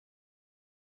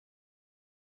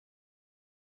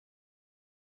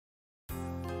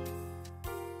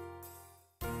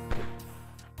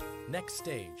Next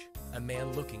stage, a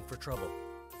man looking for trouble.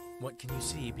 What can you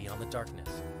see beyond the darkness?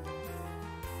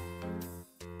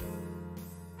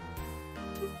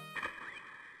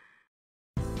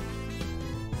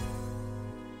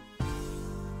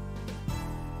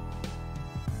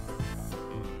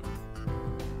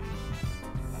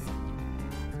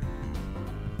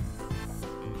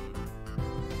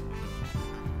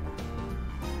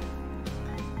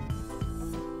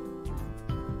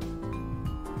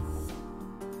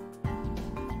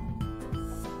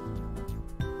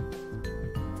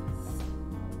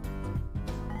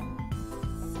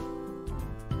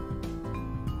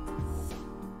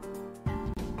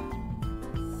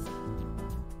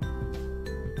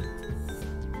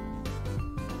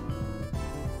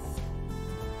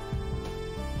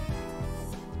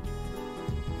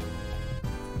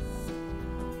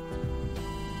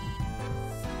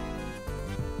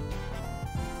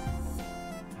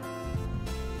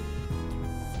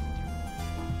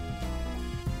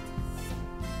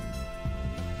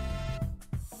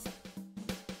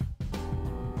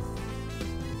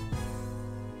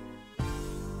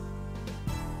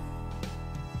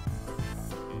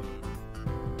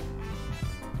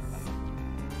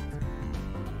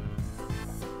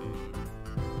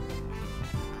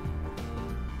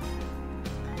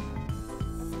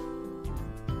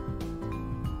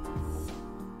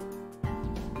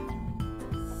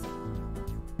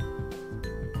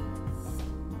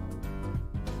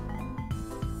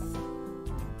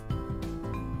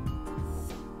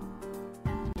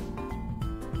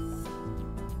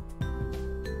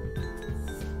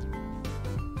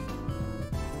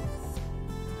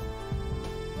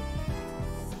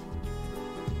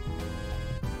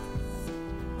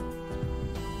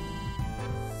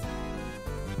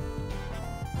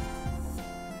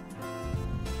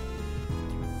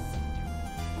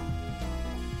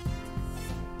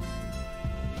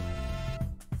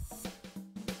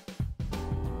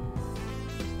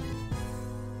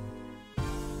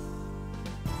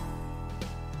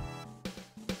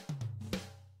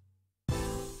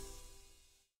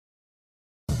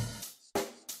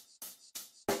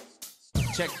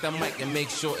 Check the mic and make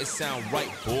sure it sound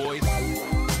right, boys.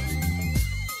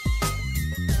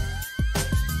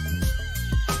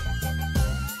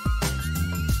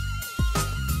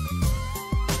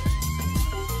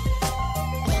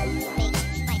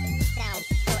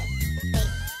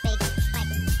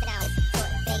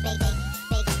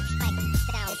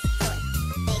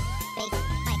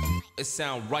 It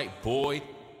sound right, boy.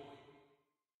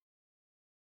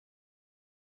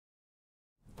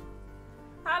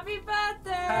 Happy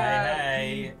birthday!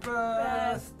 Happy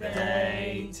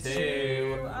birthday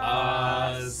to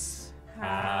us.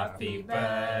 Happy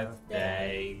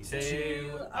birthday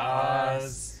to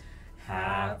us.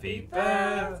 Happy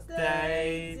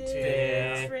birthday,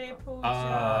 dear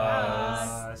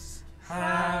us.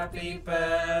 Happy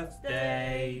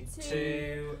birthday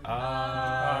to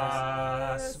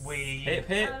us. We hip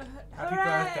hip. Happy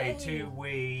birthday to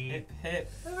we. Hip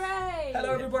hip. Hooray!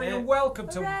 Hello everybody and welcome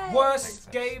to Hooray!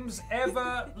 Worst Games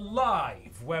Ever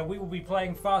Live, where we will be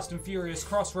playing Fast and Furious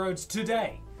Crossroads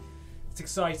today. It's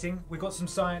exciting. We've got some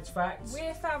science facts.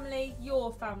 We're family,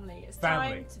 your family. It's Family.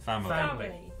 time to Family.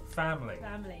 family. Family.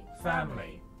 Family.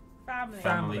 Family. Family.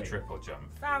 Family. Triple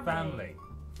jump. Family.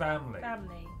 Family.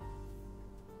 Family.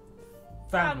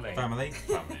 Family. Family.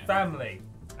 Family.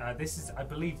 This is, I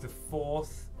believe, the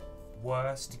fourth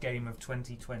worst game of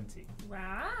 2020.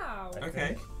 Wow.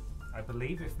 Okay. I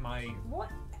believe if my... What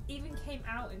even came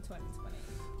out in 2020?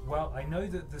 Well, I know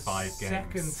that the 5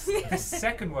 games. the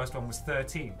second worst one was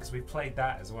 13, because we played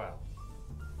that as well.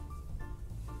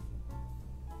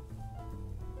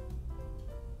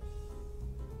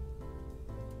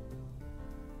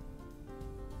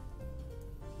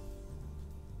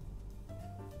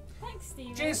 Thanks,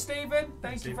 Stephen. Cheers, Stephen!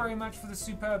 Thank you Stephen. very much for the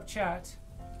superb chat.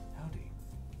 Howdy.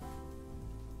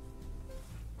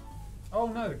 Oh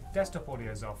no, desktop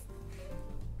audio's off.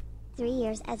 3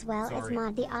 years as well as Sorry.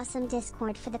 mod the awesome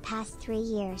Discord for the past 3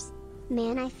 years.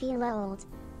 Man, I feel old.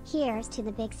 Here's to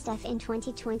the big stuff in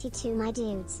 2022, my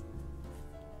dudes.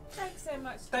 Thanks so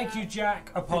much. Thank you,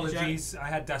 Jack. Apologies, I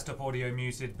had desktop audio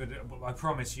muted, but I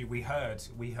promise you, we heard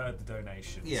the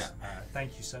donations. Yeah.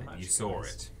 Thank you so much. You saw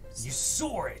guys. it. You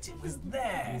saw it. It was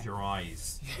there. Use your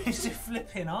eyes. Use your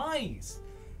flipping eyes.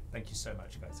 Thank you so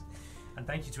much, guys. And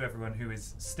thank you to everyone who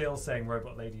is still saying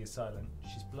Robot Lady is silent.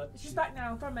 She's back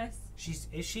now, promise.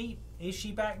 Is she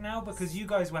back now? Because you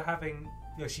guys were having...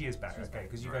 Oh, she is back, okay.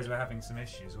 Because you guys were having some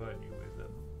issues, weren't you,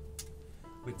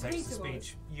 with text to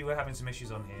speech. You were having some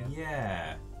issues on here.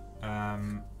 Yeah.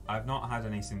 I've not had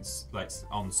any since, like,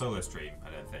 on solo stream, I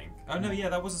don't think. Oh, no, yeah,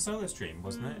 that was a solo stream,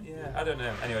 wasn't it? Yeah, I don't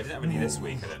know. Anyway, I didn't have any this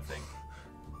week, I don't think.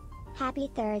 Happy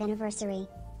 3rd anniversary.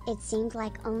 It seemed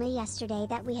like only yesterday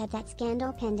that we had that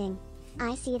scandal pending.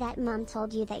 I see that Mom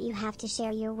told you that you have to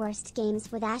share your worst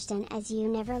games with Ashton as you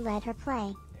never let her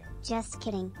play. Just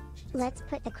kidding. Let's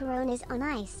put the coronas on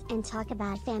ice and talk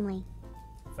about family.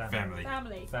 Family.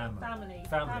 Family. Family.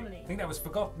 Family. I think that was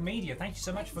Forgotten Media. Thank you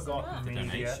so much, Thank you so Forgotten much.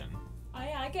 Media. Donation.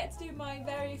 I get to do my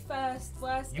very first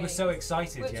worst You were games, so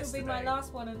excited which yesterday. will be my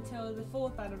last one until the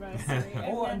 4th anniversary. and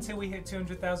Or then- until we hit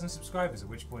 200,000 subscribers, at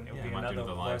which point it'll Yeah, be might do another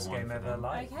the live worst one game for ever them.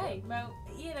 live. Okay, well,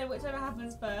 you know, whichever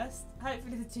happens first.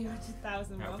 Hopefully the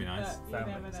 200,000 That one. would be nice. But you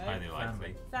Family. never It's know. highly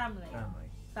likely. Family.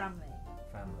 Family.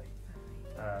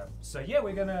 So yeah,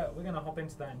 we're gonna hop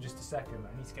into that in just a second.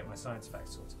 I need to get my science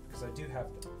facts sorted because I do have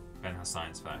them. Ben has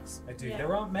science facts. I do. Yeah.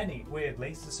 There aren't many, weirdly.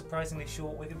 It's a surprisingly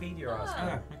short Wikipedia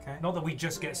article. Oh, okay. Not that we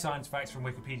just get science facts from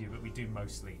Wikipedia, but we do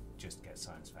mostly just get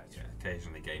science facts. Yeah,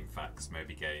 occasionally game facts,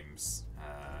 Moby Games.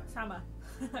 Fammer.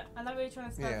 I know we were trying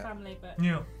to spell Yeah. family, but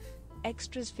Yeah.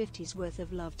 Extras 50's worth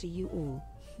of love to you all.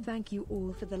 Thank you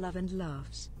all for the love and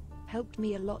laughs. Helped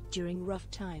me a lot during rough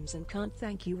times and can't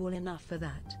thank you all enough for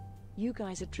that. You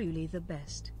guys are truly the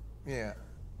best. Yeah.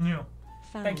 Yeah.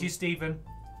 Family. Thank you, Stephen.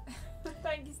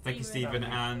 thank you, Stephen. Thank you, Stephen,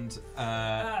 and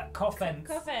Coffin.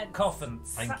 Coffin. Coffin.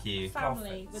 thank you.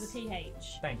 Family Coffins. with a PH.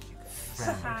 Thank you.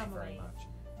 Family. Thank you very much.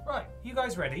 Right, you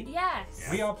guys ready? Yes.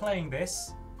 We are playing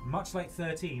this, much like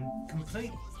 13,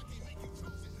 complete.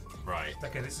 Right.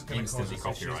 Okay, this is going to cause Instantly us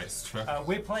copyright issues. struck.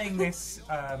 We're playing this.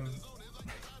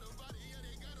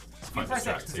 If you quite press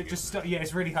X, does distracting, it just yeah,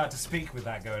 it's really hard to speak with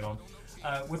that going on.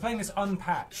 We're playing this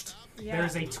unpatched. Yeah. There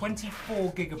is a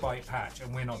 24 gigabyte patch,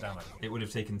 and we're not downloading it. It would have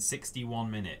taken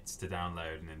 61 minutes to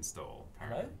download and install.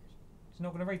 Hello? Apparently. He's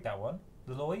not going to read that one.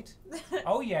 Lloyd?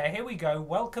 Oh yeah, here we go.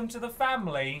 Welcome to the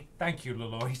family. Thank you,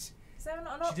 Lloyd. Is there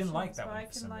not an She didn't like options that where one I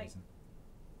for can, some like, reason.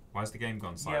 Why's the game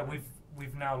gone Yeah, silent?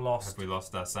 we've now lost. Have we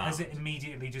lost our sound? Has it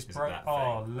immediately just Is it broke? that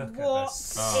Oh, thing? look What at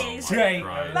this. Oh is my Straight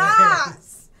Christ. that?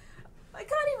 I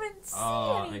can't even see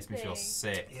Oh, anything. it makes me feel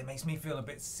sick. It makes me feel a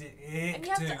bit sick And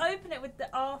you have too. to open it with the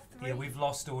R3. Yeah, we've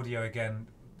lost audio again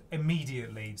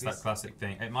immediately. It's that classic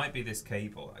thing. It might be this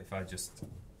cable. If I just...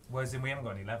 Whereas in we haven't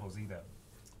got any levels either.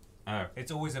 Oh.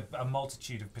 It's always a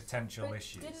multitude of potential But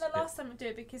issues. didn't the last time it do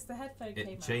it because the headphone came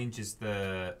It changes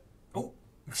the... Oh,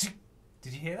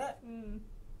 did you hear that? out? Mm.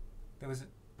 There was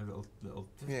A little...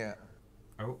 Yeah.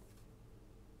 Oh.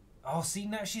 Oh, see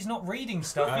now she's not reading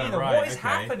stuff Oh, either. right, What is okay.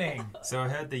 happening? So I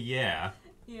heard the yeah.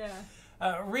 Yeah.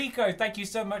 Rico, thank you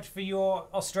so much for your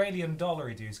Australian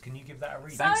dollar dues. Can you give that a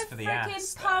read? Thanks so for the freaking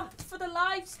ads there. pumped for the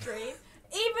live stream.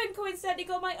 Even coincidentally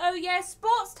got my oh yeah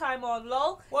sports time on,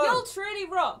 lol. Whoa. You'll truly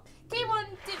rock. Keep on,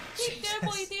 keep Jesus. doing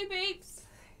what you do, beeps.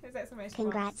 There's exclamation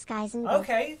Congrats, guys and girls.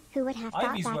 Okay. Who would have thought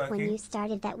Ivy's back when working. you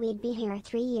started that we'd be here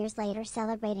 3 years later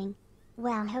celebrating?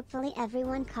 Well, hopefully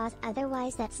everyone calls,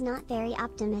 otherwise that's not very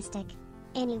optimistic.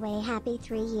 Anyway, happy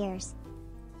 3 years.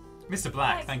 Mr.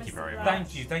 Black, Thanks, thank you Mr. very Black. much.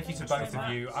 Thank you to Thank you both very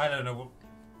of you. I don't know.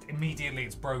 Immediately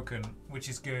it's broken, which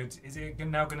is good. Is it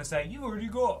now going to say you already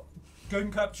got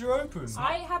Game Capture open?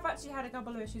 I have actually had a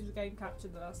couple of issues with Game Capture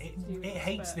the last few It weeks.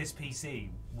 hates but this PC.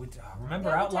 Remember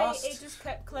the other day, Outlast? it just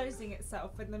kept closing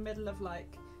itself in the middle of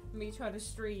like me trying to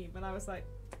stream, and I was like,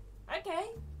 okay,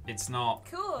 It's not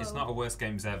cool. It's not a Worst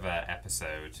Games Ever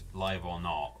episode, live or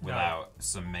not, without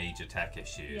some major tech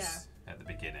issues at the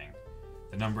beginning.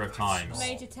 The number of times...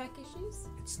 Major tech issues?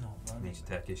 It's not running. Major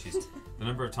tech issues. The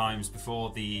number of times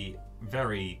before the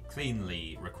very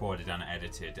cleanly recorded and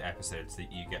edited episodes that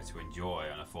you get to enjoy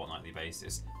on a fortnightly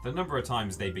basis, the number of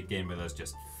times they begin with us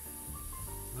just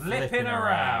Flipping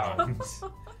around.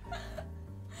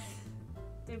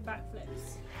 Doing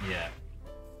backflips. Yeah.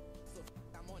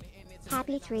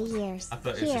 Happy 3 years. I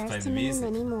thought it was just Here's playing to the many, music.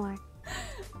 many more.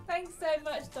 Thanks so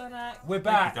much, Donak. We're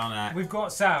back. you, Donak. We've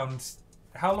got sound.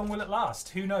 How long will it last?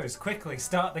 Who knows? Quickly,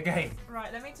 start the game.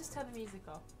 Right, let me just turn the music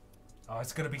off. Oh,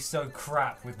 it's going to be so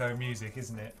crap with no music,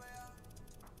 isn't it?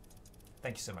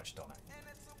 Thank you so much, Donna.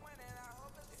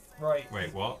 Right.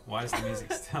 Wait, what? Why is the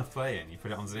music still playing? You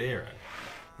put it on 0.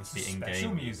 Must be Special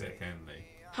in-game music. music only.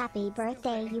 Happy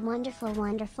birthday, you wonderful,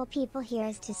 wonderful people.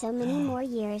 Here's to so many more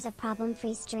years of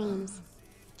problem-free streams.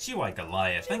 Chihuahua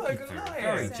Goliath, thank you for a Goliath.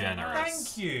 very So generous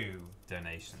Thank you.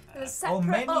 donation there. There's a separate Oh,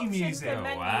 menu option music. For Oh,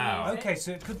 menu wow. music. Okay,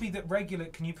 so it could be that regular.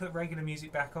 Can you put regular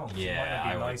music back on? 'Cause it might Yeah, not be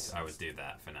I licensed. would do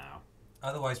that for now.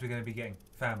 Otherwise, we're going to be getting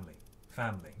family,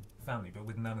 but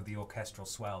with none of the orchestral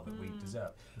swell that we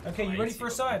deserve. Okay, you ready for a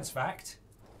Mighty. science fact?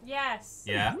 Yes.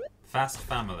 Yeah. Fast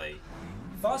Family.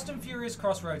 Fast and Furious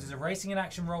Crossroads is a racing and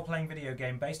action role-playing video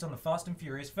game based on the Fast and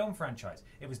Furious film franchise.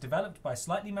 It was developed by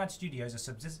Slightly Mad Studios,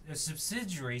 a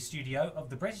subsidiary studio of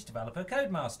the British developer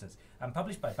Codemasters, and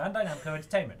published by Bandai Namco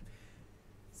Entertainment.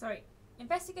 Sorry.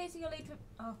 Investigating your lead.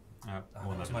 Oh. That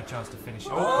was my chance to finish.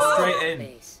 Straight in.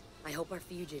 Base. I hope our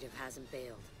fugitive hasn't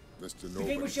bailed. The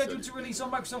game was scheduled to release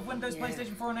on Microsoft Windows,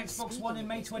 PlayStation 4 and Xbox One in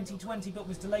May 2020, but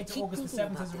was delayed to August the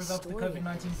 7th as a result of the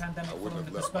COVID-19 pandemic following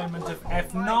the postponement of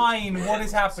F9. What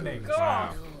is happening?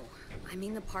 Wow. No, I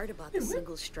mean the part about the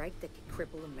single strike that could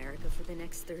cripple America for the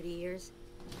next 30 years.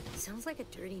 Sounds like a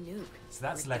dirty nuke. So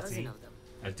that's Or a dozen Letty. of them.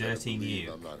 A dirty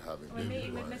nuke. We're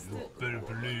meeting with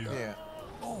Mr. Yeah.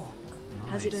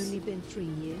 Has it only been 3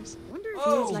 years? Wonder if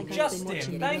Oh, Feels like I've been Justin,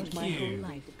 watching thank it my whole you.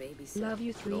 life. the babysitter. Love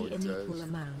you 3 in equal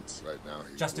amounts. Right now,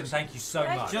 Justin, thank you so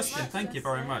much. Justin, thank you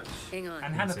very much. Hang on.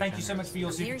 And Hannah, thank you so much for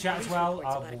your super chat as well.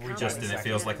 We'll read that in a Justin, it second.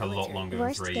 feels like a lot longer than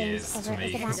Worst 3 games years to ever me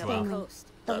is about as well. family.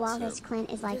 The Walrus clan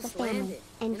is like a Just family, landed,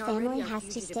 and and already family our has to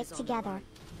fugitive stick is on the together. run.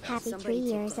 Happy Somebody 3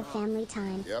 took years the of hall. family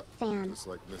time. Yep. Fam. Just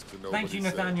like Mr. Nobody Thank you,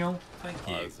 said. Nathaniel. Thank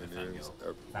you, Eyes and ears Nathaniel.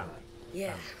 everywhere. Family.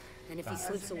 Yeah, and if he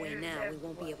slips away now, we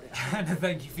won't be able to. And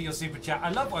thank you for your super chat. I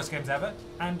love Worst Games Ever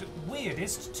and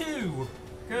Weirdest too.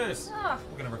 Good. Ah,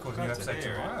 We're going to record a new Glad to episode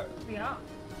hear it. tomorrow. we are.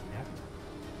 Yeah.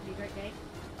 Be a great game.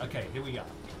 Okay, here we go.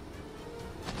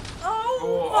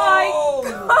 Oh my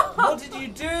god! What did you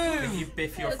Did you do?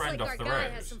 biff your Looks friend like off our the guy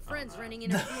road? has some friends running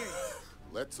interference.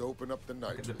 Let's open up the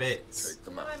night. Look at the bits. Take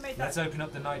them Someone out. made Let's that. open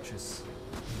up the nitrous.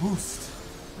 Boost.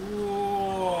 Whoa.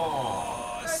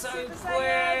 Oh, Go so Super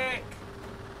Saiyan. quick.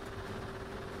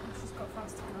 She's got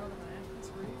faster control there. That's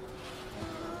rude.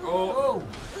 Oh. Oh,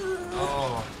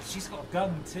 Oh. she's got a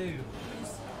gun too.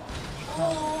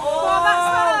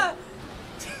 Oh,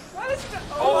 that's her! What is it?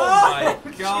 Oh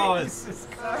my god. Jesus.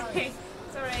 Sorry.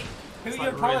 Sorry. Who It's are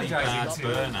you like really apologising bad to?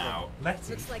 burnout.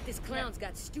 Letty. Looks like this clown's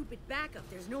got stupid backup.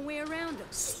 There's no way around him.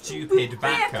 Stupid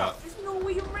backup. There's no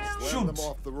way around. Slam them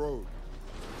off the road.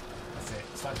 That's it.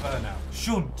 It's like burnout.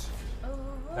 Shunt. Oh.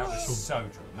 That was so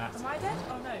dramatic. Am I dead?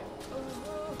 Oh no.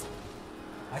 Oh.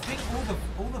 I think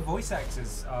all the voice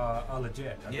actors are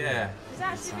legit. I really- Yeah. Is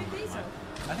that actually Vin Diesel?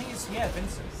 I think it's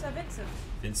Vincent. Sir Vincent.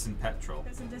 Vincent Petrol.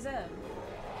 Vincent Dessert.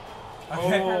 Okay. Oh.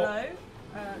 Hello.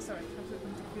 Sorry. I was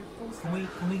looking to give full stop.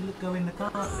 Can we go in the car,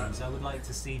 please? I would like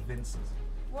to see Vincent.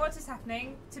 What is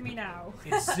happening to me now?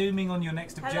 It's zooming on your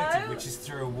next objective, Hello? which is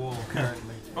through a wall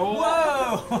currently. Oh.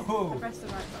 Whoa! Press the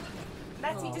right button.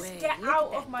 Letty, Oh, just wait, get look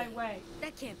out at of that my thing. way.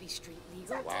 That can't be street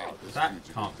legal. Wow, this That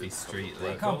fugitive can't be is street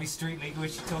clever. It can't be street legal.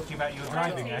 Is she talking about your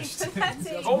driving, Letty. Ashton?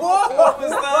 Letty. Oh, what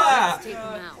was that? Take him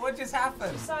out. What just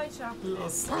happened? Side shaft. Little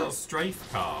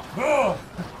strafe car. Oh,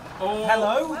 Oh.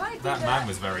 hello? When I did That man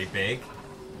was very big.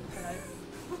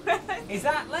 Is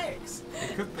that Lex?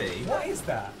 It could be. What is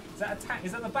that? Is that a tank?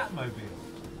 Is that the Batmobile?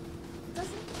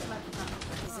 doesn't look like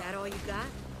that. Is that all you got?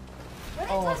 When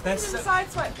Oh, it does they're things in so- the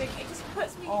side swipe thing, it just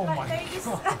puts me Oh like my they just.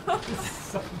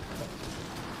 god.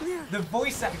 The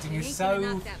voice acting You is ain't gonna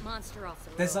so. knock that monster off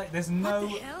the There's road. like there's no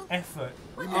the hell? effort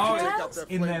We need Oh, to take yeah. out that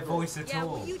in their flamethrower. voice at Yeah, all.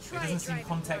 well, you It try doesn't seem driving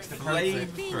context blind.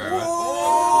 appropriate. Flamethrower.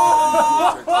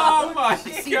 Oh my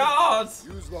god!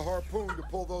 Use the harpoon to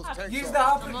pull those tanks Use off. the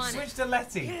harpoon. I'm on Switch to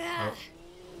Letty. Yeah.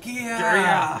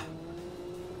 Gia.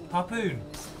 Harpoon.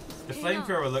 The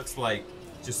flamethrower looks like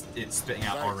just it's spitting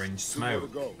out Nice. orange Two more to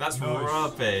smoke. go. That's Nice.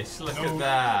 rubbish. Look at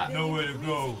that. Nowhere to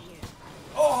go.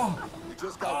 Oh! We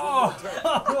just got one more tank.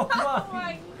 Oh Oh my!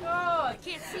 my god!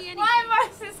 Can't see anything. Why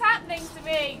is this happening to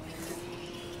me?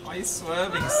 Why are you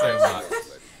swerving so much?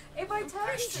 If I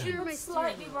turn Sure, my it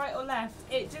slightly steering. right or left,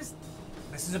 it just.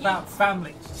 This is about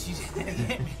family. She's hit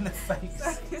me in the face.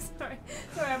 Sorry,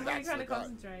 I'm really That's trying to the guy.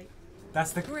 concentrate.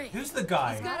 That's the. Great. Who's the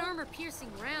guy? He's got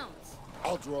armor-piercing rounds.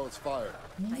 I'll draw his fire.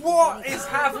 What is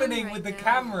happening with the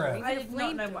camera? I did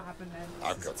not know what happened then.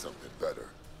 I've got something better.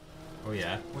 Oh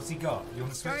yeah. What's he got? You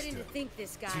want to switch Starting to to it? think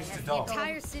this guy Switch to has the dog.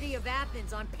 entire city of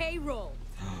Athens on payroll.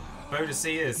 Bonus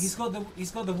ears. He's got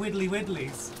the widdly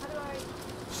widdlies. How do I?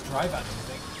 Just drive at him, I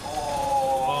think.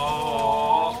 Oh.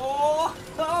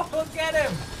 Oh, get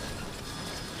him!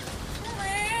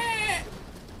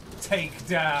 Take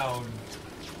down.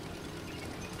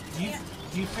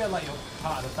 Do you feel like you're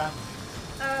part of the family?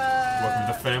 Welcome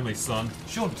to the family, son.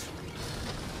 Shunt.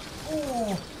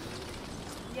 Oh,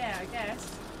 Yeah, I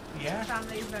guess. yeah.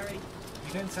 Family is very.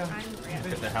 You don't sound. Angry.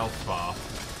 Look at the health bar.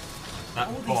 That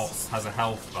All these- boss has a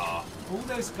health bar. All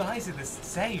those guys are the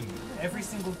same. Every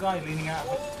single guy leaning out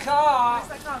of the car Where's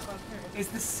that car gone through? is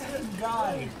the same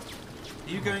guy. Are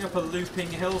you going up a looping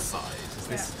hillside? Is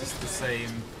this Yeah. just the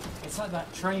same? It's like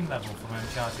that train level from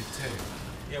Uncharted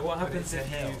 2. Yeah, what But happens it's a if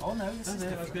hill. you... Oh no, this is I was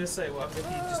different. going to say, what happens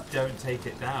if you just don't take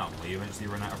it down? Will you eventually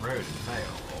run out of road and fail?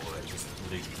 Or will it just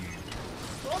loop you?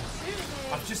 Stop shooting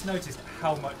me. I've just noticed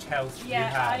how much health you Yeah,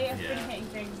 have. I have Yeah. been hitting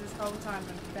things this whole time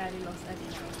and barely lost any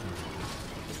health.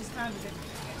 Which is kind of difficult.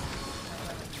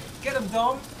 Get him,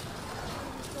 Dom!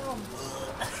 Dom,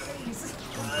 please.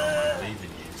 I'm leaving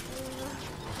you.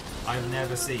 I've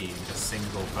never seen a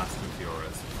single Fast and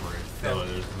Furious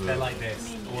They're like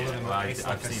this. All of them well, are it's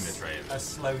like I've seen the trailer. a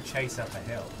slow chase up a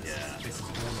hill. This is all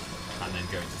of them. And then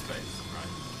go into space, right?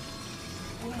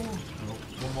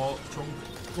 One more chunk.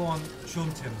 Go on,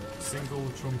 shunt him. Single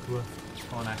chunk left.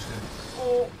 Come on, Ashton.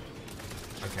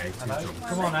 Okay, two Hello? chunks.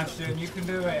 Come on, Ashton, you can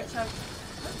do it.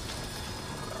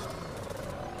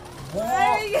 What?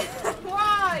 Hey,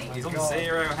 why? He's on God.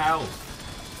 0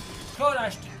 health. Come on,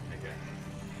 Ashton. Okay.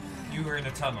 You were in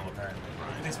a tunnel, apparently.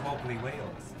 Look at this wobbly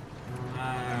wheels.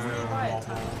 Right,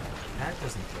 That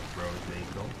doesn't look road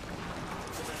legal.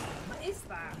 what is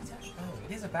that? Oh,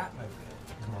 it is a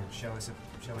Batmobile. Come on, show us a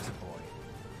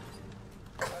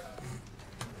boy.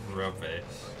 Rubbish.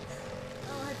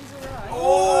 Oh, I hope he's alright.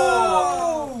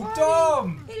 Oh, Why?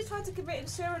 Dom! He just tried to commit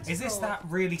insurance Is this fraud. that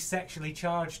really sexually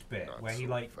charged bit Not where he so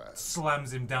like fast.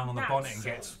 slams him down on the Not bonnet and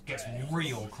so gets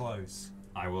real close?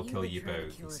 I will You kill were you trying to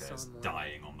both, he kill us says, all morning.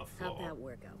 dying on the How'd floor. that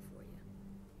work out for you?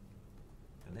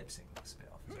 The lip sync looks a bit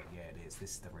off. He's like, yeah, it is.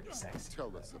 This is the really sexy.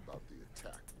 Tell us about the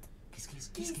attack. Kiss, kiss,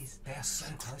 kiss, kiss. They are so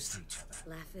close to each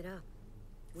other. Laugh it up.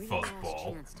 We're your last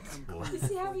Fuzzball. chance to come Laugh. clean You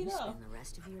see how before we you laugh? spend the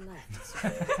rest of your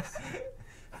life.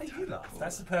 How do you laugh?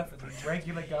 That's a perfectly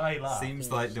regular guy laugh. Seems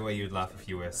like the way you'd laugh if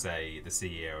you were, say, the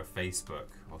CEO of Facebook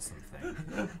or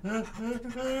something. My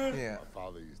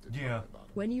father used to tell me Yeah. about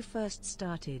it. When you first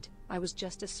started, I was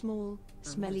just a small,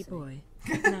 smelly boy.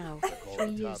 Now, 3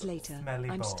 years later, Smelly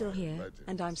I'm boy. still here, Legend.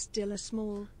 and I'm still a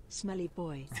small, smelly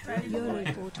boy. YOLO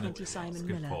 420 Simon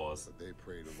Good Miller. pause. But they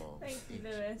prayed along. Thank you,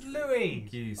 Lewis. Louis!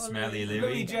 Thank you, smelly Louis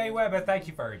Louis. J. Weber, thank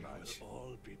you very much.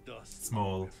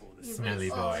 Small, smelly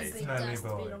boy. Always be Smelly dust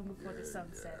boy. be long before the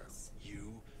sun sets.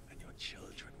 You and your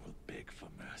children will beg for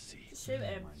mercy. Shoot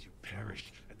him. You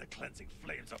perish in the cleansing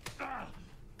flames of. Ah!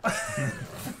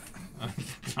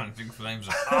 Chanting flames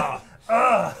of.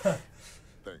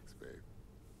 Thanks, babe.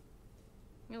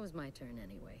 It was my turn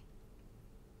anyway.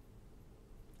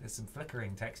 There's some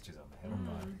flickering textures on the hill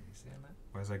bar. You seeing that?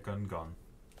 Where's her gun gone?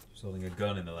 She's holding a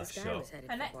gun in the left This guy shot. was headed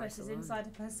Her for necklace is Barcelona. inside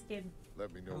of her skin.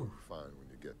 Let me know what you find when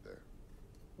you get there.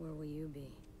 Where will you be?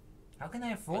 How can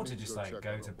they afford to need to just go like check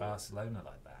go on to the boy. Barcelona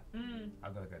like that? Mm.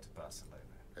 I've got to go to Barcelona.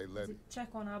 Hey, Letty, Check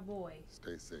on our boy.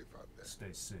 stay safe out there.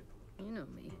 Stay super. You know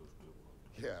me.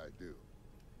 Yeah, I do.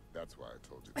 That's why I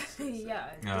told you to stay safe. Yeah.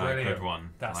 Ah, Brilliant. good one.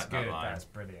 That's I like good. That line. That's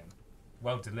brilliant.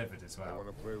 Well delivered as I well. want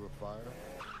to play with fire?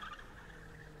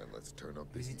 Then let's turn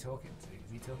up the Who's he heat. talking to?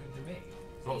 Is he talking to me?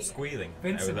 Stop squealing.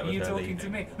 Vincent, That are was you her talking leaving. to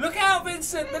me? Look out,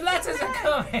 Vincent! The letters are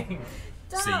coming!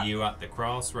 See you at the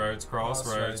crossroads,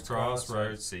 crossroads, Crossroads, crossroads.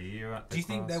 crossroads. See you at the Do you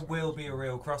think there crossroads. will be a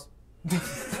real cross... Do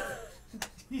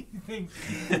you think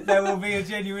there will be a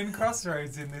genuine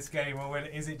crossroads in this game, or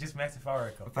is it just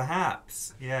metaphorical?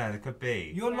 Perhaps. Yeah, there could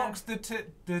be. You unlocked the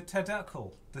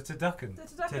Taduckle. The Taducken.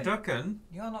 Taducken?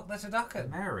 You unlocked the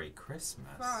Taducken. Merry Christmas.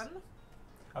 Fun.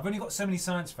 I've only got so many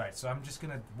science facts, so I'm just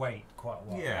going to wait quite a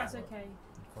while. Yeah. That's okay.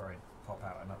 Before I pop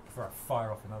out another, before I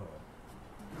fire off another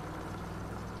one.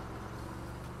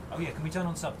 Oh yeah, can we turn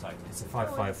on subtitles? It's a Oh,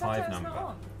 555 subtitles number. not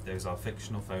on. Those are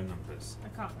fictional phone numbers. I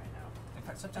can't right now. In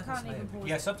fact, subtitles can't may even have been- pause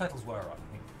Yeah, it. subtitles were on.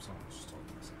 I think someone was just talking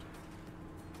about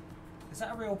subtitles. Is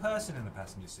that a real person in the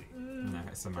passenger seat? No,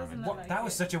 it's a Doesn't man. look What? like That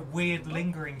was it. such a weird,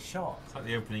 lingering shot. It's like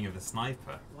the opening of The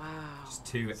Sniper. Wow. Just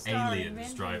two Starring aliens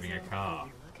Vin driving a Diesel. car.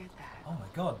 Look at that. Oh my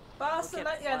god.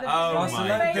 Barcelona. Yeah, the Oh big my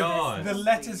famous- God. The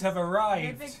letters have The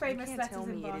arrived. big famous You can't letters tell in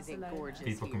me it isn't Barcelona. gorgeous.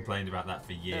 People here. complained about that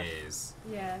for years.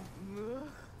 Yeah.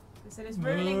 They said it's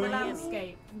ruining the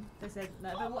landscape. They said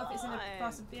no, but what if it's in a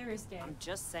Fast and Furious game? I'm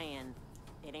just saying,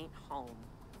 it ain't home.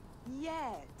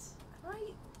 Yet.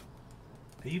 Right.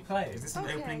 Are you playing? Is this an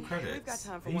opening credits? We've got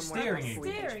time for Are you one more steering before it?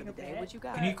 we finish Steering for a the day. bit. What you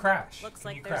got? Can you crash? Looks Can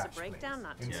like you there's a crash, breakdown please?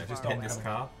 not too Into Yeah, far just the hit this dog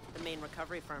car. The main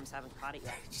recovery firms haven't caught it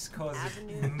yet. Just cause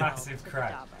Avenue massive to the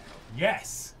crash. Dabo.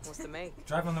 Yes. What's the make?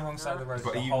 Drive on the wrong side of the road.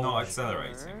 But the are you whole not way.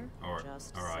 accelerating? Or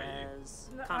Just are you? says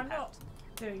No, I'm compact. not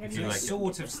doing If you anything. let It's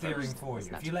sort of steering for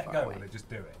you. not If you too let far go, away. will it just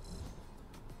do it?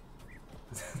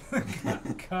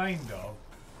 Kind of.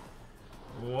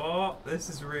 What? This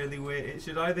is really weird. It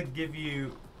should either give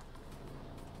you.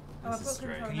 Oh, I've This is got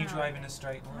strange. control Can you now. drive in a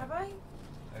straight line Have I?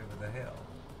 over the hill?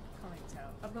 Can't really tell.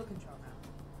 I've got control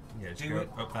now. Yeah, just Do go it-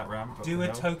 up that ramp. Up Do the a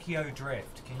hill. Tokyo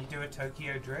drift. Can you do a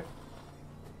Tokyo drift?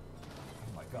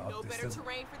 Oh my God, No this better doesn't-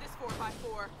 terrain for this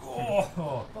 4x4.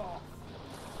 Oh.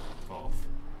 Off.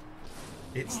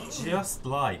 It's just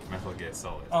like Metal Gear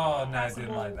Solid. Oh no,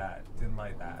 didn't like that. Didn't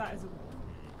like that. That is a...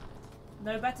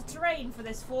 No better terrain for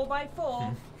this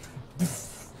 4x4.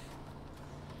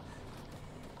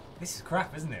 This is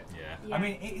crap, isn't it? Yeah. I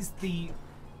mean, it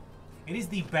is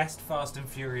the best Fast and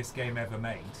Furious game ever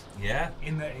made. Yeah.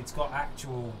 In that it's got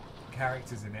actual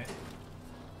characters in it.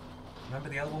 Remember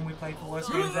the other one we played for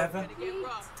Worst Games Ever?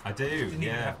 I do. Didn't even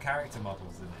Yeah. have character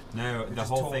models in it. No, They're the just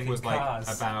whole thing talking was like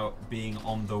cars. about being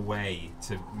on the way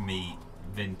to meet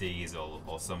Vin Diesel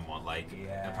or someone, like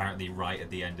apparently right at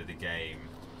the end of the game.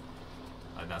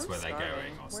 And that's I'm where they're starving.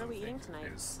 going or Where are something. we eating tonight?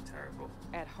 It was terrible.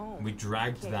 At home. We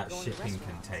dragged Can't that go to shipping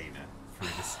restaurants. container through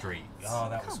the streets. Oh,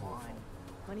 that was Come awful. on.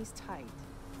 Money's tight.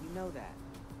 You know that.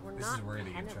 We're This not is a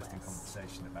really penniless. interesting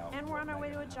conversation about And we're what on our they're way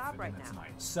to a gonna have job for right dinner now.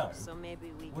 tonight. So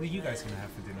maybe we what are you guys could going to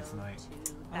have for dinner tonight?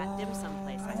 to that dim sum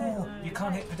place. I don't know. You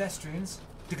can't hit pedestrians.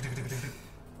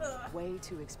 Way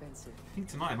too expensive. I think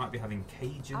tonight I might be having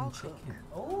Cajun I'll chicken.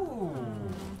 Oh.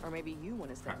 Or maybe you want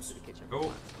to step into the kitchen.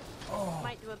 Oh.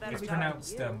 Might do a better It's job.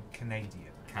 pronounced than you.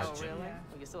 Canadian. Oh, Cajun. really? Well,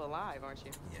 you're still alive, aren't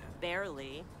you? Yeah.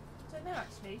 Barely. Don't know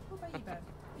actually. What about you, Ben?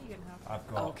 What are you gonna have? I've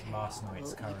got last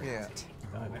night's curry. Yeah.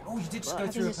 Oh, you did just go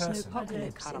Having through a a person.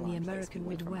 snowpocalypse in the American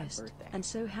Midwest, and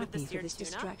so happy for seared this tuna?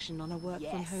 distraction on a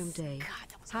work-from-home day.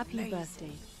 Happy amazing.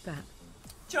 birthday, Bap.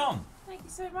 John. Thank you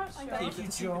so much, John. Thank you,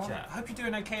 John. chat. Hope you're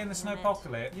doing okay in the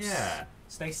snowpocalypse. Yeah.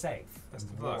 Stay safe. That's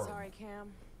the luck. war. Sorry,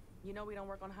 Cam. You know we don't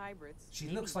work on hybrids. She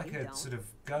looks like You a don't. sort of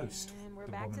ghost. And we're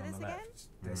the back woman to on this the again? left.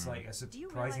 There's like a Do you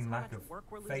surprising realize how lack much of work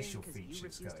we're losing facial because you features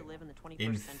refuse to going. live in the 21st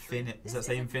century? Infinite. Does that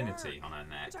say infinity on her neck?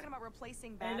 We're talking about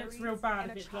replacing It batteries. looks real bad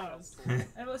and if a it child does. support.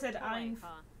 I've also said I'm.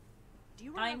 Do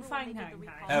you Ein remember when they did the Feinheim.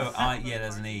 recall? Oh, yeah,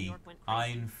 there's an E. New York went crazy?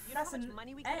 Ein. You know That's how much an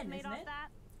money we could have N, made isn't off it? that?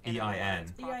 E-I-N.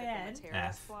 E-I-N.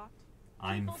 F.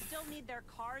 I'm. People still need their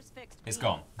cars fixed. It's Pete.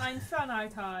 gone. I'm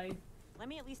Fanautai. Let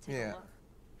me at least take Yeah. a look.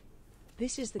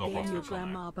 This is the Well, game what's your it called now?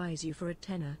 grandma buys you for a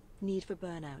tenner. Need for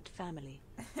Burnout Family.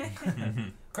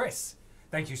 Chris,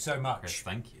 thank you so much. Chris,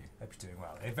 thank you. Hope you're doing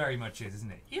well. It very much is,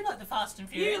 isn't it? You like the Fast and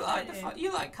Furious? Yeah.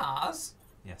 You like cars?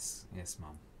 Yes, yes,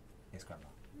 Mum. Yes, Grandma.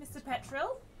 Mr.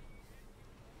 Petrol.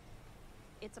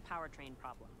 It's a powertrain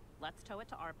problem. Let's tow it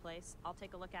to our place. I'll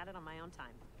take a look at it on my own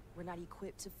time. We're not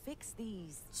equipped to fix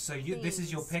these. So this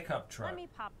is your things. pickup truck Let me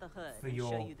pop the hood for and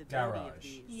your show you the beauty of garage.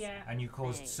 these. Yeah. And you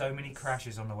caused so many things.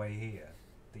 crashes on the way here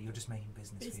that you're just making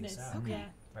business for Business. yourself. Yeah.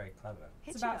 Very clever. It's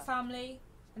Hit you about up. family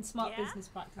and smart Yeah? business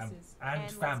practices. And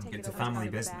let's family. take it It's a over to family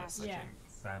the business, I Yeah. think.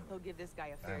 Family. He'll give this guy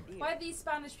a fair Family. deal. Why have these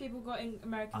Spanish people got in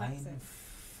American I'm accents?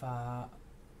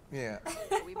 Yeah.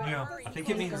 We better Yeah. hurry. I think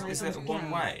it means is it one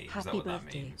way? Is that Happy what that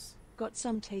birthday. means? Got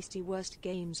some tasty worst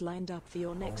games lined up for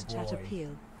your next chat boy.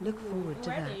 appeal. Look forward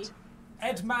to Already?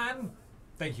 that. Edman,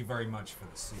 thank you very much for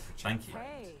the super chat. Thank you.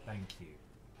 Hey, Thank you.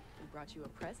 we brought you a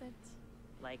present.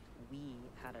 Like we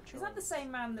had a choice. Is that the same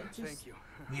man that just? you.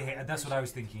 Yeah, that's what I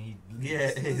was thinking. Yeah,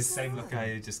 it he's the is. Same Look, looking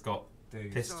I just got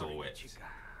dude. pistol whipped. Chica.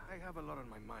 I have a lot on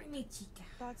my mind. Mi chica.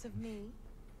 Thoughts of me?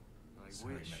 I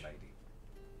Sorry, wish. my lady.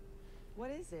 What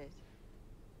is it?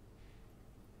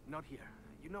 Not here.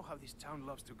 You know how this town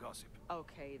loves to gossip.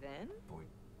 Okay then. Boy,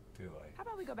 do How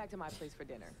about we go back to my place for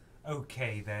dinner? I.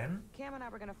 Okay then. Cam and I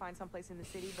were gonna find someplace in the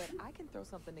city, but I can throw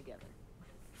something together.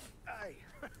 Aye.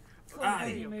 Full Aye.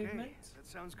 body Okay, movement. that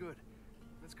sounds good.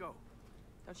 Let's go.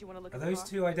 Don't you want to look Are at the those car?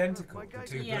 two identical? My The guys-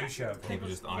 two Yeah. blue shirt People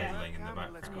just idling in the Come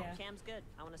on, let's background. go. Cam's good.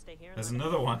 I want to stay here. and There's let it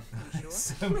another one.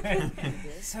 so many,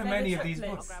 so They're many the of these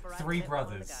triplets. books. I'll grab a ride Three with one of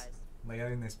the brothers. guys. They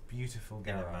own this beautiful In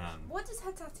a garage. van. What does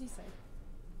her tattoo say?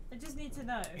 I just need to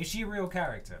know. Is she a real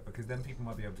character? Because then people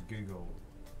might be able to Google.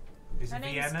 Is Her it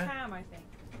name is Vienna? Cam, I think.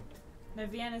 No,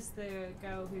 Vienna's the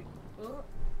girl who. Oh,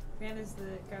 Vienna's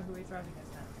the girl who we're driving us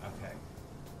now. Okay.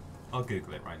 I'll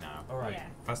Google it right now. All right. Yeah,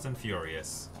 Fast and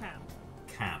Furious. Cam.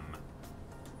 Cam.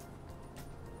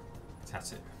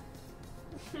 Tattoo.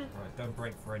 All right. Don't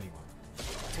break for anyone.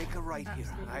 Take a right here.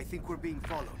 I think we're being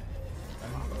followed.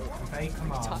 Obey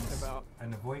commands about?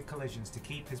 and avoid collisions to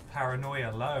keep his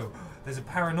paranoia low. There's a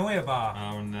paranoia bar.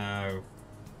 Oh no.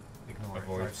 Ignore it.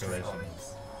 Avoid Drive straight on.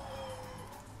 collisions.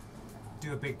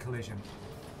 Do a big collision.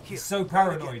 Here, He's so try it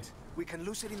again. paranoid. We can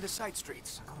lose it in the side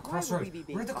streets. Oh, Why would crossroad. we be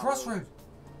being We're at the followed? crossroad.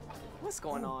 What's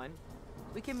going on?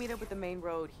 We can meet up at the main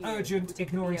road here. We Urgent. take the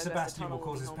Ignoring Via Vesta Sebastian will tunnel,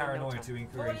 cause his we'll be home in no paranoia time. to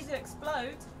What will increase. he do?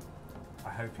 Explode? I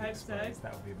hope he Hope so. explodes.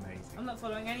 That would be amazing. I'm not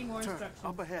following any more Turn instructions.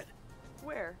 up ahead.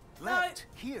 Where? Left.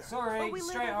 Here. Sorry, But we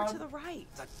straight live over on. to the right.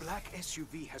 That black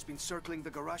SUV has been circling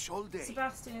the garage all day.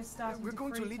 Sebastian is starting We're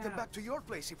going to freak lead them out. back to your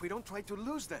place if we don't try to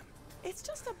lose them. It's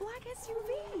just a black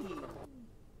SUV.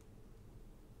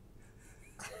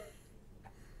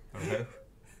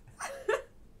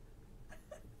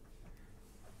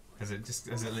 Has it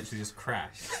literally just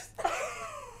crashed?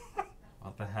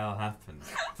 What the hell happened?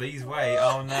 Please wait.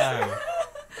 Oh no.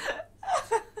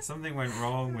 Something went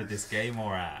wrong with this game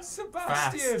or app.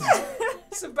 Sebastian!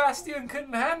 Sebastian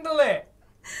couldn't handle it!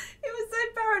 He was so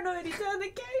paranoid he turned the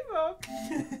game off.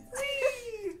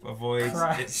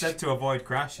 It said to avoid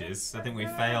crashes. I think we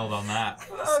failed on that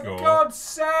score. For God's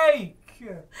sake!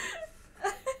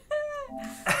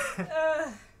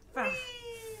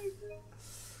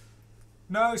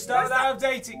 No, start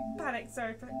updating. Panic,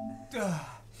 sorry.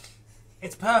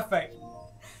 It's perfect.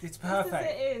 It's perfect. Just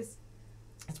as it is.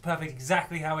 It's perfect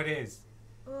exactly how it is.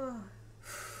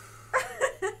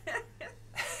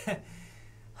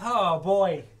 Oh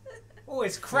boy. Oh,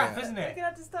 it's crap, isn't We're it? gonna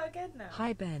have to start again now.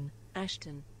 Hi Ben,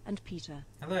 Ashton, and Peter.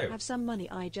 Hello. Have some money,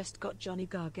 I just got Johnny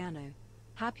Gargano.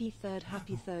 Happy third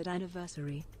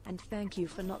anniversary, and thank you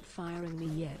for not firing me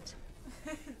yet.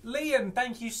 Liam,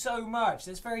 thank you so much.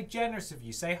 That's very generous of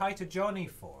you. Say hi to Johnny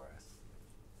for us.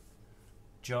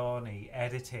 Johnny,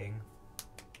 editing.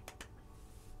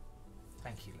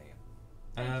 Thank you, Liam.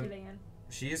 Thank you, Liam.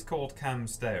 She is called Cam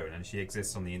Stone, and she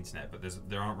exists on the internet, but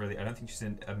there aren't really. I don't think she's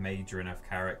a major enough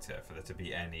character for there to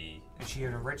be any. Is she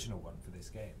an original one for this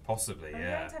game? Possibly, I'm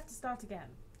yeah. going to have to start again.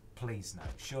 Please no.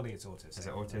 Surely it's auto-saved. Is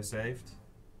it auto-saved?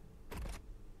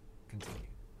 Continue.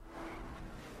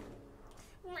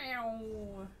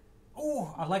 Meow.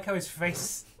 Oh, I like how his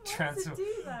face Why transforms. does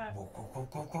it do that?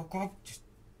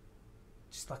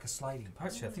 Just like a sliding puzzle.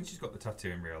 Actually, I think she's got the tattoo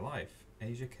in real life.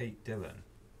 Asia Kate Dillon.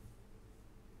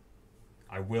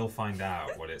 I will find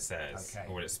out what it says,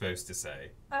 or what it's supposed to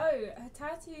say. Oh, her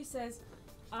tattoo says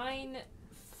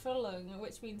Einfühlung,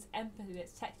 which means empathy.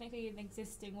 It's technically an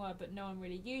existing word, but no one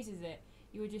really uses it.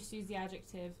 You would just use the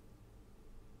adjective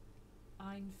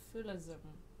Einfühlung,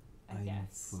 I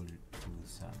guess.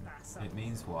 It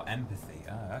means what? Empathy.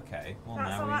 Oh, okay. Well, That's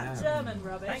now all we that know. German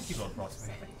rubbish. Thank you, Lord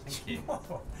Bottomley. Thank you.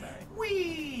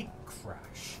 Whee!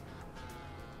 Crash.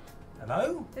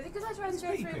 Hello? Is it because I tried to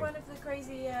go through one of the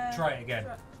crazy... Try it again.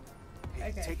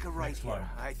 Okay. Take a right Next here. one.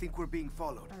 I think we're being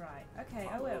followed. Alright, okay,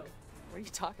 I will. What are you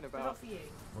talking But not about? for you.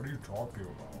 What are you talking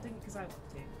I about? think because I want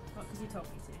to. Not because you told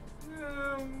me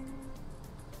to.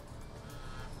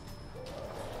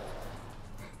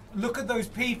 Look at those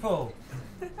people.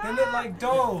 They look like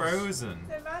dolls. Frozen.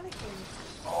 They're mannequins.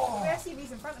 Oh. The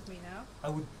SUV's in front of me now. I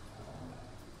would.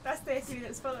 That's the SUV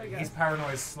that's following His us.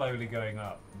 paranoia is slowly going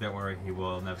up. Don't worry, he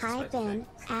will never Hi suspect a Ben, thing.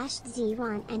 Ash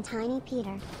Z1 and Tiny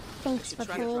Peter. Thanks for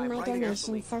Try to paying drive my right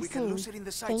donation carefully. so We can soon. lose it in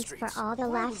the side Thanks for streets. all the Why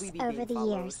would laughs we be over being the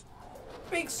followed? years.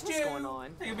 Big Stu. What's going on?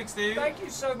 Thank you, Big Stu. Thank you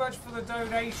so much for the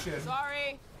donation.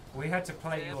 Sorry. We had to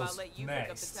play Damn, yours I'll let you pick up the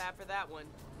next. tab for that one.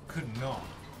 Could not.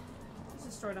 Just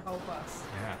destroyed a whole bus.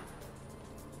 Yeah.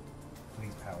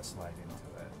 Please power slide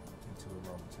into a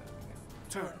wrong turn again.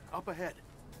 Turn up ahead.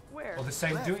 Where? Or the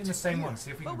same. Do it in the same one.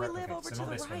 See if we But can we live replicate. over So to not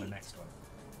the this one, the right. next one.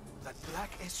 That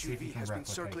black if you SUV can has been replicate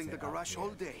circling the it up garage here. all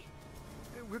day.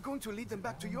 We're going to lead them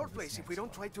back to your place if we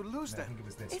don't try to lose No, I them. think it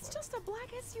was this It's one. just a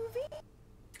black SUV.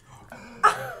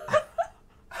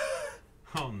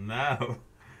 Oh no.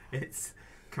 It's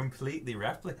completely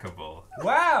replicable.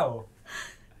 Wow.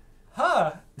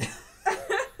 Huh.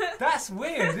 That's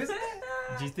weird, isn't it?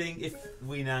 Do you think if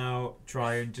we now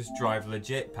try and just drive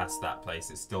legit past that place,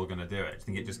 it's still going to do it? Do you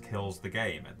think it just kills the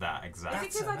game at that Is exact?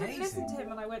 it because I didn't amazing. listen to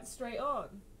him and I went straight on?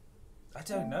 I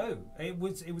don't know. It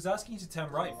was asking you to turn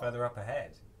right further up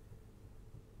ahead.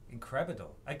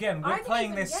 Incredible. Again, I we're didn't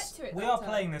playing even this. get to it We that are time.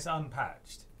 playing this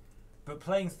unpatched, but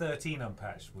playing 13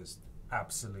 unpatched was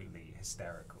absolutely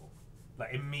hysterical.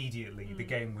 Like immediately, the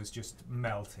game was just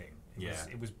melting.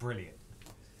 It was brilliant.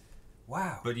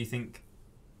 Wow. But do you think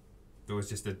there was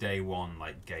just a day one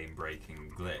like game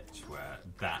breaking glitch where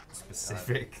that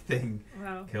specific thing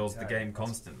Well, kills the game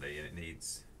constantly and it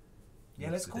needs?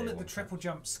 Yeah, let's call it the triple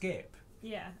jump skip.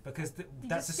 Yeah. Because You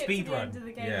that's a just skip speed to the run. end of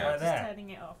the game Yeah. without Right just there. turning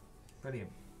it off.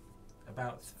 Brilliant.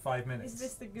 About 5 minutes. Is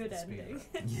this the good Speed ending?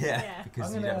 Yeah, because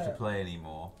I'm you don't have gonna- to play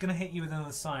anymore. Gonna hit you with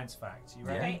another science fact. You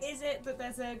ready? Yeah. Wait, is it that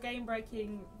there's a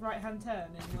game-breaking right-hand turn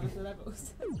in one of the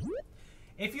levels?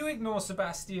 If you ignore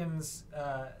Sebastian's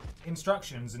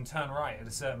instructions and turn right at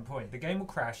a certain point, the game will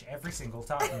crash every single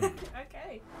time.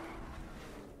 Okay.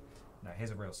 No,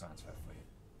 here's a real science fact for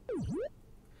you.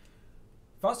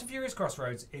 Fast and Furious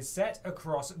Crossroads is set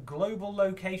across global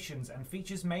locations and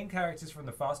features main characters from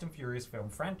the Fast and Furious film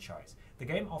franchise. The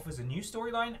game offers a new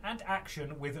storyline and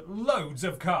action with loads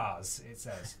of cars, it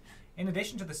says. In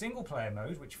addition to the single-player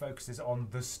mode, which focuses on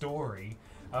the story,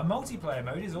 a multiplayer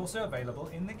mode is also available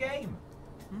in the game.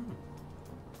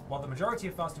 While the majority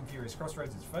of Fast and Furious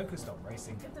Crossroads is focused on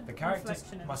racing, the characters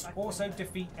reflection in the must back also window.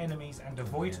 defeat enemies and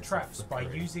avoid it's traps by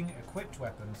flickering. using equipped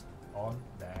weapons on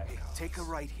their Hey, cars. take a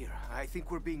right here. I think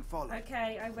we're being followed.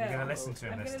 Okay, I will. You're going to listen to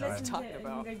him I'm this going to time. listen to Talking it and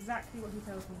about? do exactly what he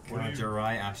tells me. God, you're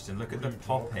right, Ashton. Look at the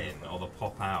pop in or the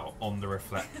pop out on the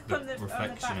reflection On the of the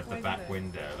back back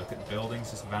window. Look at the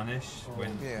buildings just vanish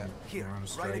when Yeah. Here, you're on a right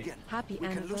street. again. Happy We can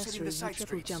lose it in anniversary, the you side triple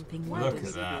streets. jumping Look riders.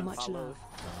 at that. Much love.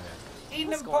 Eden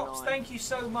What's and going Pops, on? thank you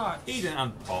so much. Eden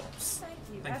and Pops. Thank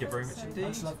you. Thank you ever very much so indeed.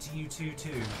 Much love to you two too.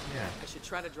 Yeah. I should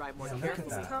try to drive more Yeah, look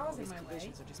carefully. at that. Cars in These my way.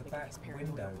 collisions are just The making back these paranoid.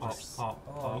 window. Pop, just- pop,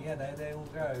 Oh pop. yeah, there they all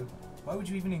go. Why would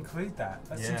you even include that?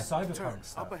 That's Yeah. some Turn, cyberpunk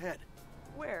stuff. up ahead.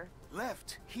 Where?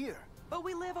 Left, here. But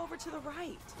we live over to the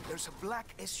right. There's a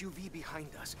black SUV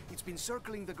behind us. It's been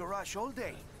circling the garage all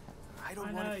day. I don't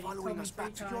I want know, it you following told me us 3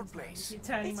 back to your times now. place. You keep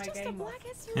turning It's my just a game black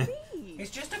off. SUV.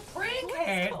 It's just a What is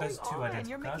prankhead. going There's two on? identical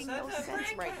You're cars. making no That's a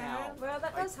sense right prankhead. now. Well,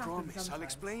 that I does happen promise sometimes. I'll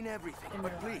explain everything. In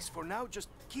But real please, for now, just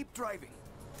keep driving.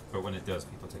 But when it does,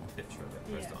 people take a picture of it,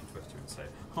 post it Yeah. on Twitter, and say,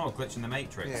 "Oh, glitch in the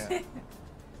Matrix."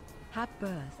 Happy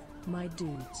birth, my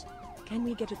dudes. Can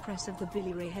we get a press of the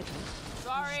Billy Ray header?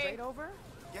 Sorry. Straight over?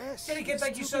 Yes. Jenny Kid, it's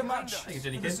thank you still so behind much us. Thank you,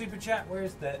 Jenny for the Kid. super chat. Where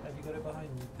is that? Have you got it behind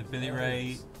you? The Billy There it Ray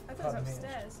is. I thought it Pardon was me.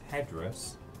 upstairs.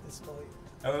 headrest. This boy.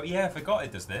 Oh yeah, I forgot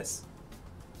it does this.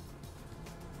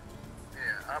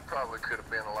 Yeah, I probably could have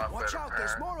been a lot Watch better out,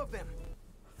 there's parent. more of them.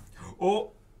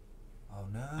 Oh. Oh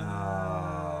no.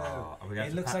 Are we going It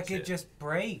to looks patch like it just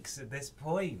breaks at this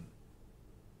point.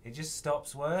 It just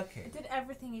stops working. It did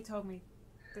everything he told me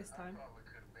this time. Probably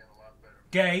could have been a lot better.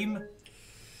 Game.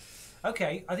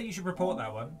 Okay, I think you should report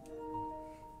that one.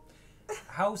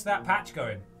 How's that patch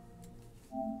going?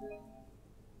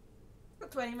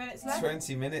 Got 20 minutes left.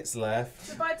 20 minutes left.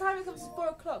 So by the time it comes to 4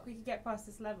 o'clock, we can get past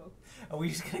this level. Are we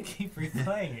just going to keep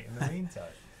replaying it in the meantime?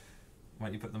 Why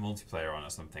don't you put the multiplayer on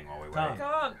or something while we wait? Can't.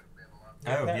 Can't.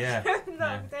 Oh yeah. Not No,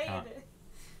 updated can't. it.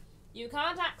 You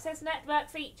can't access network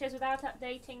features without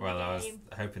updating Well, the I was game.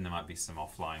 hoping there might be some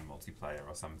offline multiplayer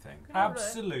or something.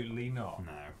 Absolutely not.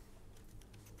 No.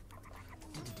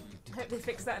 Hope they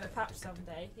fix that in a patch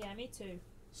someday. Yeah, me too.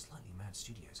 Slightly Mad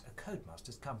Studios, a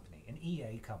Codemasters company, an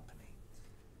EA company.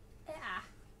 Yeah.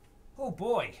 Oh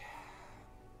boy.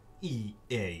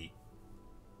 EA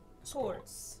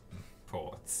Ports.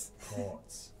 Ports.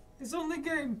 Ports. It's only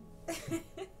game.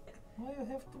 Why you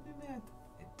have to be mad?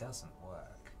 It doesn't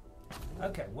work.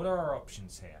 Okay, what are our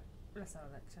options here? Let's have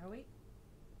a look, shall we?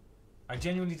 I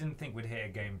genuinely didn't think we'd hit a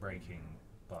game-breaking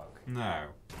bug No.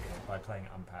 by playing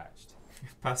unpatched.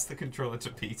 Pass the controller to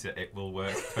Peter, it will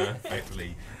work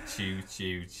perfectly. Chew,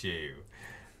 chew, chew.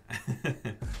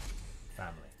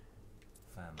 Family.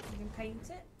 Family. You can paint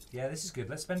it. Yeah, this is good.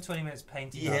 Let's spend 20 minutes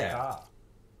painting Yeah. our car.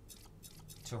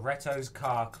 Toretto's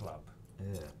Car Club.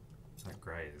 Yeah. That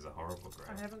grey is a horrible grey.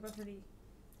 I haven't got any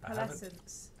I haven't-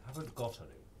 pearlescence. I haven't got any.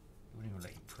 It wouldn't even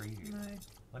let you preview. No.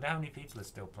 Wonder how many people are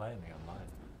still playing the online.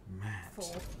 Matt.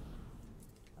 4.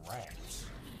 Rats.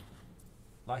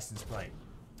 License plate.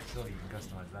 Surely you can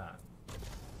customize that.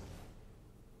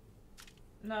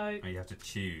 No. Oh, you have to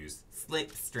choose.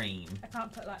 Slipstream. I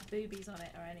can't put like boobies on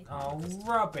it or anything. Oh,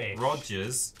 rubbish.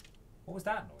 Rogers. What was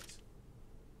that noise?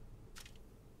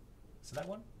 Select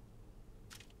one?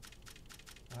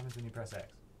 What happens when you press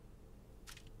X?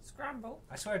 Scramble.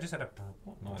 I swear I just had a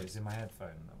noise in my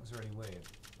headphone. That was really weird.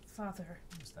 Father.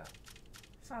 What was that?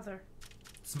 Father.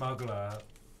 Smuggler.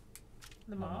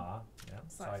 Lamar. Yeah.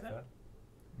 Cypher. Cypher.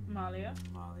 Malia.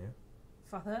 Malia.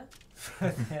 Father.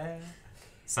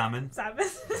 Salmon. Salmon.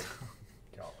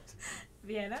 God.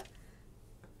 Vienna.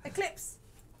 Eclipse.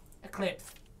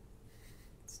 Eclipse.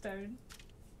 Stone.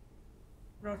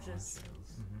 Rogers.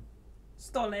 Mm-hmm.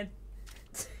 Stollen.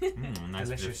 Nice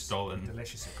bit of stolen.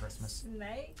 Delicious at Christmas.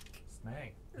 Snake.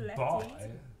 Snake. Letty.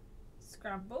 Bye.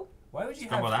 Scramble. Why would you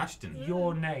Scramble have Ashton.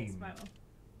 your name Smile.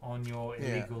 on your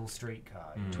illegal street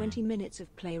card? 20 minutes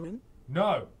of playroom?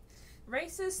 No.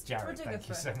 Racist. Jared, thank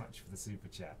you Rodingathon. so much for the super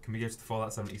chat. Can we go to the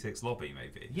Fallout 76 lobby,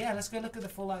 maybe? Yeah, let's go look at the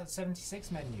Fallout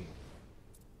 76 menu.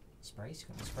 Sprays? You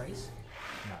got the sprays?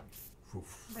 No.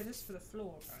 They're just for the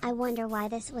floor. Right? I wonder why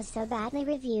this was so badly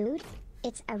reviewed.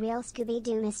 It's a real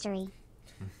Scooby-Doo mystery.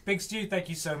 Big Stew, thank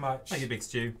you so much. Thank you, Big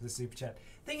Stew. For the super chat.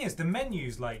 Thing is, the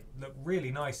menus like look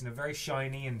really nice and are very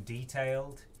shiny and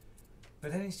detailed,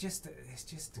 but then it's just a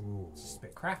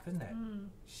bit crap, isn't it?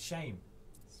 Shame.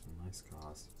 Some nice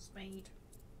cars. Spade.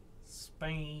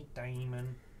 Spade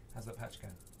Damon. How's that patch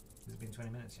going? Has it been 20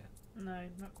 minutes yet? No,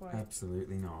 not quite.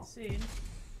 Absolutely not. Soon.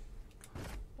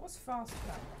 What's fast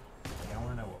family? Yeah, I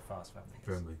want to know what Fast Family is.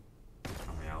 Firmly.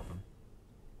 On the album.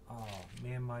 Oh,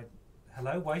 me and my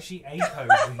Hello? Why is she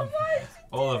A-posing?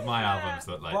 All of my albums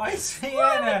look like Why this. Sienna?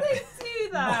 Why would they do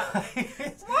that?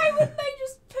 Why wouldn't they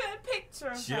just put a picture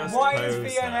of her? Why pose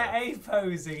is Fiona her.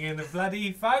 A-posing in the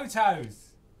bloody photos?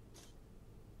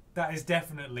 That is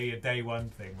definitely a day one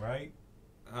thing, right?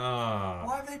 Oh.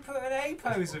 Why have they put an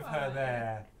A-pose of her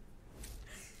there?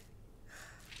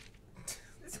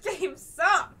 This game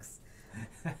sucks.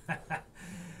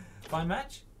 Fine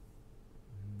match?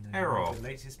 No, Error. The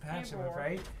latest patch, I'm Error.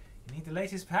 afraid. You need the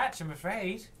latest patch, I'm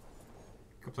afraid.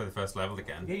 Could play the first level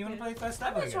again. Yeah, you want to play the first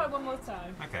I'm level gonna try again? one more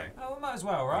time. Okay. Oh, we might as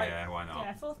well, right? Yeah, why not?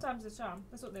 Yeah, 4th time's a charm.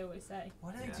 That's what they always say.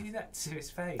 Why do they do that to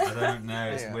his face? I don't know.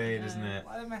 It's weird, isn't it?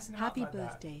 Why are they messing him Happy up like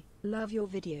that? birthday. Love your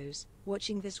videos.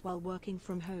 Watching this while working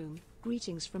from home.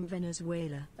 Greetings from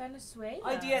Venezuela. Venezuela.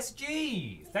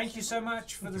 IDSG! Thank you so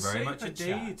much for Thank the you very super much chat.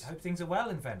 indeed. Hope things are well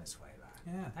in Venezuela.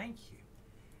 Yeah. Thank you.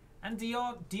 And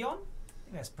Dion?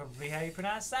 I think that's probably how you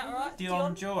pronounce that, right?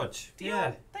 Dion George. Dion,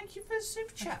 Yeah. thank you for the super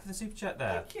Thank you chat. for the super chat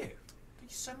there. Thank you.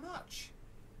 Thank you so much.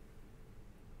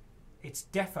 It's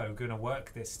defo gonna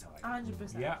work this time.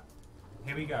 100%. Yeah.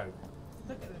 Here we go.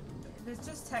 Look at them. There's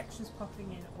just textures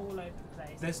popping in all over the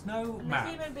place. There's no And map.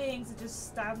 the human beings are just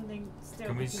standing still.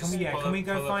 Can we because just- they're- Can we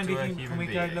go pull up find to a a human? Can human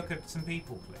we go being? look at some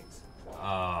people, please?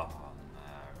 Oh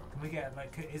no. Can we get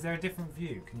like? Is there a different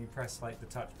view? Can you press like the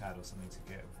touchpad or something to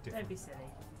get a Don't different? be silly.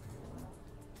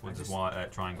 What does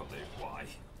triangle do? Why?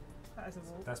 That is a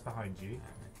wall. That's behind you.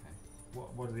 Okay.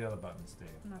 What do the other buttons do?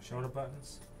 Nothing. Shoulder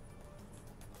buttons.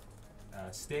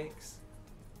 Sticks.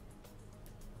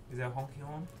 Is there a honky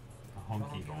horn? A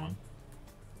honky horn.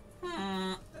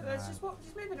 There's just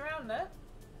moving around there.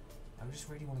 I just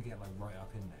really want to get like right up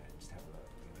in there and just have a look.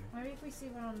 You know? Maybe if we see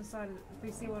one on the side of, if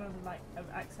we see one on like an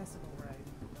accessible road.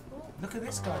 Oh, Look at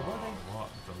this guy. What are they? What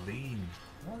the lean?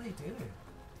 What are they doing?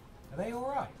 Are they all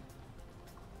right?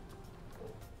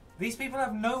 These people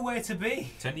have nowhere to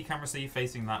be. Turn your camera so you're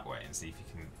facing that way and see if you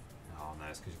can. Oh no,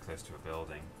 it's because you're close to a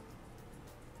building.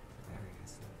 There he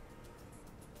is.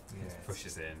 It Yeah.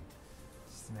 pushes in.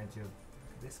 Just an edge of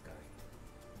this guy.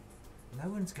 No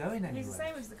one's going anywhere. he's the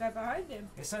same as the guy behind him.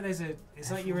 It's like there's a.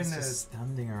 It's like you're in Everyone's the. just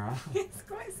standing around. It's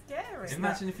quite scary.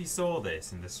 Imagine if you saw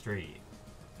this in the street.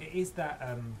 It is that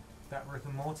that Rick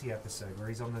and Morty episode where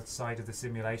he's on the side of the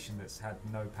simulation that's had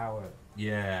no power,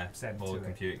 Yeah, Sent all to the it.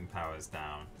 computing power's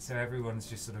down. so everyone's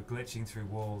just sort of glitching through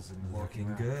walls and walking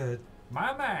around. good.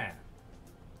 My man,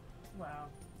 Wow.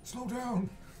 slow down.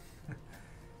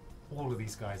 All of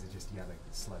these guys are just yelling,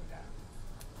 slow down.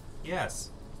 Yes.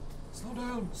 Slow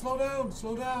down, slow down,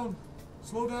 slow down,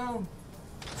 slow down,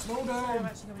 slow So I'm down.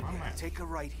 actually coming Alright. Take a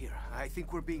right here. I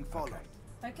think we're being followed.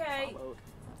 Okay. Followed.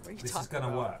 What are you This is talking gonna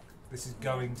about? work. This is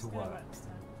going It's to gonna work. this time.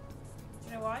 Do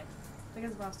you know why?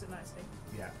 Because I've asked it nicely.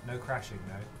 Yeah, no crashing,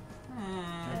 no.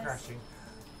 No Yes. crashing.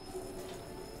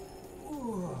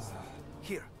 Ooh.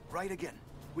 Here, right again.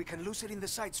 We can lose it in the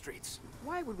side streets.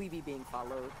 Why would we be being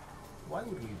followed? Why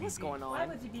would we be? What's going Why on?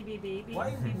 would you be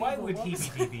Why would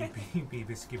he be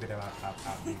this give it out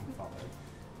being followed? Okay.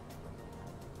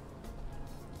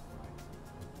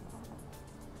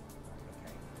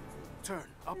 Turn,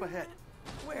 up ahead.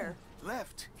 Where?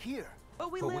 Left, here.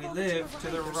 But we But live we over live to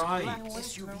the There's a right. black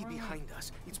SUV behind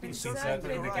us. It's been It's been circling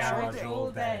circling the garage garage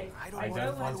all day. I I don't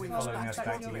don't want want it to following us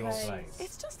back to your place.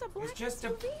 It's just a black It's just a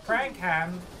SUV. prank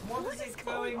ham. What What is is it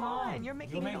going going on? on? You're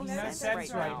making no no sense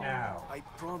sense right right now. I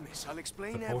promise, I'll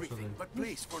explain The everything. porcelain. But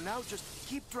please, for now, just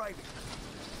keep driving.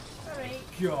 Sorry.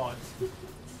 God.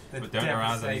 The But don't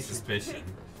arouse any devastation. suspicion.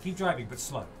 Keep driving, but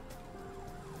slow.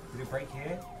 Did it break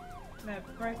here? No,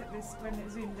 broke at this when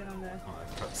it zoomed in on the. Oh,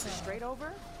 it cuts it Straight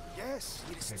over? Yes,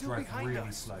 it is Okay, still drive behind really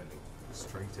us. slowly.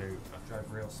 straight over.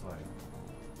 Drive real slow.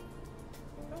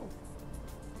 Oh.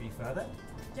 Are you further?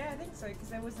 Yeah, I think so, because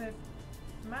there was a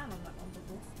man on that one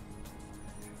before.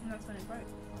 And that's when it broke.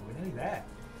 Oh, we're nearly there.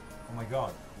 Oh my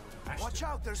god. Ashton. Watch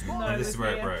out, there's more. No, this is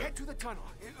where it here. broke. Head to the tunnel.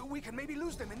 We can maybe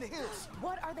lose them in the hills.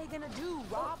 What are they gonna do?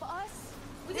 Rob us?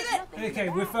 We did There's it! nothing Okay,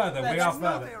 back. we're further. We Let's are know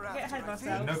further. they're Get ahead of after, I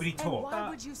think. ourselves. Nobody And talk. why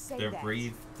would you say Don't that?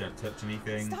 breathe, don't touch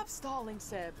anything. Stop stalling,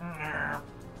 Seb.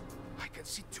 I can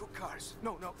see 2 cars.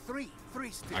 No, 3.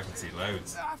 3 still. I can see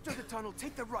loads. After the tunnel,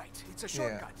 take the right. It's a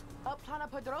shortcut. Up Plana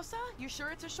Pedrosa? You sure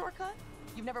it's a shortcut?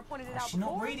 You've never pointed it Oh, out she's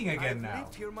before? not reading again I've now.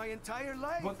 lived here my entire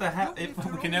life. What the hell? You've If lived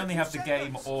we here can only 2 have the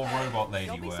game seconds. or Robot Lady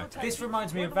Don't be so working. tight. This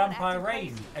reminds me You're of the one Vampire acting Rain,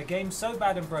 crazy. a game so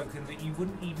bad and broken that you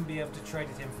wouldn't even be able to trade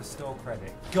it in for store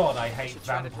credit. God, I hate should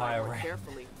try to drive Vampire more Rain.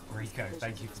 carefully. Rico,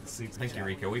 thank you for the super Thank you, chat.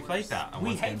 Rico. We played that. and We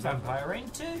once hate game's over. Vampire Rain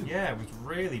too. Yeah, it was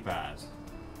really bad.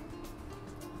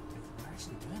 We're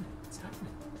actually doing it. It's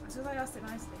happening. So I asked it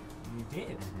nicely. You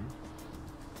did.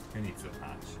 Who needs a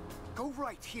patch? Go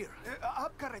right here.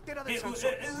 Up Carretera del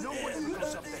Sansón. No one ever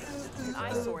goes up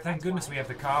there. Thank goodness we have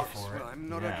the car for it. Well, I'm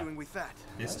not arguing with that.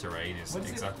 This terrain is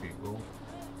exactly cool.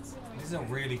 This is a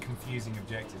really confusing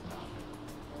objective now.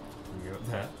 Can we go up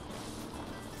there?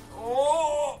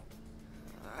 Oh!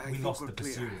 I We think lost we're the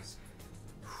clear. pursuers.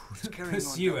 It's carrying on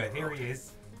Pursuer, down the here road. he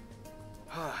is.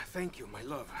 Ah, thank you, my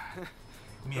love.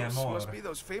 Mi Those amor. must be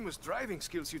those famous driving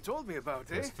skills you told me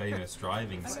about, eh? Those famous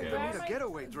driving I skills. need a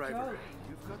getaway driver.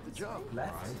 You've got the job.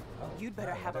 Left? Right. You'd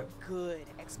better have a good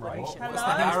Right. explanation. What's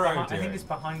Hello? the arrow I doing? think it's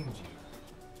behind you.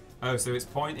 Oh, so it's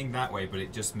pointing that way, but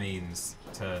it just means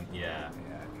turn. Yeah.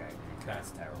 Yeah, okay.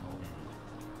 That's terrible.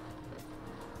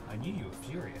 I knew you were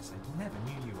furious. I never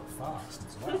knew you were fast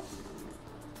as well.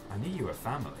 I knew you were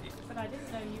family. But I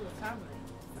didn't know you were family.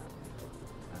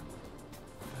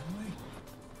 Family?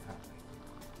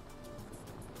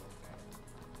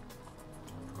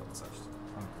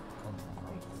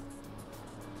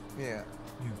 Yeah.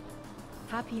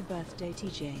 Happy birthday,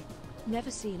 TJ.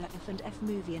 Never seen a F&F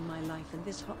movie in my life, and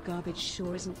this hot garbage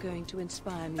sure isn't going to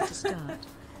inspire me to start.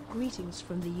 Greetings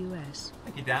from the US.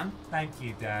 Thank you, Dan. Thank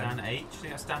you, Dan. Dan H.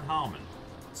 That's Dan Harmon.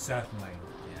 Certainly.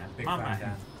 Yeah. Big My fan, man.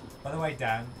 Dan. By the way,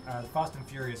 Dan, the Fast and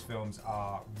Furious films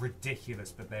are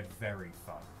ridiculous, but they're very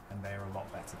fun, and they are a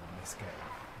lot better than this game.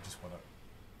 I just want to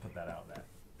put that out there.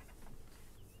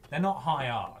 They're not high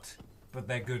art, but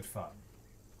they're good fun.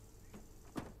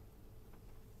 Come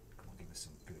on, give us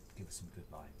some good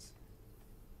lines.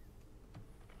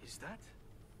 Is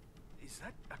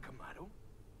that a Camaro?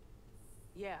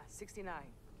 Yeah, 69.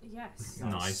 Yes.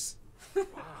 Nice.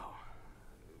 Wow.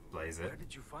 Blaze it. Where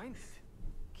did you find it?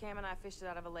 Cam and I fished it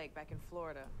out of a lake back in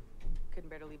Florida. Couldn't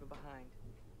bear to leave it behind.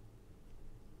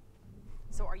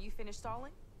 So are you finished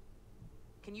stalling?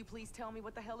 Can you please tell me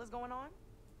what the hell is going on?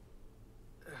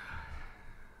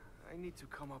 I need to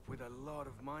come up with a lot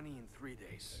of money in 3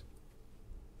 days.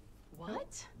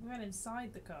 What? We went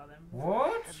inside the car then.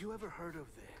 What? Have you ever heard of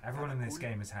the Everyone in this Caracol?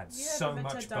 game has had You so ever been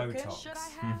to much Duncan? Botox. Should I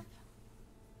have?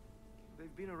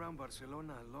 They've been around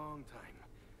Barcelona a long time.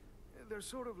 They're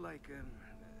sort of like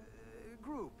a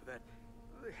group that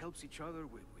helps each other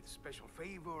with special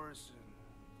favors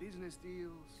and business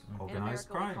deals. In Organized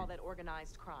America, we crime. call that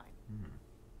organized crime.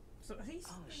 So he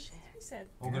said.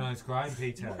 Organised crime,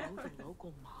 Peter. You owe the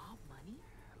local mob money?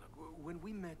 Look, when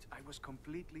we met, I was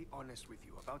completely honest with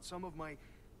you about some of my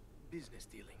business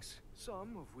dealings.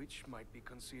 Some of which might be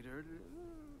considered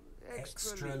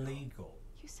Extra legal.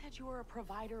 You said you were a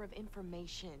provider of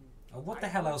information. Oh, what the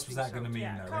hell else was that going to mean,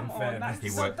 Yeah, though, come in on. fairness?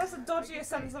 That's the dodgiest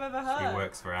sentence I've ever heard. He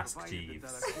works for Ask provided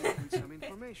Jeeves. that I could with some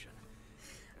information.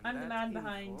 I'm the That man info,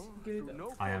 behind through Google.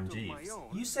 no I am fault of my Jeeves. own,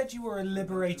 You said you were a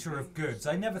liberator of goods.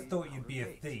 I never thought you'd be a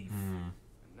thief. And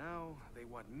now they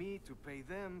want me to pay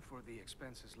them for the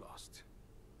expenses lost.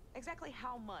 Exactly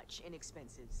how much in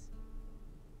expenses?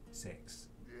 6.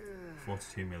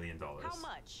 $42 million. How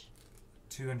much?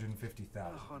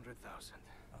 250,000. 100,000.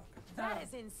 That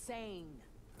is insane.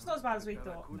 It's not as bad as we I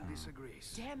thought. couldn't disagree.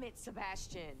 Damn it,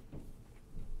 Sebastian.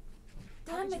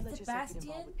 How Damn could you it, let yourself get Sebastian.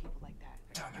 involved with people like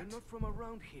that? They're not from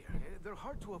around here. They're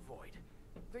hard to avoid.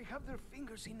 They have their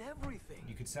fingers in everything.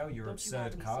 You could sell your Don't you have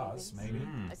absurd any cars, savings?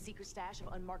 maybe. A secret stash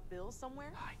of unmarked bills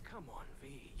somewhere? Ay, come on,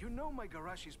 V. You know my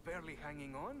garage is barely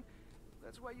hanging on.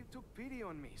 That's why you took pity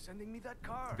on me, sending me that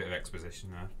car. A bit of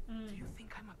exposition there. Do you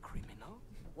think I'm a criminal?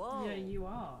 Whoa. Yeah, you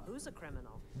are. Who's a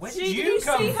criminal? Where Did did you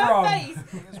come see from? her face?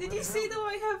 Did you see the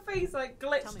way her face like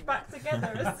glitched back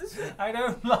together? I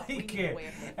don't like it.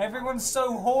 Everyone's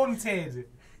so haunted.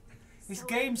 This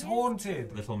game's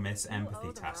haunted. Little Miss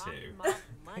Empathy tattoo.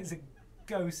 There's a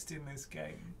ghost in this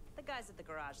game. The guys at the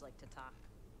garage like to talk.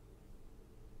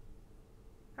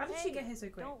 How did she get here so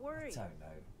quick? Don't worry. I don't know.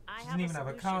 I She have doesn't even have a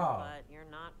solution, car. but you're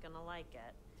not gonna like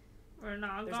it. We're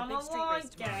not There's a gonna big street like race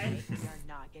tomorrow. it. We are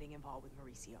not getting involved with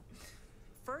Mauricio.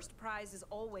 First prize is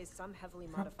always some heavily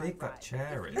How modified big that ride.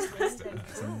 chair If you is, win, Kristen. then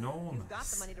It's boom, enormous. You've got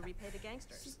the money to repay the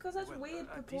gangsters. She's got such weird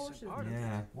proportions.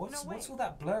 Yeah. What's all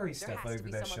that blurry stuff has to over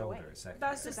be their some other should way. a second?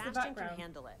 That's just the Sebastian background. can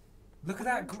handle it. Look at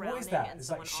When that. you're What is drowning that? and It's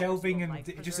like someone offers shelving you a and life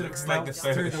it just sort of It's like the melts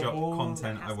through the Photoshop wall.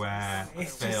 content aware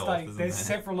It's filth, just like isn't there's it?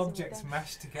 several objects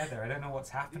mashed together. I don't know what's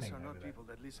happening These are over not there. people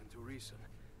that listen to reason.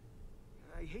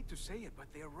 I hate to say it, but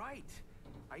they're right.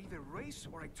 I either race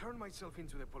or I turn myself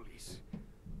into the police.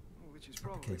 Which is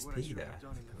probably Case what I P should there, have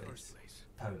done in the police. first place.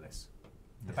 Polis.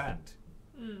 The band.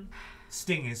 Mm.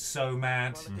 Sting is so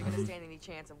mad. Well, if you're gonna stand any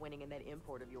chance of winning in that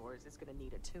import of yours, it's gonna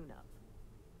need a tune-up.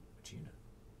 Tuna.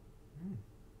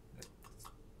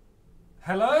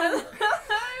 Hello?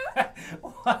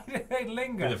 Why did they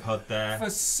linger Bit of HUD there. for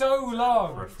so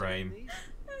long? For a frame.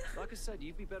 Like I said,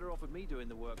 you'd be better off with me doing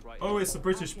the work right Oh, now. it's a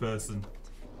British person.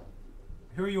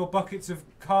 Who are your buckets of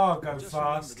cargo Just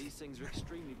remember, fast? these things are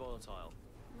extremely volatile.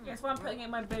 That's why I'm putting it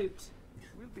in my boot.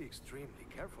 We'll be extremely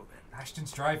careful then.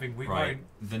 Ashton's driving. We Right.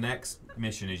 won't. The next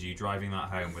mission is you driving that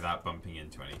home without bumping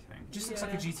into anything. Just looks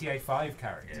like a GTA 5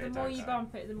 character. The more you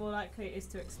bump it, the more likely it is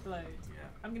to explode. Yeah.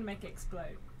 I'm gonna make it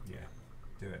explode. Yeah.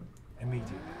 Do it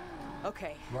immediately.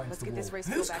 Okay, Right let's into get the this wall. race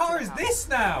Whose back car to is the this house.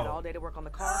 now? Got all day to work on the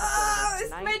car. Oh, before this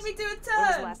the race made me do a tonight. When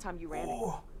was turn. the last time you ran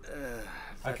it?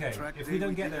 Okay, if we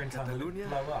don't get there in time, we'll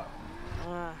blow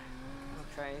up.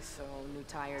 Okay, so new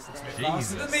tires then.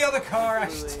 Faster than the other car,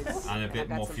 Ashton. Fluids. And a bit I've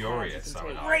got more some furious. pads you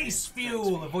can take. Race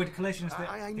fuel! Avoid collisions that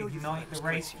I know you ignite the thought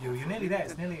race it was fuel. You're nearly there.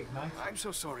 It's nearly ignited. I'm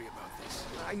so sorry about this.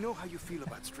 I know how you feel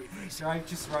about street racing. Drive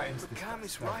just right into But this. Cam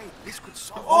is right. This could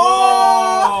solve.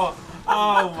 Oh!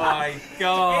 Oh my It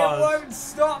god! won't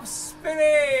stop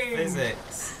spinning!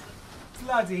 Physics.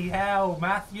 Bloody hell,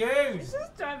 Matthews! It's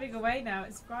just driving away now.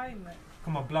 It's fine. Though.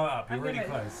 Come on, blow it up. You're I'm really gonna-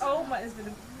 close. Oh my! There's been a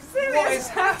What serious is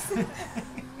happening?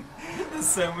 There's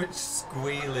so much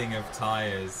squealing of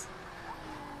tyres.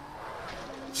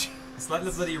 It's like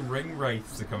the bloody ring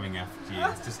wraiths are coming after you.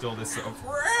 It's just all this sort of.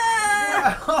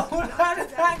 Oh, how did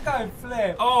that go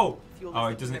flip? Oh! Fuel Oh,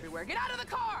 is it doesn't. everywhere. Get out of the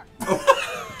car!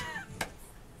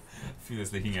 Fuel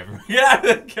is leaking everywhere. Get out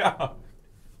of the car!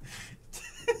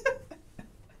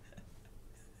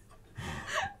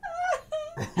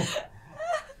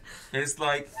 It's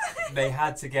like they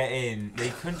had to get in. They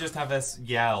couldn't just have us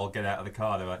yell, "Get out of the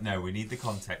car." They're like, "No, we need the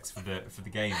context for the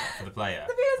game, for the player."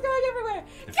 The fuel's going everywhere.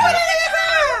 The Get out of the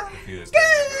car! The fuel is Get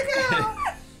going out of the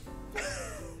car!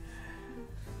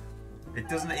 It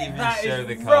doesn't even That show is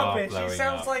the car rubbish. blowing It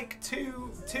sounds up. like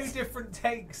two different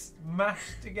takes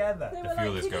mashed together. They The were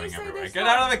fuel like, is "Can you going say everywhere. this Get one?"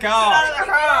 out of the Get car! out of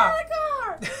the car! Get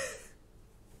out of the car!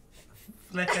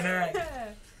 Flipping out.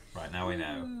 Right, now we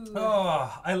know.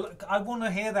 Oh, I want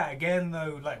to hear that again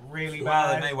though, like really Well,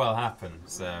 bad. it may well happen,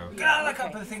 so. Get out of the car,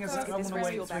 but the thing is, I Let's get want this to race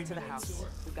wait fuel 3 back to the minutes. house.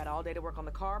 We've got all day to work on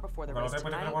the car before the Well, race I don't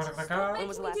tonight. want to car. When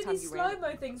was the Making last me time do you these ran?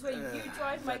 slow-mo things where you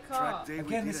drive my car.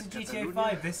 Again, this is GTA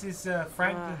 5. This is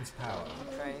Franklin's power.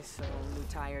 Okay, so new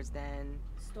tires then,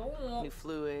 Stop. new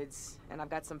fluids, and I've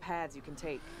got some pads you can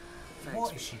take.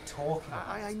 What is she talking about?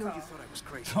 I know you thought I was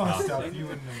crazy. Oh, stuff, you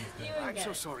wouldn't understand. I'm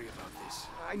so sorry about this.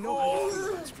 I know how you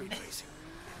feel about street racing.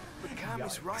 But Cam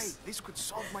is Yikes. right. This could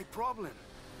solve my problem.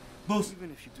 Bus. Even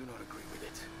if you do not agree with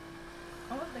it.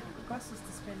 I want the buses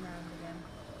to spin round again.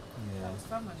 Yeah. That was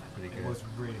fun, wasn't it? Pretty It good. was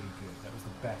really good. That was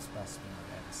the best spin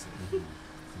I've ever seen.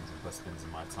 Things of bus spins in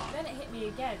my time. Then it hit me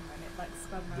again when it like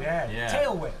spun round. Yeah, Yeah.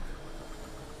 tail whip.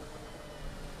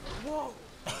 Whoa!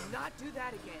 Do not do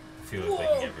that again. Fuel is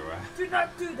leaking everywhere. Do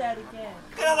not do that again.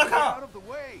 Get out of the car! Out of the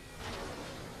way.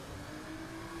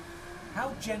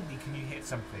 How gently can you hit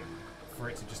something for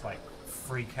it to just like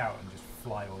freak out and just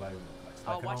fly all over the place?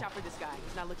 Oh, Like watch out for this guy.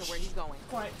 He's not looking where he's going.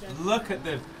 Quite gentle. Look at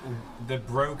the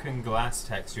broken glass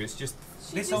texture. It's just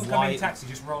This just- oncoming white. taxi,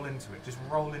 just roll into it. Just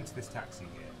roll into this taxi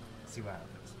here. See what happens.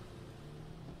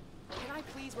 Can I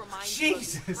please remind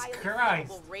Jesus you of the highly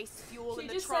Christ. flammable race fuel She in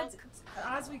the just trunk? said,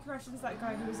 as we crashed into that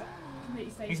guy who was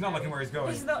completely stationary. He's not looking where he's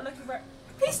going. He's not looking where.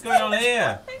 What's going on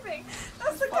here? Driving.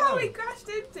 That's the Follow car we him. crashed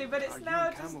into, but it's Are you now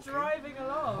and Cam just okay? driving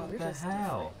along. What the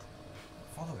hell?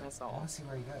 Follow it. That's I all. want to see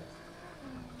where he goes.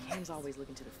 Cam's always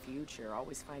looking to the future,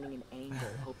 always finding an angle,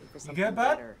 hoping for You something good,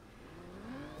 bud? better.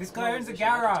 This guy owns a Wishing I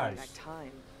could turn garage. back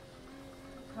time.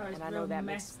 Car is And I know real that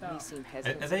makes messed me up. seem Are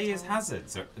hesitant. they his sometimes.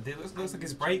 hazards? It looks like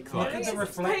his brake Look lights. at the It's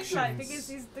his brake light reflections.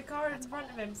 because the car in front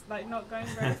of him's like not going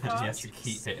very He fast. has to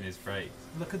keep hitting his brakes.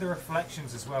 Look at the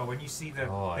reflections as well. When you see the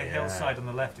Oh, yeah. hillside on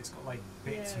the left, it's got like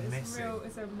Yeah, bits it's missing. real.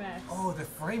 It's a mess. Oh, the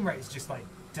frame rate is just like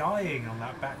dying on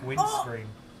that back windscreen.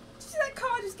 Did you see that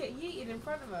car just get yeeted in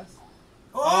front of us?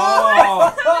 Oh!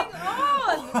 What's going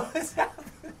on? What's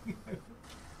happening?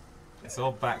 It's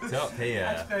all backed up here.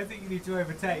 Actually, I think you need to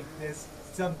overtake. There's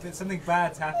something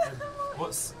bad's happened.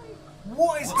 What's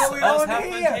What is what's going else on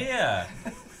happened here? here?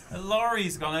 A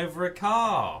lorry's gone over a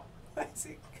car. Where's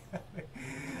it going?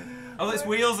 Oh, its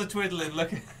wheels are twiddling.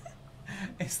 Look.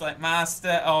 It's like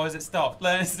master. Oh, has it stopped?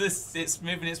 No, it's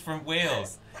moving its front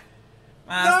wheels.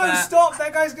 Master. No, stop!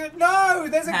 That guy's good. No,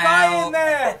 there's a guy in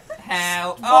there.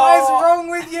 Help! What is wrong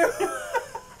with you?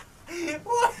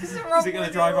 What is wrong Is it gonna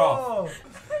with drive you off? all?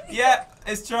 Yeah,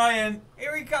 it's trying.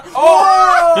 Here we go.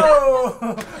 Oh!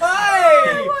 Oh!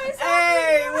 Hey! What is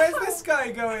Hey! happening? Where's this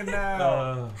guy going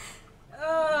now?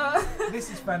 This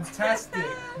is fantastic.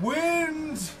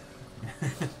 Wind!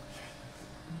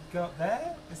 Go up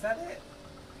there? Is that it?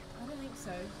 I don't think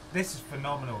so. This is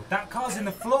phenomenal. That car's in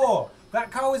the floor.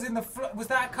 That car was in the floor. Was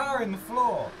that car in the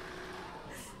floor?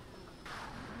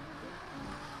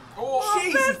 Oh, Oh,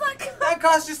 Jesus! there's that car. That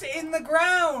car's just in the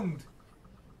ground.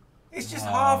 It's just Oh,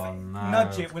 half. no.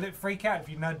 Nudge it. Will it freak out if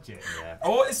you nudge it? Yeah.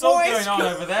 Oh, it's all going on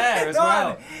over there as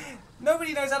well.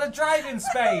 Nobody knows how to drive in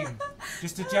Spain.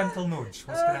 Just a gentle nudge.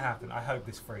 What's going to happen? I hope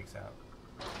this freaks out.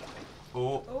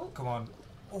 Oh. Come on.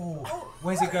 Oh.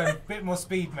 Where's it going? A bit more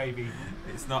speed, maybe.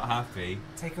 It's not happy.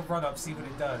 Take a run up, see what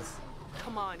it does.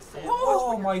 Come on, Sam.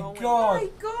 Oh my god.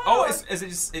 Oh,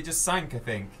 it just sank, I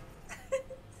think.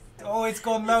 Oh, it's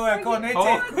gone lower. Go on, hit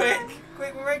Oh, it. quick.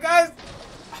 Quick, where it goes.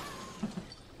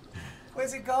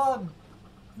 Where's it gone?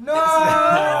 No!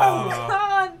 Oh,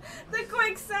 God! The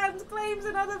quicksand claims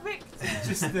another victim.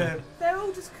 Just They're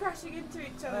all just crashing into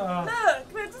each other. Oh.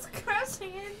 Look, they're just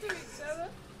crashing into each other.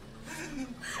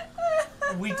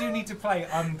 We do need to play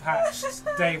unpatched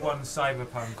day one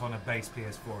Cyberpunk on a base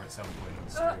PS4 at some point on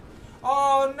the stream.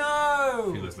 Oh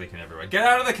no! Fuel is leaking everywhere. Get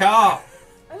out of the car!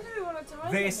 I don't really want to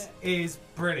time This it. is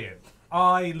brilliant.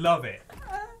 I love it.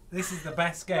 This is the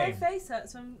best My game. face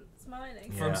hurts from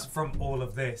smiling. From all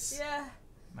of this. Yeah.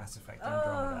 Mass Effect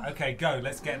Andromeda. Okay, go.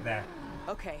 Let's get there.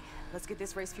 Okay, let's get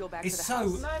this race fuel back It's to the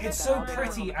so house. it's so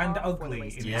pretty and ugly in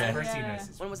its prettiness. Yeah.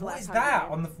 When was the What last is time that you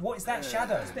were on the? What is that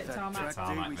shadow? It's a bit tarmac.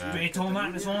 Tarmac there. Bit of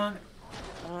tarmac. This one.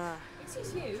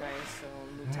 Excuse you.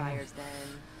 New tires then.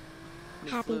 New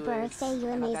Happy fluids, birthday, you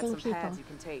and I've got amazing some people. pads you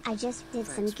can take. I just did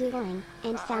some Googling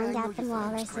and found out the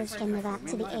walruses can live up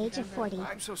to the age of 40.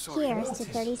 Here's to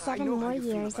 37 more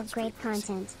years of great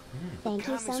content. Thank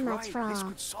you so much for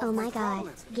all. Oh my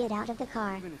god, get out of the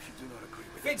car.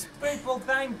 Fitz people,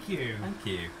 thank you. Thank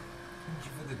you. Thank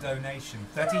you for the donation.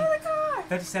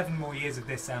 37 more years of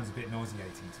this sounds a bit nauseating,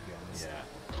 to be honest.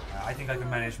 Yeah. I think I can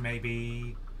manage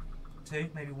maybe 2,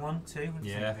 maybe 1, 2. What do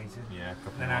you Yeah. think, Peter? Yeah, a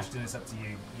couple Then more. Ashton, it's up to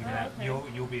you.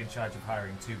 You'll be in charge of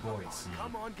hiring 2 boys.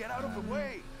 Come on, get out of the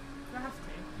way. Do I have to?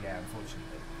 Yeah,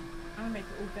 unfortunately. I'm gonna make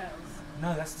it all girls.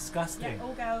 No, that's disgusting. Yeah,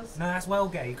 all girls. No, that's well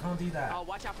gay. You can't do that. Oh,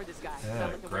 watch out for this guy. Yeah,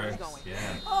 Sounds like the way he's gross. going. Yeah.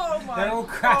 Oh my They're all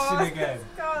crashing God. again.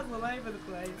 Cars all over the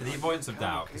place. For the avoidance of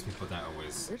doubt, because people don't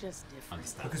always They're just different.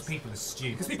 understand. Because people are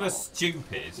stupid. Because people are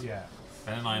stupid. Yeah.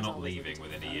 Ben and I are not leaving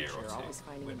within a year or two. Always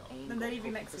finding an angle Then they're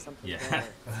leaving next for week. something Yeah. better.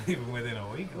 Even within a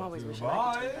week I'm or always two. wishing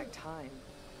I could turn Bye. back time.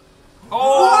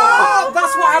 Oh!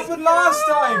 That's what happened last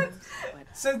time!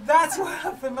 So that's what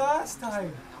happened last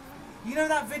time. You know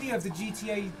that video of the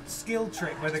GTA skill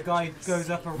trick where the guy goes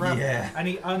up a ramp and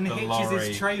he unhitches lorry.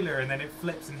 his trailer and then it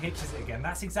flips and hitches it again?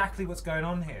 That's exactly what's going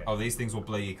on here. Oh, these things will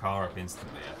blow your car up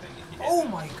instantly, I think. If you hit Oh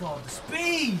them. my god, the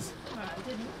speed! No, I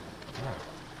didn't.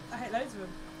 Oh. I hate loads of them.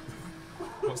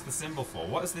 What's the symbol for?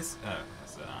 What is this? Oh,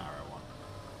 that's an arrow one.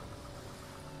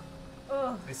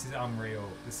 Ugh. This is unreal.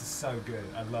 This is so good.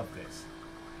 I love this.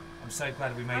 I'm so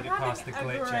glad we made I'm it past the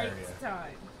having a glitch great area.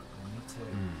 time. Me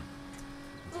too.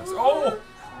 Oh!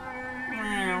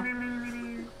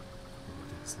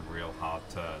 Some real hard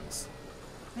turns.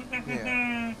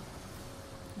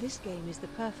 This game is the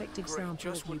perfect example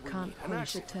just of you what we can't need, an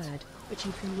polish a accent. turd, but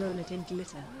you can roll it in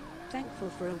glitter. Thankful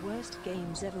for a worst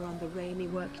games ever on the rainy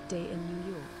work day in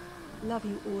New York. Love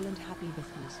you all and happy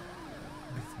birthdays.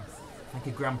 Thank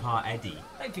you, Grandpa Eddie.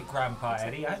 Thank you, Grandpa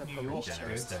Eddie. I hope New York's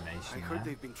Generous good. donation. I heard there.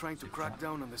 they've been trying to crack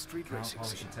down on the street Can't racing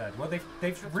polish scene. a turd. Well,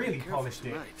 they've really careful polished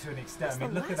it tonight. to an extent. What's I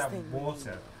mean, the look at last that thing?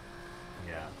 water.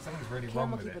 Yeah. Something's really Cam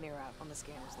wrong will with keep it. an ear out on the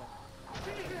scanners though.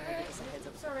 Maybe just a heads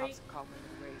up if the Sorry. cops are calling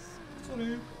the race.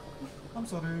 Sorry. I'm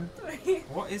sorry. Sorry.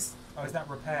 What is? Oh, is that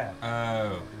repair?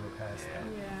 Oh. The repair stuff.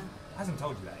 Yeah. Hasn't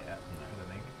told you that yet, I don't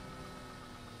think.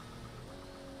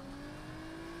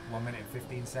 1 minute and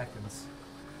 15 seconds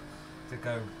to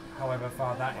go however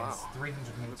far that is.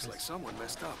 300 meters. Looks like someone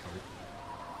messed up.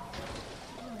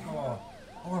 Oh,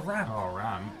 a ramp. Oh,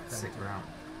 ramp. Sick ramp.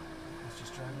 It's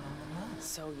just driving on the ramp.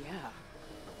 So yeah.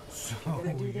 So,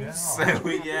 Gonna do yeah. this? So,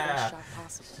 yeah. Shot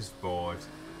possible. Just bored.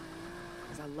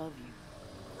 Because I love you.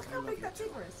 Look how big that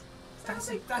tigger is.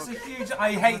 That's a huge.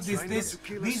 I hate this.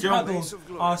 These puddles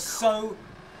are so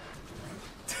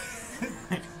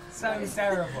so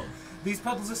terrible. These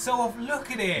puddles are so off. Look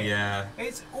at it. Yeah.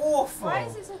 It's awful. Why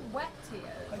is it so wet here?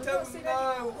 I We've not don't seen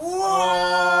know. any-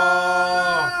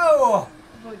 Whoa!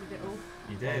 Avoided it all.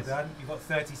 You Well did. done. You've got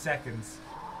 30 seconds.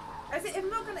 As it, I'm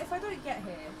not gonna. If I don't get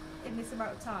here in this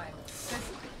amount of time,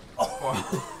 there's-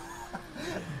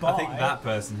 I think that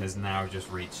person has now just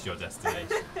reached your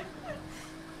destination.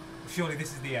 Surely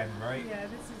this is the end, right? yeah,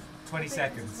 this is 20 I think This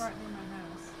seconds. is right near my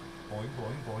house. Boing,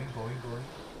 boing, boing, boing, boing.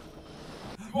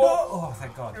 Oh,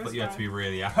 thank God. But you have to be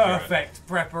really accurate. Perfect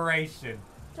preparation.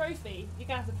 Trophy. You're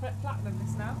gonna have to platinum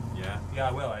this now. Yeah. Yeah,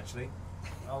 I will actually.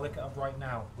 I'll look it up right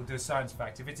now. We'll do a science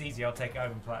fact. If it's easy, I'll take it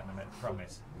home and platinum it.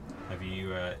 Promise. Have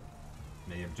you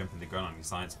maybe I'm jumping the gun on your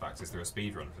science facts? Is there a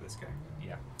speed run for this game?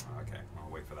 Yeah. Oh, okay, I'll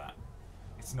wait for that.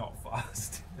 It's not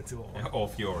fast at all. Or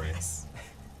furious.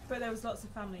 But there was lots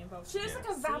of family involved. She looks Yeah.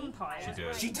 like a vampire. She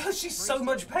does. She does. She's so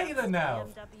much paler now.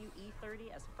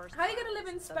 How are you going to live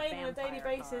in Spain on a daily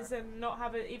basis and not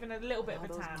have even a little bit of a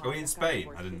tan? Are we in Spain?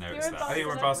 I didn't notice You're in that. Oh,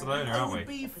 you're in Barcelona, aren't we?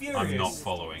 Be furious I'm not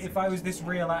following. if I was this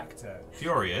real actor.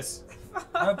 Furious?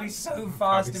 I'd be so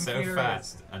fast I'd be and so furious.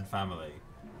 fast and family.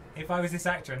 If I was this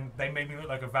actor and they made me look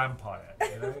like a vampire,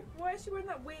 you know? Why is she wearing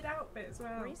that weird outfit as well?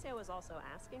 Mauricio was also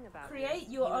asking about Create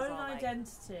you. your He was own all like,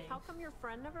 identity. How come your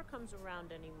friend never comes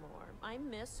around anymore? I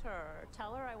miss her.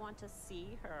 Tell her I want to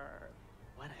see her.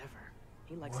 Whatever.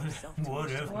 He likes himself too much.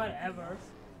 Whatever. Whatever.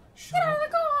 Shut Get out up.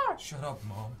 of the car! Shut up,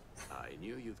 Mom. I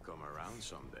knew you'd come around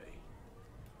someday.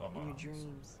 In your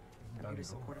dreams. I'm here to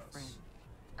support a friend.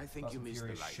 I think Fast you and missed the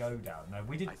Furious life. Showdown. No,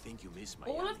 we did. I think you missed my.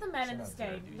 All of the men in this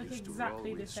game You look used to exactly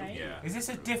roll the with same. Suki. Yeah. Is this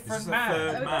a Is different this a man? Are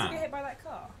third we about to man? get hit by that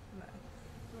car? No.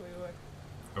 Thought we would.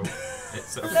 Oh, it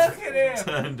sort of Look at him.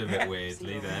 turned a bit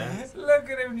weirdly there. Look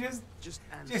at him just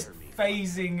answer me.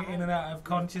 phasing in and out of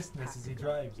consciousness as he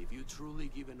drives. If you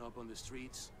truly given up on the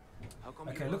streets, how come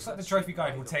Okay, you looks want like the that trophy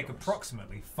guide will take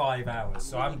approximately 5 hours,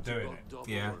 so I'm doing it. double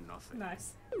Yeah. or nothing.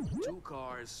 Nice. 2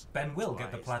 cars. Ben will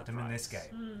get the twice platinum in this price.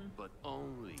 game. But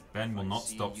only Ben if will I not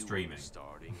see stop you streaming.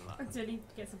 starting line. Until he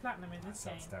gets a platinum in this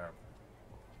game. Sounds terrible.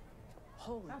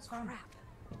 Holy That's fun. crap.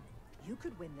 You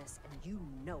could win this, and you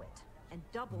know it. And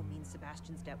double means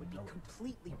Sebastian's debt would be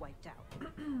completely wiped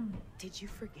out. Did you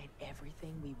forget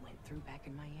everything we went through back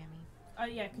in Miami? Oh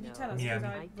yeah, could you No, tell us? Yeah.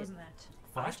 Because I I wasn't there. didn't.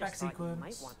 I Flashback just thought you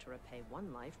might sequence. want to repay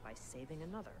one life by saving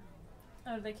another.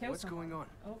 Oh, they killed What's someone. going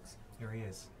on? Oops. Here he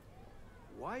is.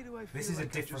 Why do I feel This is a like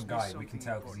I different just guy. missed We can something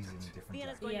tell because he's in a important? different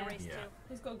Vienna's jacket. going Yeah. to race Yeah. too.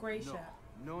 He's got a grey shirt.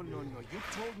 No. You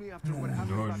told me after what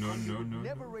happened No, back no, home no, you no, would no,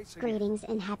 never no. race again. Greetings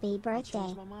and happy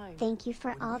birthday. Thank you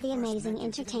for all the amazing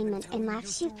entertainment and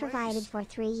laughs you've provided for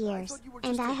 3 years,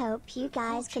 and I hope you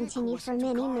guys continue for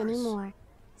many, many more.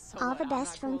 All the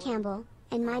best from Campbell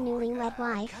and my newlywed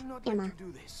wife, Emma.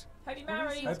 Hope you're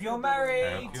married. Hope you're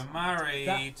married. Hope you're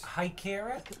married. Hi,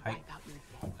 Kira.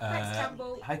 Thanks,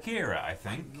 Campbell. Hi, Kira, I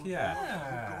think. Yeah.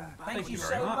 Yeah. Thank you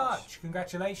very so much. much.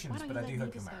 Congratulations, Why don't but you I let do me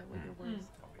hope you're decide married. what you're worth?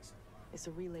 Obviously. It's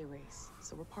a relay race,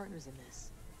 so we're partners in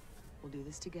this. We'll do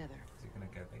this together. Is it going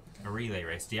to go big? A relay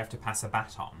race. Do you have to pass a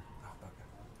baton?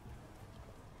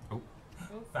 Oh,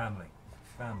 Oh. Family.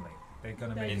 Family. They're going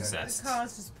to They- make Incest. The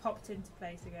car's just popped into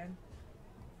place again.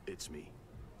 It's me.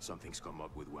 Something's come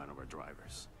up with one of our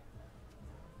drivers.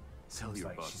 Tell Seems your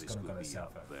like boss she's this gonna could go be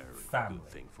herself a a very family. good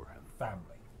thing for him.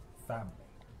 Family. Family.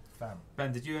 Family.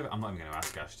 Ben, did you ever... I'm not even going to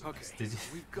ask Ashton. Okay, Did you...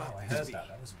 we've got Oh, I this heard beat. that.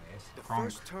 That was weird. The Frank.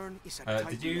 first turn is a tight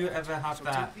Did you left, ever have so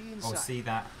that take the or inside. see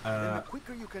that Then the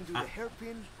quicker you can do the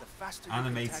hairpin, the faster you can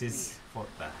animated... tag me. What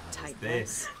the hell is Tight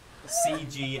this?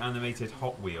 CG animated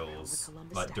Hot Wheels,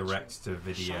 Columbus like statue. direct to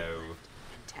video,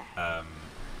 Tag.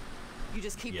 You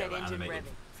just keep yeah, that like engine animated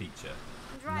revving. feature.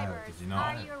 Drivers, did you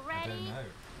not? are you I don't ready? know.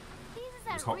 This It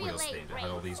is was a Hot Wheels relay themed. It had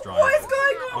all race. these drivers. What is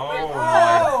going on? Oh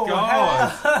my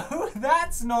god! Oh,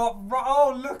 that's not right.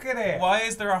 Oh, look at it. Why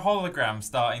is there a hologram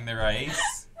starting the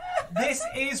race? This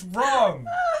is wrong.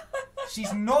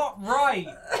 She's not right.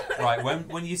 Right,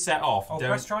 when you set off, Oh, don't...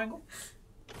 press triangle.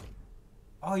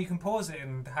 Oh, you can pause it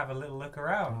and have a little look Oh,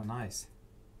 around. nice.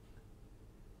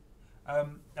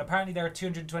 Apparently, there are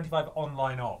 225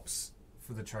 online ops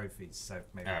for the trophies, so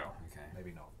maybe Oh, not. okay.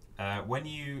 Maybe not. When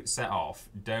you set off,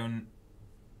 don't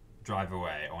drive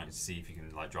away. I want you to see if you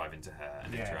can like drive into her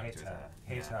and Yeah, interact hit with her. her.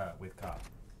 Hit her with car.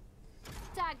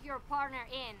 Tag your partner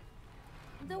in.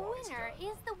 The winner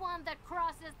is the one that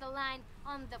crosses the line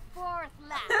on the 4th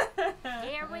lap.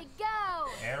 Here we go.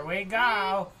 Here we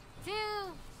go. 3, 2,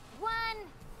 1,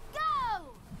 go!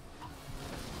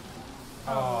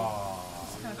 Oh.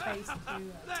 Just kind of face through that.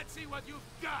 Let's see what you've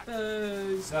got.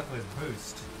 Boo. Circle is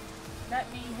boost.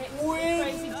 Let me hit Wind.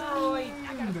 crazy droid.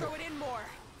 I gotta throw it in more.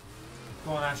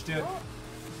 Go on, Ashton.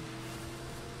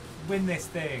 Win this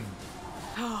thing.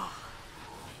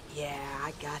 Yeah,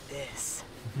 I got this.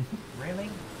 Really?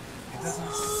 It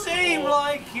doesn't seem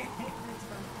like it. Oh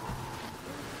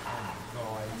my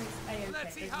God.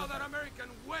 Let's see how that American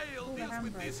whale Pull the deals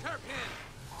with handbrake. this hairpin.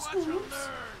 Watch and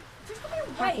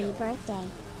learn. Happy birthday.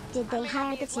 Did they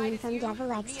hire the team from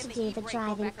Devil X to do the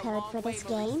driving code for this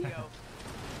game? This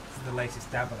is the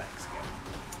latest Double X game.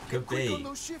 Could Quick be. on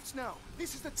those shifts now.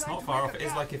 This is the It's time not to far make off. a It is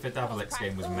gap. like if a Double X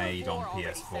game was made on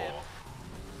PS4.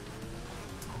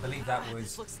 I believe that was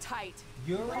This looks tight.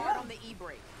 Uria? Hard on the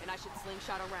e-brake, and I should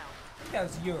slingshot around. I think that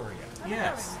was Uria.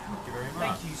 Yes. Thank you very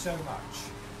much. Thank you so much.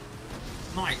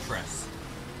 Nitrous.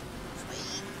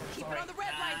 Keep it on the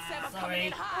red line, Sam. I'm coming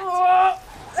in hot.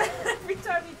 Every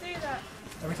time you do that.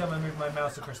 Every time I move my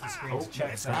mouse across the screen Oh, to check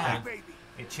what's something, that? Baby,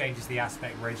 it changes the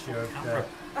aspect ratio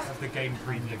of the game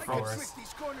premium for us.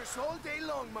 These corners all day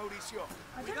long, Mauricio.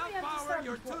 I don't really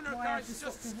understand why I just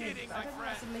swapped to his, but I don't think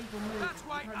that's a legal move. That's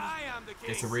why I am the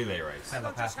It's a relay race.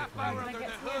 Telepathic When I get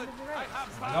to the end of the race.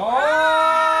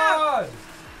 Lord!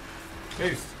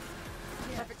 Boost.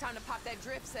 Perfect time to pop that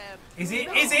drip, Seb. Is it?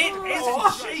 Is it? Is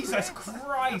it? Jesus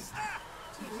Christ!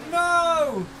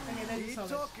 No! Keep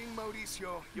talking,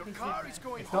 Mauricio. Your car is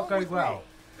going It's not going well.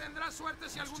 Tendrás suerte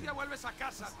si algún día vuelves a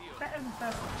casa, tío.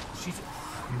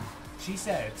 She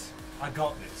said, I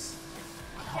got this.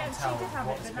 I can't tell she did have it,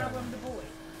 what's but now going I'm on. the boy.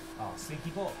 Oh, sneaky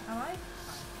boy. Am I?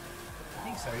 I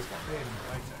think so, he's got a beard in the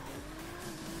photo.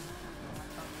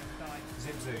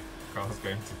 Zip zoop. Carl's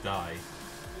going to die.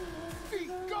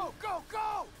 Go, go,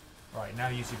 go! Right, now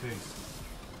use your boost.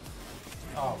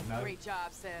 Oh, no. Great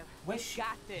job, Seb. Where's she?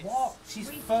 Got this. What? She's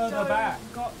We further don't back.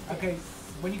 got this. Okay,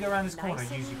 when you go around this Nice corner,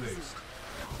 and use your easy. boost.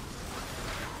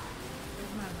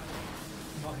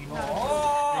 Not anymore. No.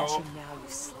 Oh! Got you now, you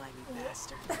slimy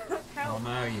bastard. Oh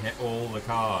no, you hit all the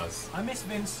cars. I miss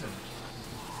Vincent.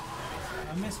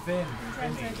 I miss Vin.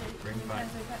 Vinny. Bring back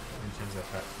Vincenzo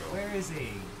Petrol. Where is he?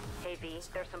 Hey V,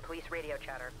 there's some police radio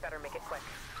chatter. Better make it quick.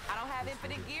 I don't have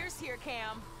infinite gears here,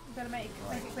 Cam. You better make it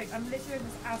quick. I'm literally doing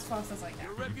this as fast as I can.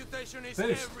 Your reputation is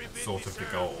Boost. every bit Sort of the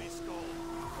goal.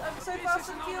 I'm so fast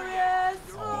and furious.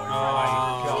 Oh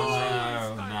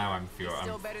no! Now I'm Still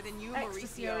furious. better than you, Extra Mauricio.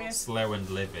 furious. Slow and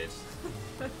livid.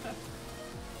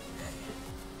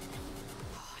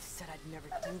 Oh, I said I'd never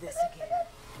do this again.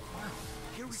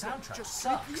 Here we The go. soundtrack Just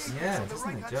sucks. click the Yeah, on the doesn't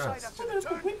it right-hand side just? after the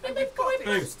turn, and we've got it.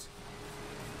 Boost!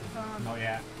 Not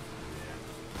yet.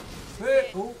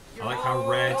 Oh. I like how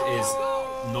red is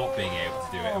not being able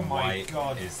to do it, Oh and my white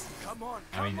God. is. Come on,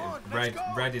 I mean, come on, red let's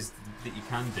go. red is that you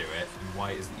can do it, and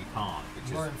white is that you can't,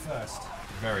 which You're is in first.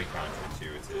 very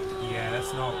counterintuitive. Yeah,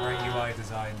 that's not great UI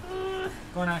design.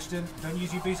 Go on, Ashton. Don't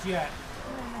use your boost yet.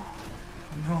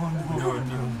 No, no, no,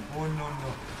 no. Oh, no,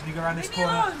 no. Can you go around this Leave me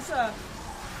corner? alone, sir.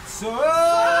 So.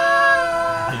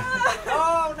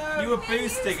 Oh, no. You were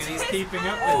boosting, and he's keeping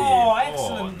up with you. Oh,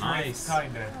 excellent. Nice.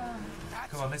 Kind of.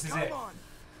 Come on, this is Come it. on.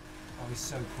 Oh, he's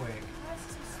so quick.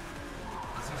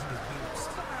 He's using his boost.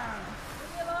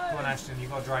 Leave me alone. Go on, Ashton.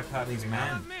 You've got to drive perfectly, These man.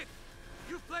 men. Admit,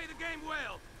 you play the game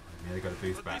well, Nearly got a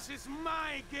boost but back. this is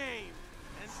my game,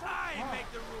 and I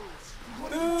make the rules.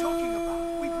 What are you talking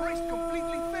about? We've raced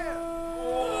completely fair.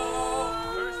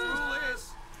 First rule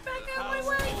is Back out my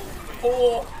way.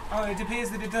 Oh, it appears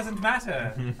that it doesn't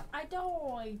matter. I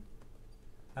die.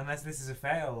 Unless this is a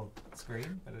fail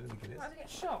screen, but I don't think it is. How to get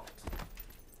shot?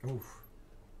 Oof.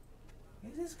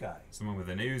 Who's this guy? Someone with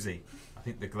an Uzi. I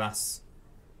think the glass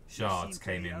shards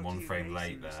came in one frame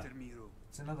late there.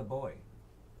 It's another boy.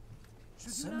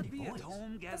 So many boys.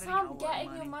 That's how I'm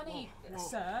getting your money,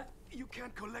 sir. You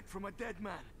can't collect from a dead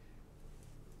man.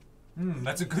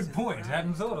 That's a good point. I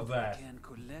hadn't thought of that. Can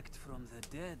collect from the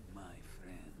dead, my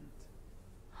friend.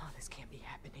 Oh, this can't be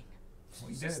happening. What are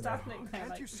you She's doing just there? standing there Can't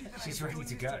like you see that She's I'm ready doing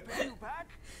to this go. pay you back?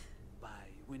 By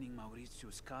winning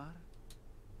Mauricio's car?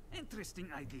 Interesting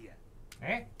idea.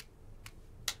 Eh?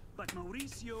 But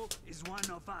Mauricio is one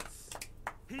of us.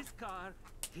 His car,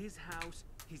 his house,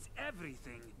 his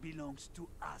everything belongs to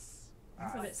us.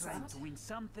 That's a bit Trying sad. to win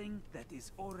something that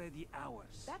is already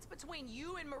ours. That's between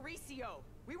you and Mauricio.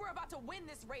 We were about to win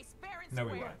this race fair and No,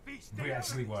 square. we weren't. We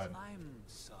actually weren't. I'm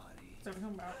sorry. So we're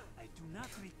talking about. I do not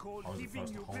recall I was the giving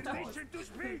first you to hold on. permission to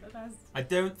speak. I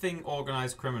don't think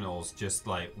organised criminals just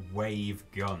like wave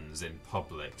guns in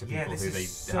public to Yeah, people this who is they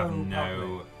so have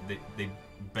no, they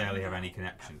barely have any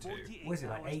connection to. What is it,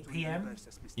 like 8 p.m.?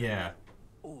 Yeah.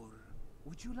 Or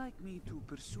would you like me to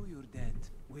pursue your debt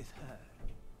with her?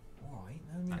 Alright,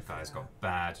 no need That for guy's that. got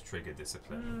bad trigger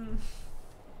discipline.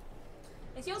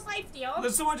 It's your safety on.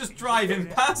 There's someone just driving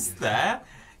past there.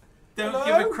 Don't Hello?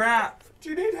 give a crap. Do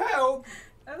you need help?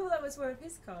 I thought that was one of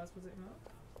his cars, was it not?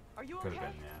 Are you Could okay?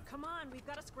 have been, yeah. Come on, we've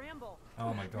got to scramble.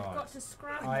 Oh my We've god. got to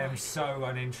scramble. I am so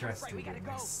uninterested Right, we gotta in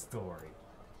go. this story.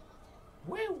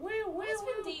 Where's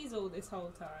Vin Diesel this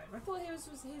whole time? I thought it was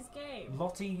his game.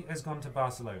 Lottie has gone to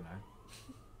Barcelona.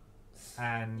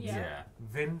 And Yeah.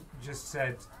 Vin just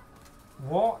said,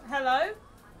 what? Hello?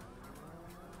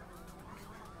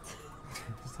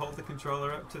 Just hold the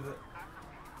controller up to the.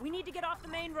 We need to get off the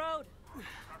main road.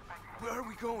 Where are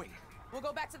we going? We'll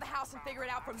go back to the house and figure it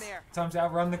out from there. Time to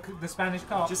outrun the Spanish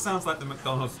cop. Just sounds like the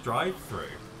McDonald's drive-through.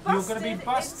 You're going to be in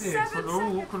busted. 7 Hello,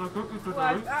 seconds. can I go to the Well,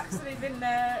 I've actually been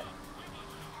there.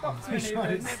 Box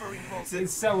maneuvers.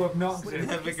 It's so obnoxious. We're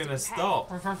never gonna stop.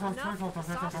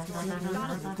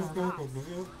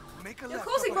 Make a You're left.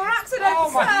 causing up more ahead. accidents,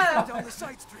 Oh my sir! Down the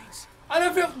side streets. I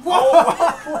don't feel.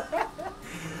 Whoa!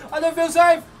 I don't feel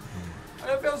safe. I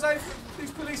don't feel safe.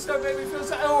 These police don't make me feel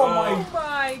safe. Oh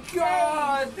my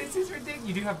god! This is ridiculous.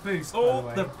 You do have boost. Oh,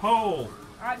 by the pole.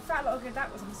 Alright, in fact, look how good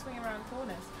that was. I'm swinging around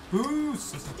corners.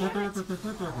 Boost.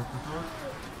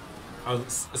 Oh,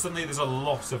 suddenly there's a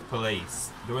lot of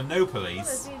police. There were no Well, there's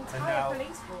police. the And entire now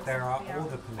police force. there are Yeah. all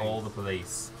the police. All the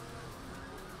police.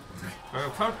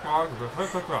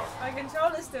 My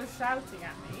controller's still shouting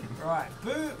at me. Right.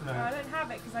 Boo. No, I No. don't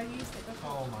have it because I used it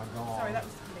before. Oh my god. Sorry, that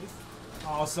was the police.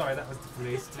 Oh, sorry. That was the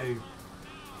police too.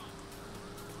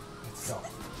 Let's stop.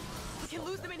 We can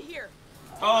lose them in here.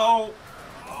 Oh!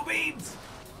 Oh, beams.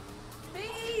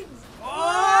 Beans!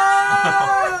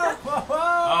 Oh!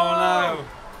 Oh no!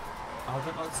 Oh,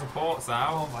 don't like supports Oh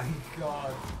out. my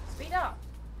god. Speed up.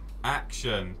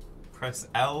 Action. Press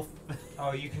L.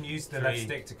 Oh, you can use the Three. left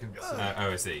stick to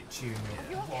Oh, I see. tune it.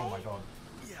 Oh my god.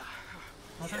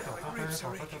 My ribs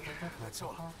are aching. That's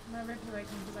all. My ribs are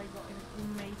aching because I got in a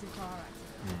major car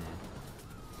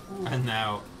accident. And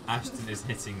now Ashton is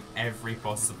hitting every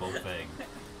possible thing.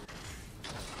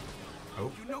 Oh.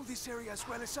 You know this area as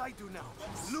well as I do now.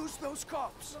 Lose those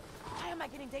cops. Why am I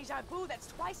getting deja vu? That's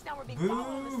twice now we're being followed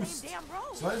on the Boost. same damn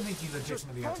road. So I don't think you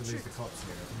legitimately have to lose the cops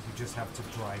here. I think you just have to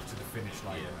drive to the finish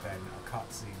line and then a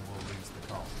cutscene will lose the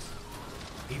cops.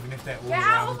 Even if they're all Get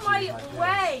out around of my you, like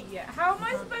way! How am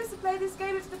I supposed to play this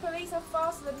game if the police are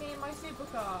faster than me in my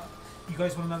supercar? You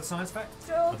guys want another science fact?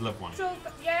 Sure. I'd love one. Sure.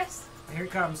 Yes. Here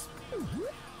it comes.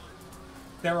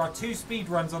 There are 2 speed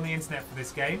runs on the internet for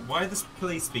this game. Why are the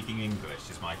police speaking English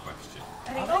is my question.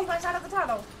 Heading northwest out of the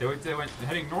tunnel. They went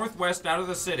heading northwest out of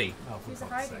the city. Oh, for Here's a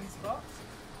God's hiding sake. spot.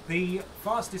 The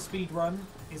fastest speed run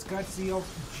is courtesy of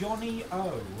Johnny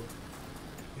O,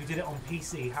 who did it on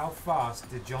PC. How fast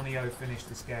did Johnny O finish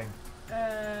this game?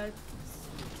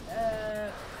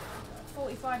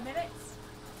 45 minutes.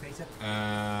 Peter?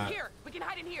 Here, we can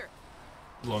hide in here.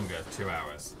 Longer, 2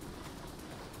 hours.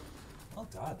 Well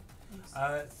done.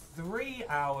 3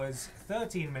 hours,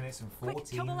 13 minutes and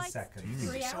 14 seconds.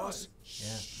 3 hours.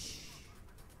 Yeah.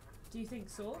 Do you think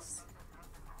sauce?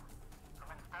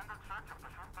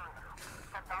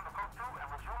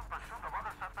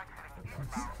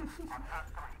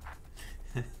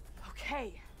 Okay.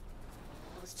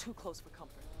 It was too close for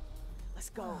comfort. Let's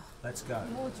go. Let's go.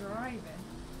 More driving.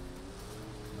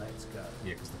 Let's go.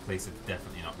 Yeah, because the police are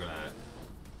definitely not gonna.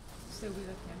 Still be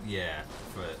looking. Yeah,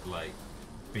 for like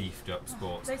beefed up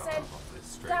sports They cars said, off this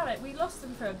street. damn it, we lost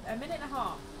them for a minute and a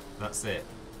half. That's it.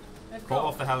 They've Call gone.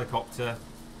 off the helicopter.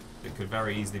 It could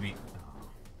very easily be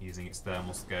using its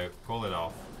thermal scope. Call it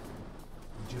off.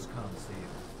 You just can't see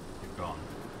it. They've gone.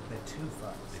 They're too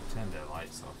fast. They've turned their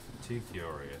lights off. Too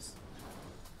furious.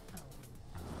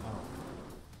 Oh.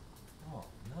 Oh,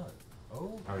 no.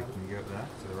 Oh. Oh, can you go up there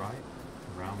to the right?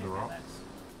 Around the rocks?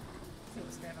 See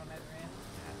what's going on over here.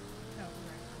 Yeah.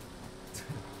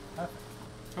 Oh, Perfect.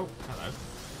 Oh, hello.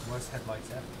 Worst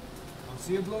headlights ever. I'll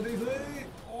see a bloody thing.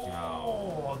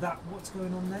 Oh, that. What's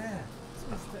going on there?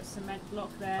 Let's put a cement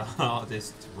block there. The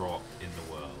hardest rock in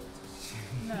the world.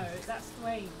 No, that's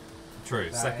Dwayne. True,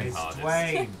 That second is hardest.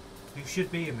 Dwayne, who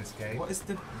should be in this game. What is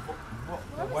the. What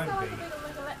Why was won't that like be. a bit of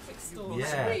like electric storm?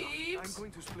 Yeah. I'm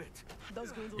going to split.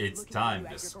 Those goons will be It's looking time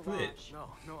for you to at your split. garage.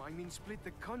 No, I mean split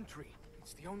the country.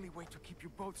 It's the only way to keep you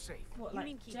both safe. What, You like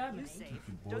mean keep Germany? you safe? Keep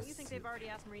you Don't both you think safe. they've already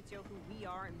asked Maurizio who we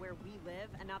are and where we live,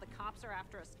 and now the cops are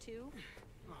after us too?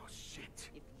 Oh shit.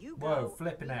 If you Whoa, go,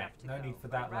 flipping we it. have to No go. need for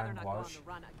that I'd rather not go on language. the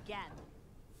run again.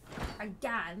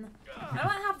 Again? I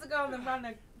don't have to go on the run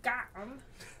again.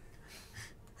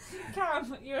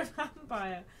 Cam, you're a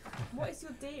vampire. What is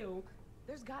your deal?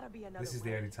 There's gotta be another This is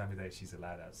way. the only time of day she's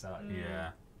allowed outside.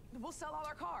 Yeah. We'll sell all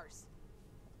our cars.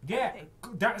 Yeah,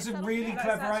 that's a really That's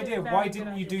clever actually a idea. very Why good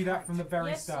didn't you idea. do that from the very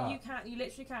Yes, start? you can. You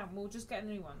literally can. We'll just get a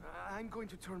new one. I'm going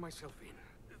to turn myself in.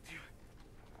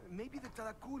 Maybe the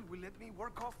Tarakul will let me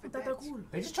work off the Tarakul.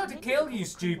 debts. They just tried to kill you,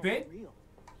 stupid.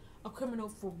 A criminal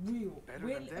for real. Better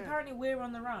than them. Apparently we're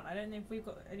on the run. I don't know if we've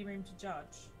got any room to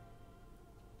judge.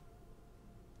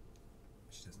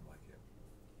 She doesn't like it.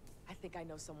 I think I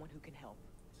know someone who can help.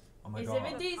 Oh my Is god. it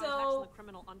Vin Diesel?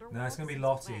 No, it's going to be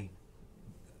Lottie,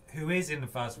 who is in the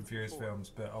Fast and Furious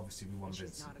films, but obviously we want She's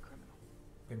Vincent. not a criminal.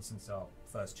 Vincent's our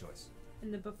first choice.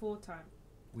 In the before time.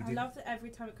 We I did- love that every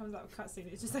time it comes out of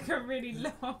cutscene, it's just like a really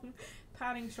long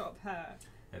panning shot of her. At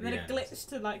And then the it end. glitched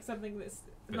to like something that's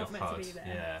Bit not of meant HUD, to be there.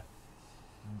 Yeah.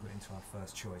 And we're into our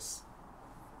first choice.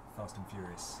 Fast and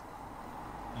Furious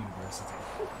University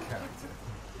character.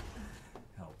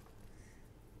 Help.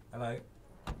 Hello.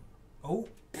 Oh.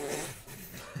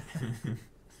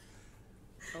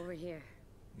 Over here.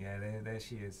 Yeah, there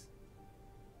she is.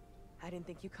 I didn't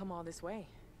think you'd come all this way.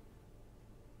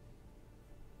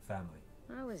 Family.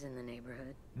 I was in the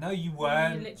neighborhood. No, you You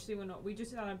weren't. literally were not. We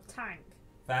just had a tank.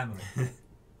 Family.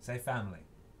 Say family.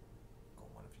 Go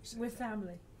on, one of you say We're family.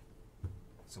 family.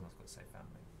 Someone's got to say family.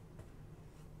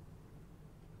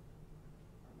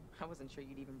 I wasn't sure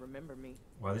you'd even remember me.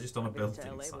 Well, they're just on a I've been to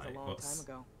building LA was site. a long time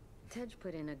ago. Tej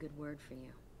put in a good word for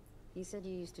you. He said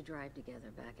you used to drive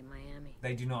together back in Miami.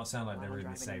 They do not sound like I they don't were in the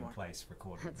drive same anymore. place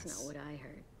recording That's this. not what I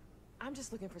heard. I'm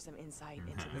just looking for some insight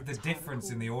Mm-hmm. into The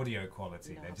difference in the audio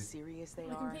quality. You know They're how just serious they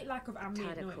The are. complete lack of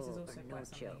ambient Tada noise cool is or also no quite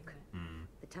something, joke. isn't Mm.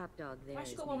 The top dog there Why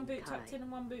she is got one named boot Kai. tucked in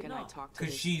and one boot Can I not? talk to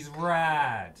because this she's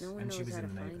rad, No one and knows she was how in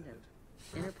to the find neighborhood.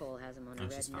 him. Interpol has him on a And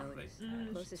red she's family. notice.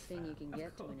 Mm. Closest thing you can Of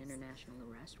get to an course. international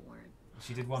arrest warrant.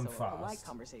 She did one so a polite fast,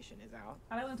 conversation is out.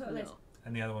 I don't want to talk No, this.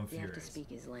 and the other one you have to furious. speak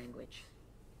his language.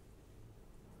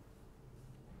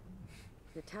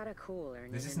 The Tata Cool are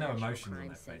an There's just no international emotions on crime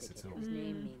their face at syndicate all. whose Mm.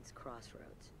 name means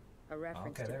crossroads. A reference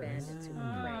Okay, to there it is. bandits who prey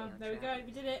Ah, on there we traffic. go.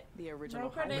 We did it. The original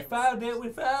Roll credits. highway. We found it. We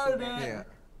found it. Yeah.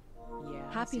 Yeah,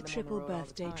 I Happy see them on the triple road all the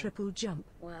birthday, time. triple jump.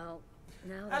 Well,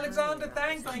 now the Alexander,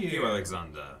 highway thank You,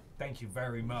 Alexander. Thank you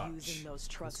very much. Using those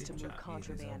trucks to Super move chat.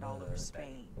 contraband all over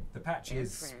Spain. The patch in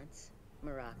is France,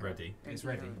 Morocco, Ready. and It's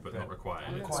ready, beyond. But not required.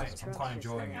 I'm One of quite- those I'm trucks quite was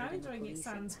enjoying it. found I'm in the enjoying it police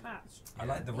sans at patch. I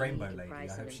like the They rainbow need the lady.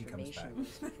 price I of hope she comes back. information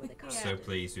before the cops- So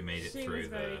pleased we made it She through was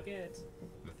very the good.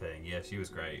 thing. Yeah, she was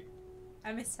great.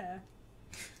 I miss her.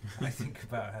 I think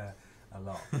about her a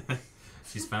lot.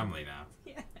 She's family now.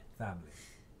 Yeah. Family.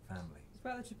 Family. It's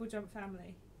about the Triple Jump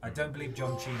family. I don't believe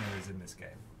John Cena is in this game.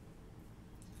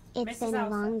 It's Mrs. been a Alpha.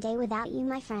 long day without you,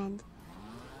 my friend.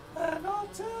 And I'll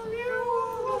tell you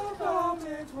all about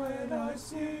it when I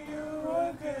see you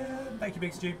again. Thank you,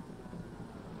 Big Stu.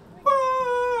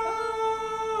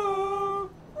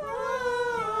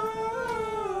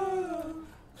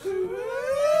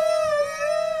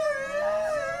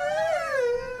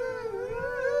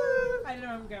 I don't know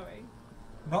where I'm going.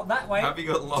 Not that way. Have you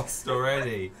got lost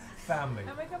already? Family.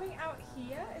 Am I coming out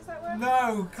here? Is that where I'm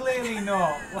No, clearly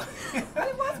not.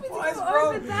 It wants me to What is go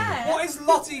wrong? over there. What is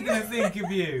Lottie going to think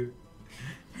of you?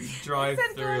 Drive It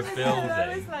said through go a over there, and I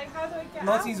was building. like, how do I get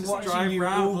Lottie's out? watching drive you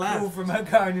round all left. cool from her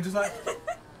car, and you're just like,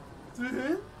 through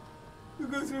here? You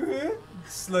go through here?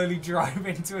 Slowly drive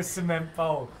into a cement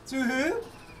pole. Through here?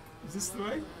 Is this the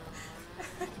way?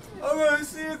 Oh,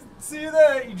 see you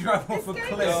there. You drive off a This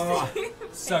game cliff. is Oh,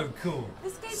 stupid. so cool.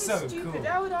 This game is So stupid. cool.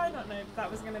 How would I not know if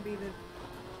that was going to be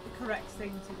the correct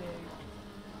thing to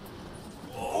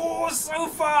do? Oh, so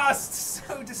fast!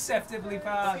 So deceptively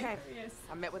fast. Okay, Yes.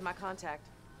 I met with my contact.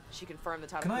 She confirmed the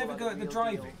type Can of I cool ever go are at the real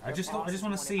driving? deal. I just Their want to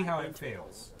bosses see want how my it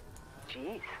feels.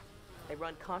 Jeez. They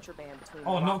run contraband between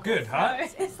Oh, not Morocco good, and huh?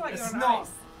 France. It's like It's you're on not. ice.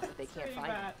 But they can't Really find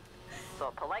bad. it. So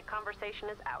a polite conversation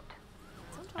is out.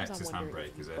 Sometimes X is I wonder handbrake,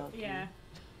 if is you it? bugged me. Yeah.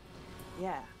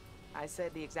 Yeah. I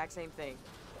said the exact same thing.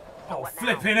 Oh, what now?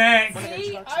 flipping heck! One of their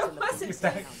See, trucks I is in the wasn't police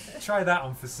saying station. Try that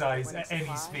on for size When at it's any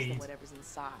supplies, then speed. whatever's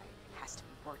inside has to be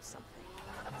worth something.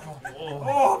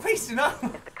 Oh, Peter, no!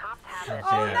 If the cops have it,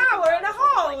 Oh, Yeah. now we're in a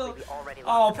hole. we already Oh,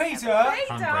 lost it. Peter!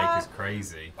 Handbrake is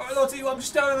crazy. Alright, Lottie, I'm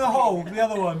just down in the hole. The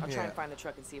other one. I'll try Yeah. and find the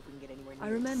truck and see if we can get anywhere near I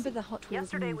it. remember the Hot Wheels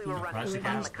Yesterday movie. we were Actually, running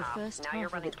down Released the the cops. first Now you're half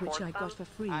of running it, which towards I got them. for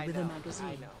free I with know, a I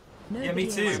magazine. know. Nobody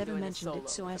me too. else ever Doing it mentioned solo. it,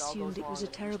 so I If it all assumed goes it was a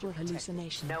wrong, terrible then you just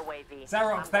hallucination. No way, V.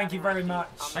 Zarok, I'm thank you grabbing very my much.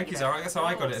 feet. I'll Thank you, make it Zara. That's how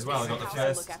I got it as well. I got the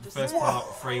first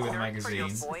part free with the Work for your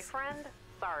magazine. boyfriend?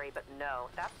 Sorry, but no.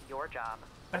 That's your job.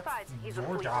 Besides, he's a Your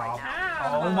police job. right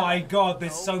now. Oh my god,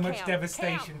 there's so No, much Cam,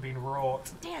 devastation being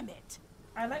wrought. Damn it!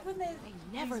 I like when they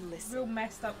never these listen. real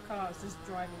messed up cars just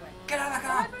drive away. Get out of the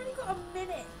Oh, car! I've only got a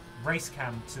minute. Race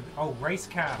cam to race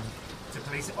cam to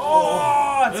police.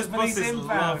 Oh, Those to police buses love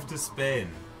inbound. to spin.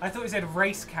 I thought it said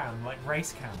race cam, like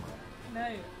race camera. No,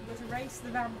 you got to race the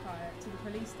vampire to the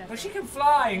police depot. But she can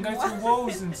fly and go through What?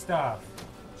 walls and stuff.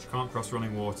 She can't cross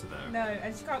running water though. No,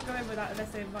 and she can't go over that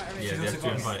unless they invite her in. Yeah, She's they also have to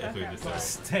got invite her through the Stuff door. Gotta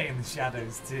stay in the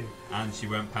shadows too. And she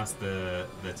went past the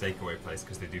takeaway place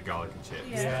because they do garlic and chips.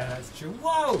 Yeah. Yeah, that's true.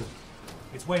 Whoa!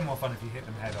 It's way more fun if you hit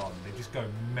them head on. They just go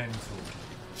mental.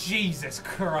 Jesus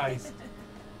Christ!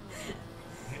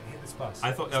 hit this bus.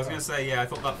 I was gonna say, yeah, I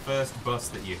thought that first bus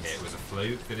that you hit was a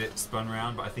fluke that it spun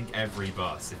round, but I think every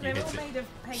bus, if you They're hit all it, made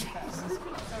of paper.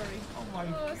 Sorry. Oh my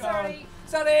god. Sorry.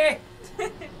 Sorry!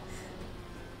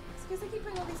 It's because they keep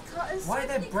putting all these cars. Why are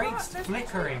their brakes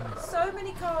flickering? So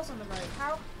many cars on the road.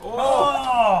 How?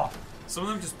 Oh! some of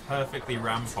them just perfectly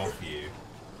ramp off you.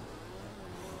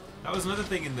 That was another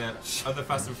thing in the other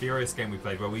Fast and Furious game we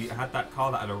played, where we had that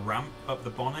car that had a ramp up the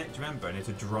bonnet. Do you remember? And it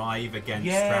had to drive against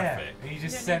Yeah, traffic. and you You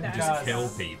just don't send need that. Just cars. kill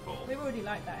people. We've already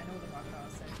liked that in all of our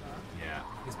cars so far. Yeah.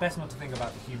 It's best not to think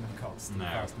about the human cost in No.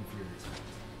 Fast and Furious.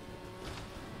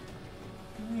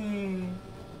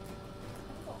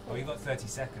 Oh, you got 30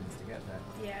 seconds to get there.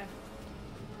 Yeah.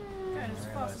 Going as I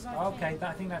fast as I realised. can. Okay,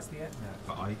 I think that's the end now.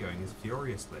 But are you going as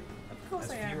furiously? Of course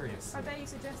As I am. furious. How dare you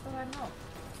suggest that I'm not?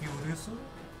 Furious?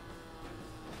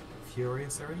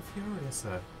 Furiouser and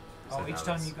furiouser. Oh, said each time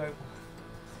Alice. you go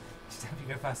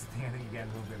past the thing, I think you get a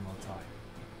little bit more time.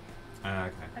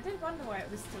 Okay. I did wonder why it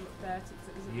was still at 30 because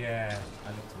it was. Yeah, I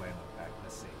looked away and looked back.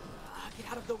 Let's see.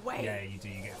 Get out of the way. Yeah, you do.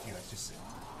 You get a few extra.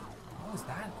 What was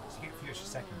that? You get a few extra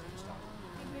seconds each time.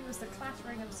 Maybe it was the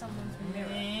clattering of someone's mirror.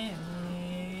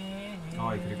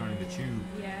 Oh, you could have gone in the tube.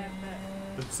 Yeah,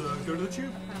 but. Let's go to the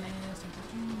tube. I panicked.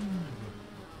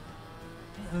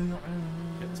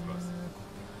 Get this bus.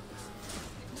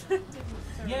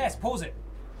 Yes, pause it.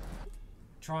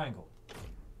 Triangle.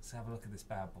 Let's have a look at this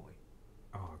bad boy.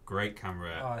 Oh, great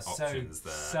camera options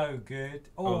there. So good.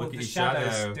 Oh, Oh, look the at your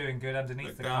shadow's shadow. doing good underneath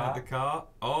Look the down car. at the car.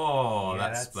 Oh, Yeah,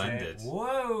 that's it. splendid.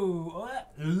 Whoa!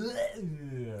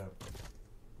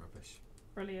 Rubbish.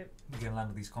 Brilliant. You're going to land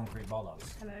with these concrete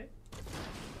bollards. Hello.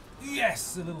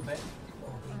 Yes, a little bit.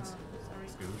 Oh, beans.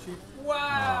 Sorry.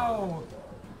 Wow!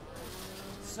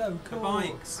 So cool. The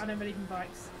bikes. I don't believe in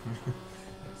bikes.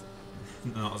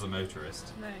 Not as a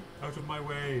motorist. No. Out of my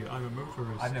way, I'm a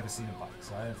motorist. I've never seen a bike,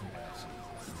 so I don't think that actually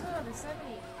exists. Oh, there's so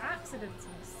many accidents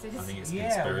in this city. I think it's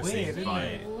Yeah, conspiracy weird, by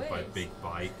isn't it? Big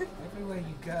Bike. Everywhere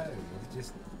you go, there's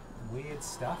just weird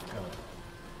stuff going.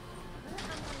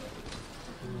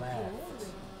 Left.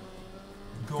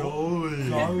 Goalie.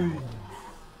 Goalie.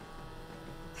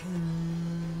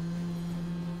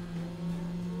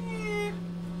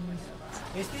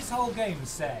 Is this whole game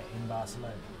set in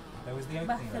Barcelona? There was the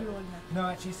opening. Barcelona. No,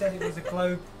 actually said it was a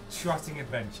globe-trotting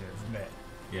adventure, isn't it?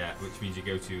 Yeah, which means you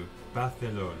go to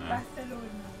Barcelona.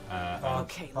 Barcelona.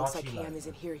 Okay, looks like Cam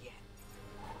isn't here yet.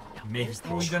 Now, where's Mexico.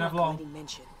 that We don't have truck long. lady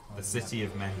mentioned? The city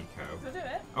of Mexico. Did I do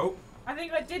it? Oh, I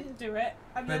think I didn't do it.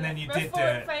 And But then you did before do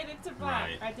it it. faded to black,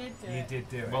 Right. I did do You it. did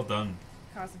do it. well done.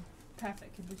 Car's in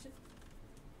perfect condition.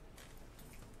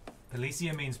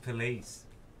 Policia means police.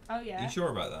 Oh yeah. Are you sure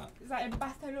about that? Is that in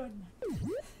Barcelona?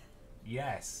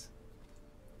 Yes.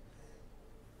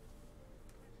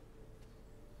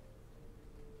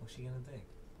 What's she gonna do?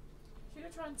 She's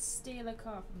gonna try and steal a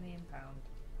car from the impound.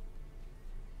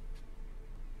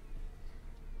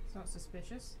 It's not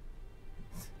suspicious.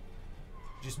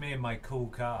 Just me and my cool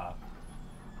car.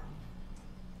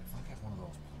 If I get one of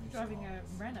those police Driving cars.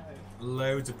 a Renault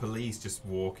Loads of police just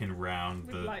walking around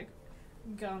with like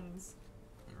guns.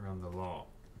 around the lot.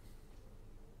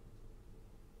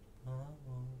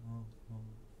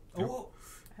 Oh,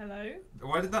 Hello?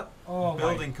 Why did that Oh my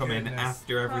building come in goodness.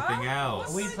 after everything Huh?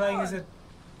 else? are we What's playing going as on?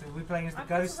 are we playing as the I've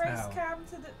got to ghost race now? Cam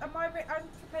to the. I'm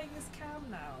playing as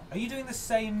Cam now. Are you doing the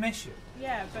same mission?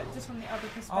 Yeah, but just from the other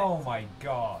perspective. Oh my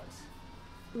god.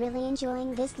 Really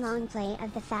enjoying this long play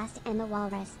of the Fast and the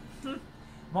Walrus.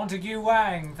 Montague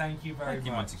Wang, thank you very Thank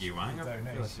you, much. Montague Wang. I feel like I've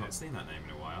Donation. not seen that name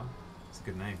in a while. It's a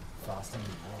good name. Fast and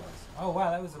Walrus. Oh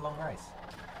wow, that was a long race.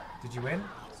 Did you win?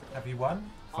 Have you won?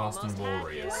 Fast and Do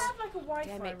Warriors. I have like a Wi-Fi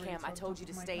Damn it, Cam, router I on told top you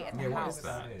to of my stay car? at Yeah, the what house. is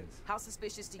that? How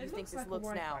suspicious do you It think looks this like a looks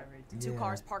now? Wi-Fi router. Two Yeah.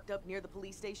 cars parked up near the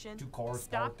police station? Two cars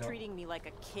Stop parked up. treating me like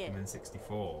a kid. I'm in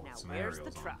 64. Now, Some where's the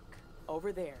aerials on. truck?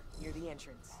 Over there, near the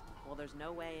entrance. Well, there's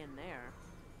no way in there.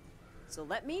 So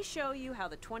let me show you how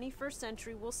the 21st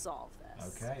century will solve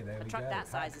this. Okay, there A we truck go. that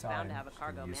size Hack is bound to time. have a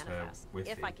cargo use her manifest. If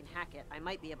Wi-Fi. I can hack it, I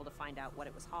might be able to find out what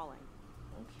it was hauling.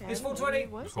 Okay. It's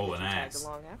 420. Just haul an ass.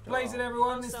 Blaze it,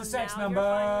 everyone. It's So the sex now number. you're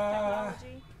fine with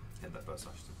technology? Hit that bus,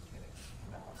 Ashton.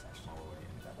 That bus action.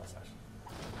 That bus action.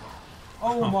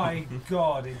 Oh my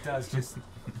god, it does just.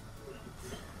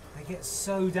 They get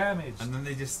so damaged. And then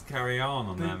they just carry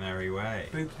on their merry way.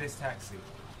 Boop this taxi.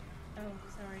 Oh,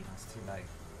 sorry. That's too late.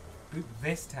 Boop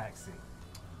this taxi.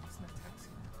 There's no taxi.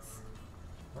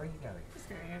 Where are you going? Just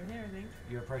going over here, I think.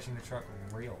 You're approaching the truck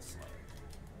real slow.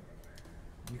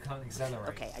 You can't accelerate.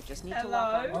 Okay, I just need to Hello?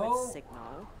 lock on Oh. with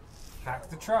signal. Hack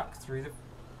the truck through the.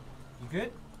 You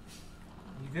good?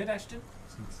 You good, Ashton?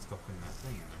 Just need to stop in that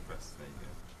thing and press there you go.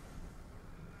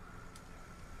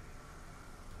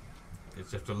 You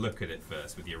just have to look at it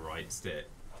first with your right stick.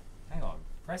 Hang on.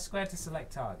 Press square to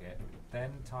select target,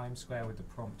 then time square with the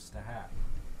prompts to hack.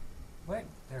 Wait,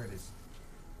 there it is.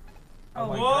 Oh,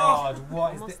 my god,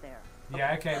 what is Almost this? there.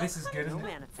 Yeah, okay, this is good, No isn't it?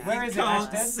 manifest. Where is it,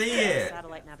 can't Ashton? see it.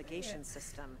 Satellite navigation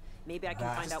system. Maybe I can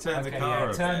That- find Just out turn what the Okay, car yeah,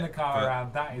 a turn bit, the car but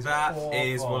around. That is That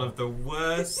is awful. one of the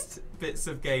worst bits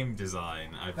of game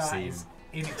design I've That seen is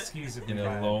inexcusably in a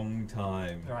bad. long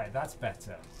time. Right, that's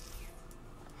better.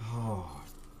 Oh,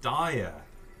 dire.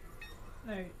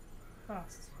 No,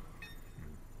 fast.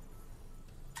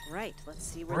 Right, let's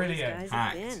see where Brilliant. these guys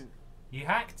Hacked. have been. You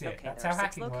hacked it. Okay, That's there how are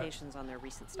 6 hacking works. locations on their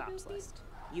recent stops list.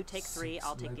 You take 3,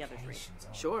 I'll take the other 3.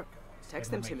 Sure.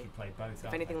 Text them They to make me. you play both, If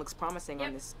don't anything they? looks promising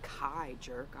on this Kai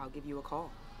jerk, I'll give you a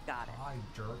call. Got it. Hi,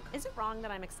 jerk. Is it wrong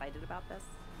that I'm excited about this?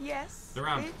 Yes,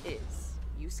 Around. it is.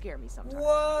 You scare me sometimes.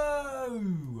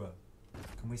 Whoa!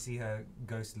 Can we see her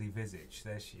ghostly visage?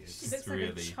 There she is. She looks like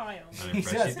a child. She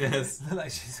does. Look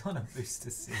like she's on a booster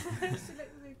seat. She looks so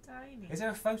tiny. Is there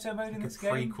a photo mode in A this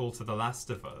game? prequel to The Last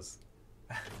of Us.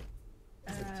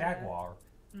 Is it Jaguar?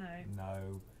 No.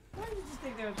 No. Why did you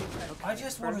think they were big photos? I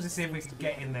just wanted to see if we could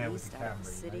get in there with the camera.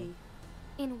 you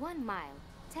know? In 1 mile,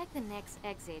 take the next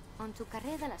exit onto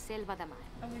Carrera de la Selva de Mar.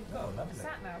 And we've Oh, got lovely. a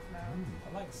sat nav now.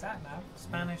 I like sat nav.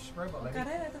 Spanish robot lady.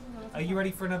 Carrera doesn't know what Are you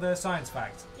ready for another science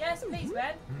fact? Yes, please,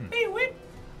 Ben.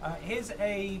 Here's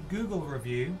a Google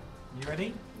review. You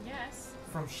ready? Yes.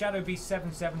 From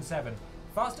ShadowBeast777.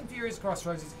 Fast and Furious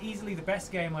Crossroads is easily the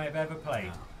best game I have ever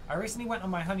played. I recently went on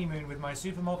my honeymoon with my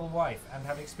supermodel wife and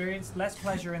have experienced less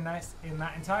pleasure in that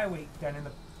entire week than in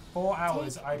the 4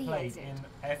 hours I played in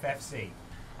FFC.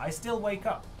 I still wake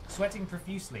up, sweating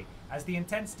profusely, as the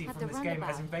intensity At from the this game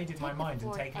has roundabout, invaded my take the mind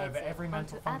and 4th taken over exit every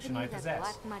mental onto function I Avenida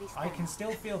possess. Duarte Mariscal. I can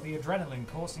still feel the adrenaline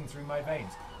coursing through my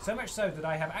veins, so much so that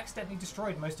I have accidentally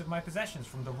destroyed most of my possessions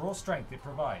from the raw strength it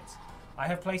provides. I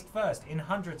have placed first in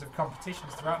hundreds of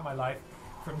competitions throughout my life,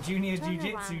 from junior Turn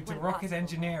jiu-jitsu around to when rocket possible.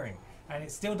 engineering, and it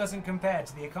still doesn't compare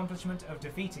to the accomplishment of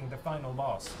defeating the final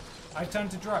boss. I've turned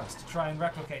to drugs to try and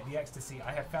replicate the ecstasy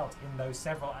I have felt in those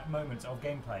several moments of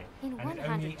gameplay, In and it 100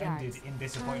 only ended yards, in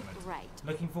disappointment. turn right.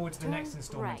 Looking forward to the Turn next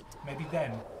installment. right. Maybe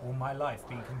then will my life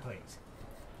be complete.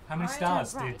 How many I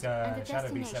stars Turn right, did and the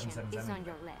Shadow Beast destination 777? is on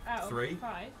your left. Out of 3?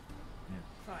 5. Yeah.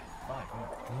 5. 5,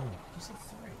 yeah. You said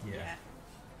 3? Yeah.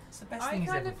 It's the best I thing he's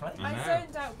kind ever of played. I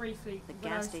zoned out briefly The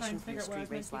when I gas was trying station to from figure the out where I was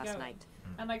street race meant to last go. night.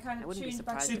 And I kind I of wouldn't be tuned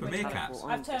back surprised to if the the Super tunnel. tunnel Meerkat.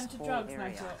 will I've own turned this to whole drugs and I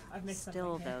area. thought I've missed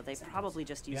Still, something. though, they probably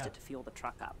just used Yeah. it to fuel the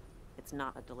truck up. It's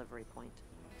not a delivery point.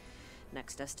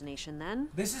 Next destination, then.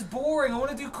 This is boring. I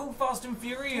want to do cool Fast and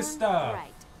Furious Turn stuff.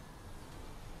 right.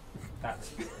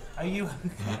 That's. Are you?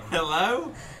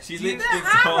 Hello? She Do you- literally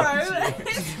The told arrow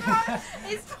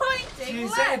you. is pointing She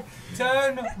left. said,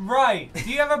 "Turn right." Do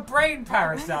you have a brain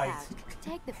parasite? Roundabout,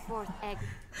 take the 4th exit.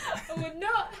 I would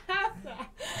not have that.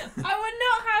 I would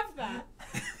not have that.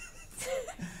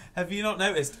 Have you not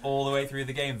noticed all the way through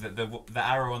the game that the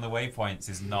arrow on the waypoints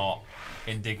is not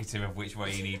indicative of which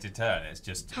way you need to turn? It's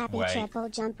just Happy way. triple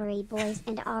jumpery boys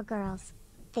and all girls.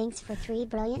 Thanks for 3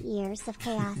 brilliant years of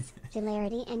chaos,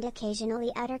 hilarity and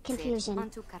occasionally utter confusion.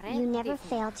 Onto Carrera You never de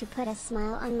fail to put a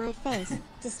smile on my face.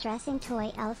 Distressing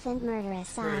toy elephant murder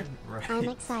aside, Right. I'm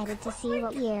excited to see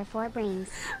what year 4 brings.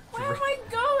 Where am I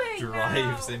going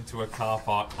Drives now? into a car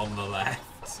park on the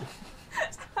left.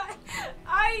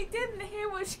 I didn't hear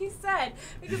what she said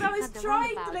because I was At the trying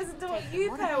to roundabout, listen to what take the you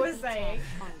pair was 180 saying,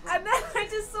 turn on and then I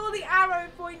just saw the arrow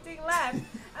pointing left, and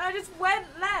I just went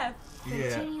left.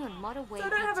 Continue on motorway So I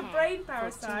don't have a D10 brain for 2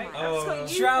 parasite. miles. I've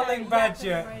got you Charling pairing Badger,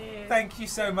 yapping in my ear. thank you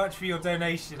so much for your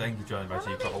donation. Thank you, Johnny Badger.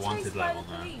 You've got a being wanted chased by level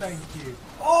the now. police. Thank you.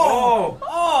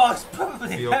 Oh, it's For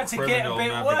probably your about to get a criminal bit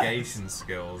navigation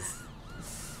skills.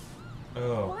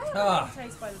 Oh. Why am Ah. I being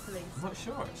chased by the police? I'm not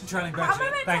sure. Charling How am I Badger,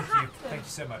 meant to thank you. hack them? Thank you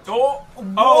so much. Oh! What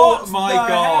Oh my the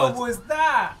god! hell was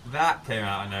that? That came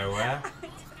out of nowhere. Oh,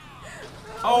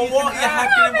 Oh, you what? can You're hack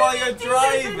hacking How while many you're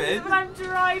decisions driving? when I'm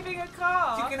driving a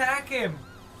car? You can hack him.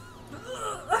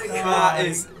 That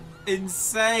is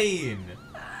insane.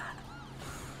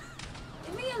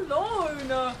 Leave me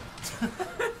alone.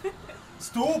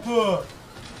 Stop her.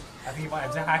 I think you might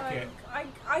have to hack it.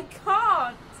 I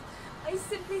can't. I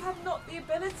simply have not the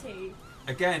ability.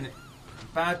 Again,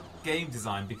 bad game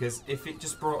design, because if it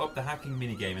just brought up the hacking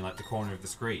minigame in like the corner of the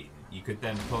screen, you could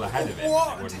then pull ahead of it and What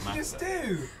it did wouldn't you matter. just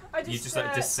do? I just, You just, like,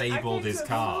 I disabled came his to a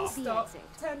car. full Stop,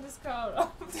 turned his car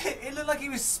off. It looked like he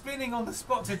was spinning on the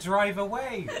spot to drive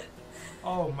away.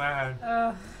 Oh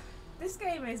man. This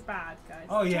game is bad, guys.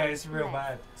 Oh yeah, it's real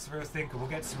bad. It's a real stinker. We'll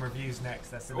get some reviews next.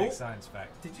 That's the next Oh. science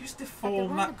fact. Did you just At the deform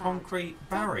that roundabout, concrete take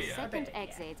barrier? the 2nd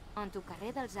exit onto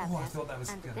Carrera del Oh, I thought that was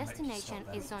Zapes, and the gonna make you destination stop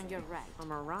that. is on your right. A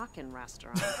Moroccan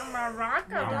restaurant.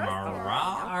 Morocco.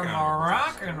 Our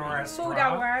Moroccan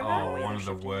restaurant. Oh, one of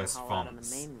the worst Haul out on the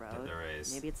fonts main that road. there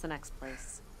is. Maybe it's the next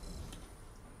place.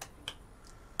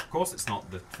 Of course, it's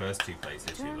not the first 2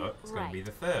 places you Turn look. It's going to right. be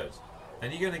the 3rd.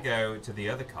 Then you're going to go to the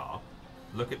other car,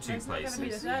 look at 2 It's not gonna be the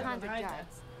places. 3rd one, 200 right?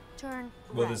 yards. Turn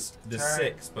Well, right. there's Turn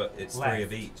 6, but it's 3 left.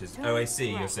 of each. Turn Oh, I see.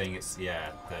 You're right. saying it's the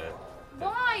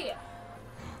Why?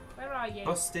 Where are you?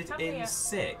 busted Come in here.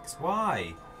 6.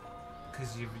 Why?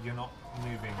 Because you're not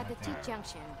moving. At the I think.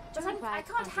 T-junction, But turn I right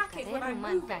can't onto hack it when Carrera I'm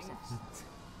moving. Manzanza.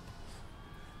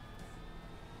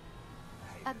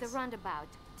 At the roundabout,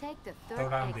 take the third The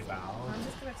exit. roundabout. I'm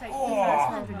just gonna take Oh, the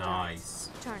first 100 nice.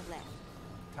 Turn left.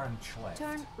 Turn left.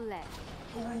 Turn left.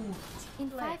 In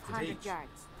 500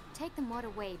 yards, take the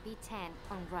motorway B10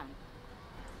 on run.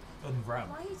 Unrun.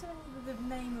 Why are you telling me the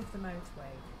name of the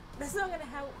motorway? That's not gonna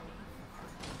help me.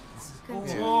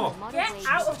 Oh. Get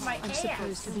out of my I'm ass!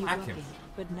 supposed to be Hack him. working,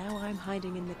 but now I'm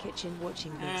hiding in the kitchen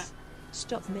watching this.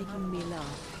 Stop making me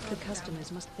laugh. The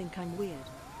customers must think I'm weird.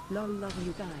 Lol, love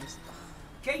you guys.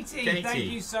 Katie, thank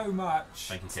you so much.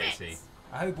 Thank you, Katie.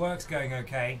 I hope work's going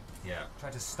okay. Yeah. Try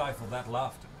to stifle that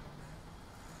laughter.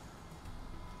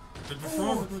 And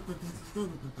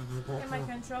my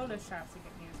controller's shouting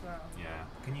at me as well. Yeah.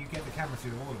 Can you get the camera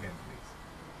through the wall again, please?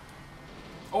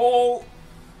 Oh!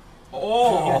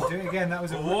 Oh! Do it again. That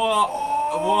was a.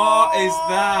 What is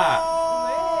that?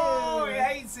 Oh, it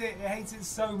hates it. It hates it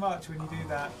so much when you do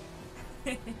that.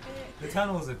 The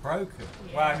tunnels are broken.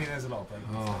 Yeah. Well, I mean, there's a lot of broken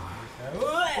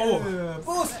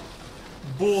stuff.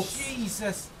 Boss!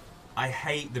 Jesus! I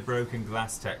hate the broken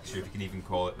glass texture, if you can even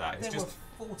call it that. It's There just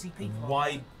were 40 people.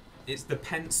 white. It's the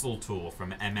pencil tool from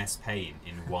MS Paint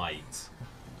in white,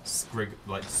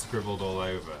 scribbled all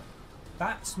over.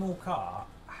 That small car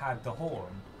had the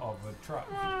horn of a truck.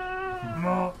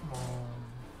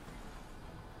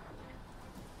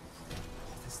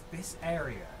 This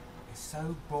area is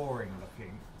so boring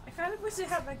looking. I kind of wish it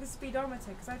had like a speedometer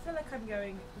because I feel like I'm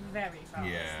going very fast.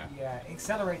 Yeah. Yeah, it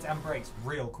accelerates and brakes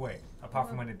real quick, apart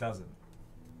from when it doesn't.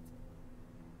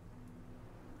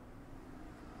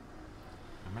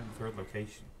 I'm at the third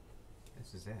location.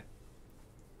 This is it.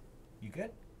 You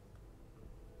good?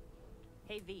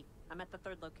 Hey V, I'm at the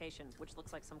third location, which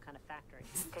looks like some kind of factory.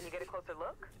 Can you get a closer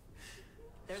look?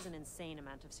 There's an insane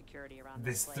amount of security around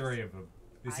There's this place. 3 of them.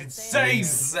 It's I'd insane!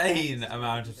 Insane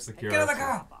amount of security. Get out of the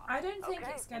car! I don't think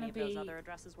it's going Any to of those be other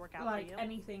addresses work out like for you?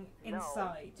 anything No,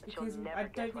 inside but you'll because never I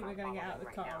guess don't think what we're I'm going to get out of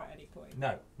the following car right at any point.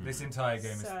 No, this entire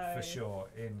game is for So- sure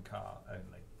in car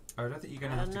only. Oh, I don't think you're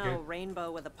going I to have don't to know, go.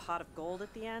 rainbow with a pot of gold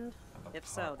at the end? If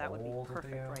so, that would be gold at the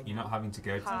perfect end? right You're now. not having to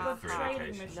go to Ha, the 3 ha.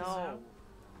 locations. No.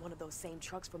 One of those same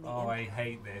trucks from the Oh, I Empire.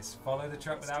 hate this. Follow the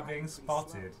truck without being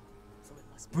spotted. So it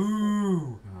must be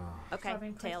Boo! Okay,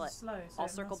 Driving pretty tail it. slow, so I'll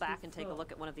it circle must be back and take a full.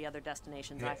 look at one of the other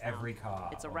destinations Hit I found. every car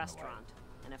It's a on the way. restaurant.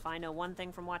 And if I know one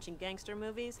thing from watching gangster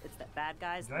movies, it's that bad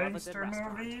guys love a good Gangster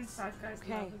restaurant. movies? Bad guys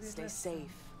Okay, love a good stay restaurant.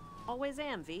 safe. Always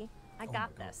am, V. I Oh got my God.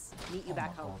 this. Meet you Oh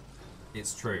back my home. God.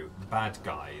 It's true. Bad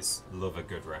guys love a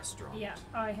good restaurant. Yeah,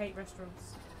 I hate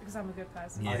restaurants because I'm a good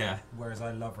person. Yeah. Whereas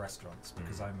I love restaurants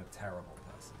because I'm a terrible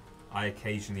person. I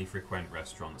occasionally frequent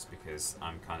restaurants because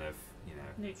I'm kind of, you know,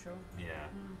 Neutral. yeah.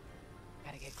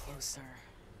 Gotta get closer.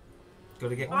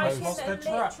 Gotta get I close. can lost the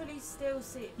truck. literally still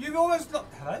see. You've almost lost.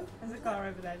 Hello? There's a car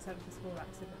over there that's having a small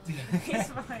accident. It's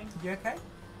fine. You okay?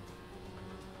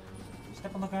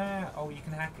 Step on the car. Oh, you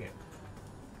can hack it.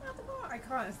 Not the car. I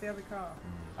can't. It's the other car.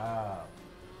 Oh.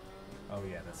 Oh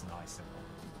yeah, that's nice.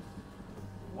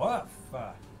 Woof.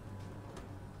 God.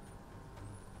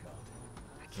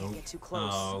 I can't get too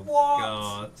close. Oh, What?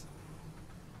 God.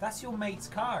 That's your mate's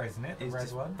car, isn't it? The It's red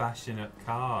just one. bashing up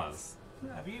cars.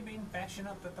 Have you been bashing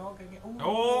up the dog again?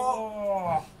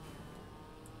 Oh!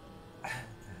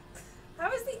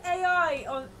 How is the AI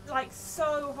on like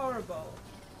so horrible?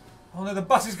 Oh no, the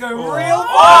bus is going Oh. real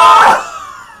fast!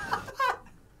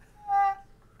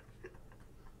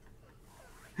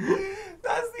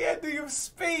 That's the ending of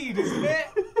Speed, isn't it?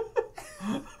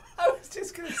 I was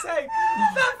just going to say,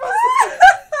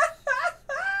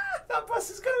 that bus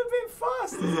is going a bit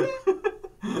fast, isn't it?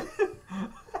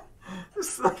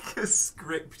 It's like a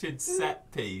scripted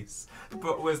set piece,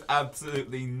 but was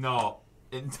absolutely not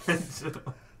intentional.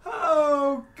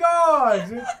 Oh,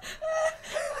 God!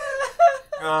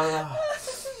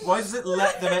 Why does it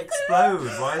let them explode?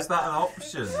 Why is that an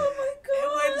option? Oh my god!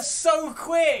 It went so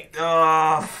quick!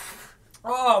 Ah.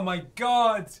 Oh my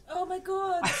God! Oh my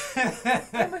god! I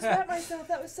almost wet myself.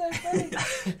 That was so funny.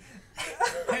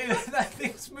 Hey, that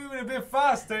thing's moving a bit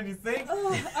fast, don't you think?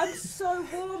 Oh, I'm so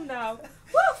warm now.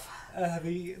 Woof!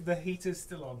 The heater's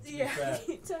still on, to be Yeah, fair.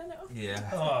 turn it off. Yeah.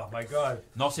 Oh my God.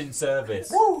 Not in service.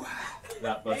 Woo!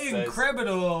 That bus says.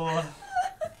 Incredible!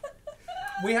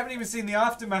 We haven't even seen the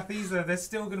aftermath either. There's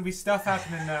still going to be stuff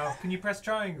happening now. Can you press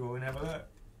triangle and have a look?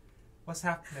 What's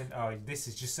happening? Oh, this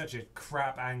is just such a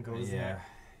crap angle, isn't it?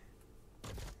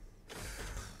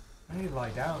 I need to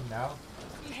lie down now.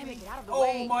 Damn it, get out of the Oh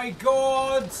way. my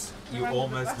God! You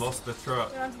almost lost the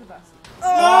truck. Get onto the bus. No!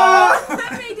 Oh!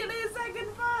 Immediately a second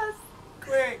bus!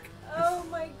 Quick! Oh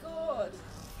my god.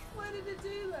 Why did it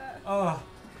do that? Oh,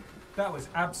 that was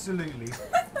absolutely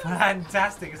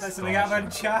fantastic. It's like something out of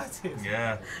Uncharted.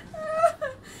 Yeah.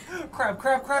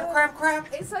 Crab.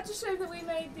 It's such a shame that we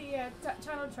made the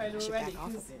channel trailer already.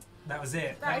 Cause That was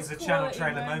it. That That was is a channel quality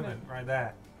trailer moment. moment right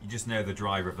there. You just know the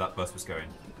driver of that bus was going,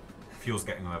 fuel's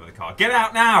getting all over the car. Get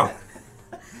out now!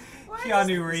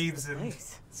 Keanu Reeves and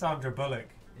Sandra Bullock.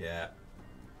 Yeah.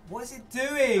 What is it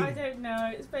doing? I don't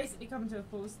know. It's basically come to a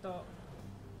full stop.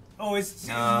 Oh, it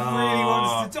really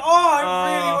wants to. Oh,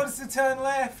 it really wants to turn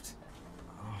left.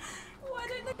 Why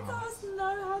don't the cars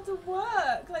know how to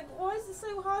work? Like, why is it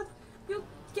so hard? Your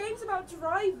game's about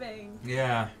driving.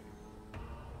 Yeah.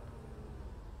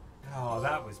 Oh,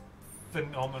 that was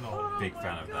phenomenal. Big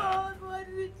fan of God, why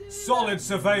did it do Solid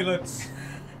surveillance.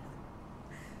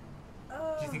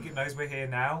 Do you think it knows we're here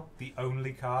now? The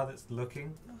only car that's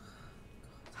looking?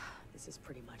 This is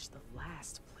pretty much the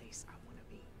last place I want to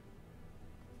be.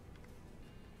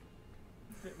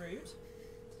 A bit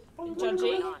rude.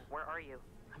 Judgy. Where are you?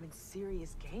 I'm in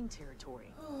serious gang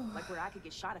territory. Like where I could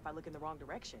get shot if I look in the wrong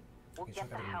direction. Well, get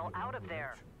the hell out of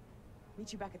there.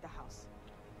 Meet you back at the house.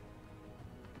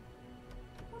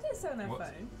 What did it say on their What?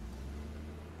 phone?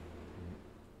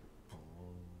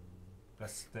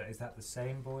 Is that the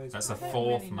same boys? That's the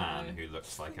fourth man who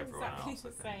looks like everyone Exactly else.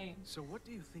 the same. So what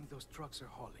do you think those trucks are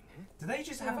hauling, eh? Do they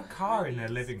just have a car in their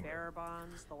living room? Bearer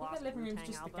bonds, the I think lost their living room's Wu-Tang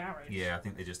just the album. garage. Yeah, I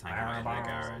think they just hang out in their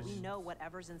garage. We know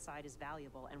whatever's inside is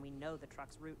valuable, and we know the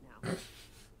truck's route now.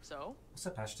 So? What's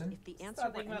up, Ashton? If the answer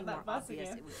Start were thinking any about more that bus obvious,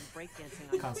 again. it would be breakdancing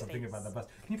I on can't your stop thinking about face. that bus.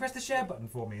 Can you press the share button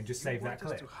for me and just save that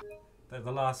clip?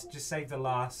 The last, just save the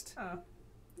last. Oh.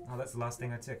 Oh, that's the last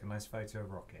thing I took. A nice photo of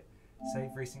Rocket.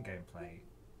 Save recent gameplay.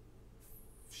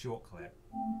 Short clip.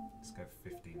 Let's go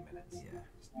 15 minutes. Yeah.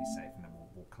 Just be safe, and then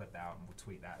we'll clip that out and we'll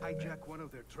tweet that. Hijack one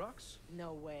of their trucks?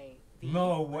 No way.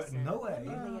 No way. Listen, No way.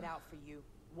 Let me lay it out for you.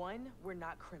 1, we're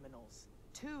not criminals.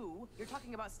 2, you're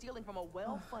talking about stealing from a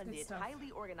well-funded, stuff. highly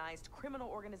organized criminal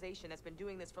organization that's been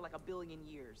doing this for like a billion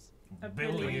years. A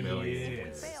billion If we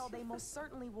years. fail, they most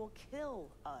certainly will kill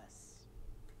us.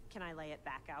 Can I lay it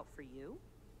back out for you?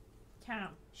 Can.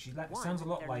 She like, One, sounds a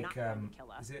lot they're like not going to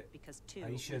kill us, is it because 2,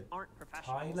 Aisha we aren't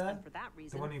professionals, Tyler? and for that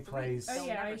reason, The one who 3, plays Oh,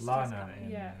 yeah, never Aisha Lana Tyler, in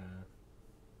yeah.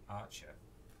 Archer.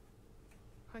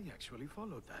 I actually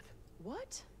followed that.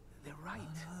 What? They're right.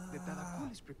 The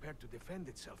Tarakul is prepared to defend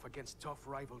itself against tough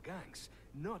rival gangs,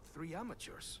 not 3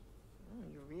 amateurs. Oh,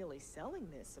 you're really selling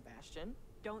this, Sebastian.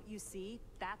 Don't you see?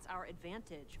 That's our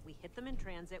advantage. We hit them in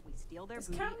transit, we steal their It's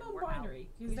booty, Cam and we're out. non-binary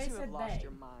You because they two have said lost they.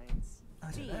 your minds.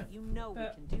 I Gee, don't know. you know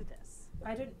But- we can do this.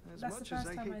 I don't. As That's the much as first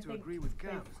I time hate I to think agree with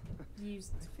Cam, they've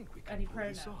used I think we can any pull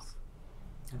this pronouns. off.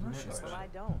 I'm not sure. Well, I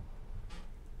don't.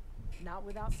 Not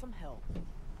without some help.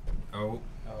 Oh.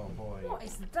 Oh boy. What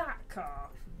is that car?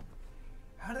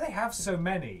 How do they have so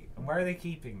many? And where are they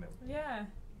keeping them? Yeah.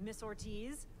 Miss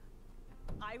Ortiz,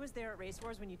 I was there at Race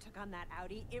Wars when you took on that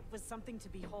Audi. It was something to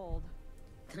behold.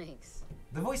 Thanks.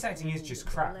 The voice acting is just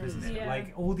crap, isn't it? Yeah.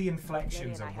 Like, all the inflections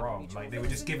Lady and are I have a wrong. mutual Like, they were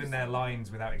just given their lines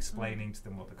without explaining to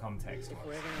them what the context If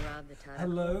we're was. gonna rob the Tata,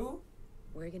 Hello?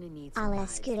 we're gonna need some Alles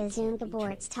eyes Gute that zum can't be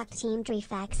Geburtstag traced. Team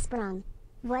Dreifach Sprung.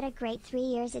 What a great 3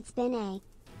 years it's been, eh?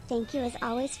 Thank you as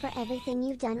always for everything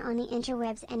you've done on the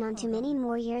interwebs and on to many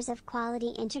more years of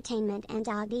quality entertainment and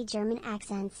ugly German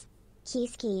accents.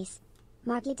 Kies Kies.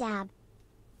 Marky Dab.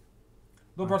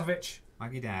 Lobrotovich.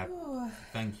 Maggie Dab.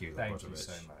 Thank you, Thank you Lobrotovich.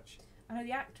 so much. I know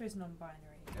the actor is non-binary.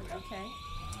 Okay.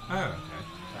 Oh, okay.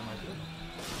 That might be.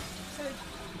 So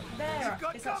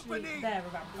it's actually their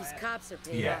These vampire. cops are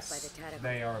paid Yes, off by the Tata.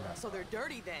 they are about. So they're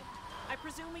dirty then. I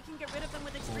presume we can get rid of them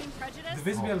with extreme prejudice? The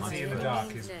visibility Oh, in the my dark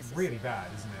God. is really bad,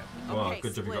 isn't it? Well, Okay,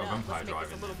 good job you split got up. vampire Let's make this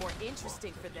driving. a little more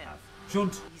interesting for them.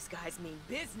 Shunt! These guys mean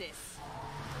business.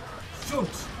 Shunt!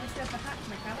 I said the hack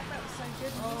mechanic. That was so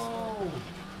good. Oh!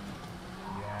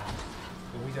 Yeah.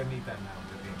 But we don't need that now,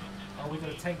 do we? Oh, we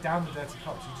gotta take down the dirty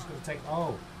cops. You just gotta take.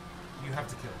 Oh! You have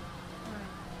to kill them.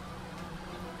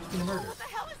 It's been a murder. What the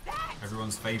hell is that?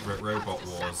 Everyone's favourite robot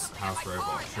wars, house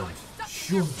robot, Shunt.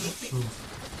 Shunt! Shunt!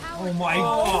 Oh my Oh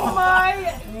god!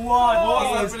 my!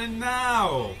 What's is- happening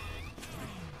now?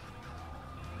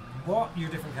 What? You're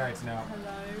a different character now.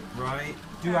 Hello. Right?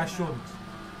 Do I shunt?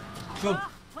 Shunt! Ah,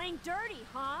 playing dirty,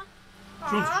 huh?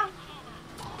 Ah.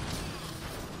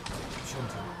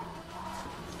 Shunting.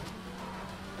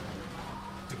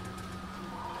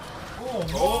 Oh,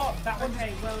 Oh. what? That one.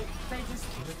 Okay, well, they just.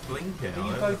 Just blinking. Are all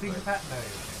you over both the in place. Pat? No.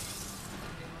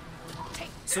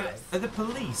 So, are the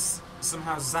police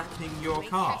somehow zapping your Ain't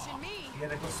car? catching me. Yeah,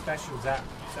 they've got special zaps in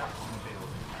the field.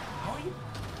 How are you?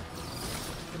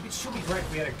 It should be great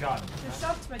if we had a gun. The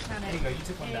shoved mechanic There you go, you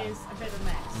took one down. is a bit of a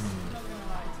mess. I'm not gonna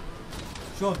lie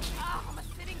to Shunt! Ah, I'm a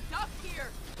sitting duck here.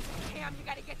 Cam, you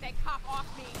gotta get that cop off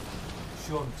me.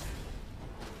 Shunt!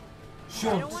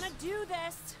 Shunt. I don't want to do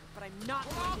this, but I'm not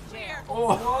going to jail.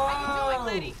 Oh. How you doing,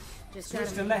 lady? Just Switch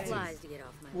got to a letters. flies to get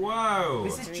off my Whoa!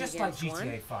 This is just like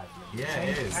GTA 5. Yeah,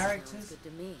 Change it is. characters. Good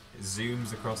to me. It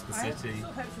zooms across the city. I sort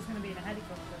of hoped she was going to be in a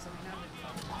helicopter or something. That would be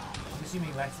fun. I'm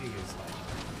assuming Letty is like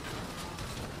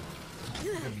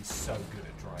going to be so good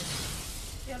at driving.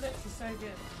 Yeah, look, she's so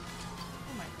good.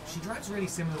 Oh my god. She drives really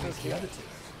similarly to the other two.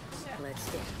 Yeah. Let's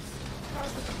dance.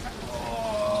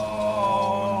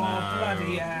 Oh, no.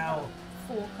 bloody hell.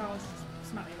 4 cars just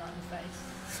smack me right in the face.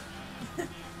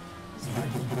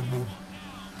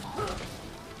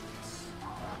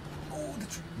 Oh, the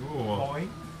tree. Boy.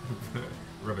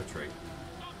 Rubber tree.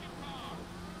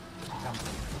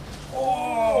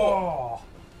 Oh!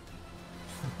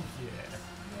 yeah.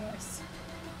 Yes.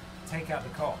 Take out the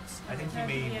cops. I think you Go to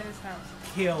mean Vienna's house.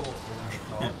 kill all the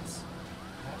cops.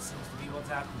 That seems to be what's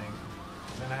happening.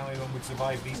 Then how anyone would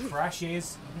survive these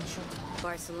crashes.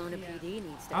 Barcelona PD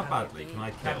needs to How have badly their can I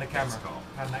game. kill Pan the this camera.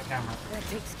 cop? Pan that camera. That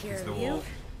takes care It's of the you. wall.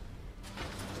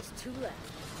 Just 2 left.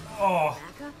 Oh!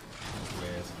 Back up.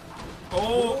 Weird.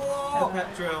 Oh!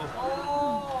 Petrol!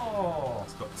 Oh!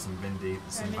 It's got some Vin Diesel,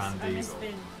 some Van I miss Diesel.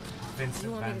 Vin. Vincent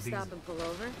You want Van me to Diesel. stop and pull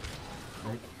over? Nope.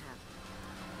 You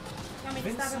want me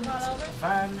to stab him Vincent all over?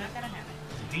 Van Not gonna have it.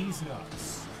 D's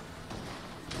nuts.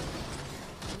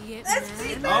 Get Let's mad?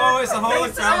 see Oh, it's the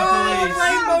hologram police!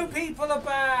 Rainbow people are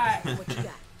back! What you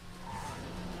got?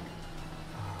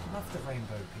 Love the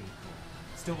rainbow people.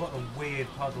 Still got the weird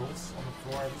puddles on the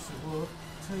floor. This is all.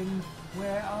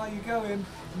 Where are you going?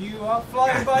 You are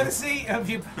flying by the seat of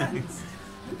your pants.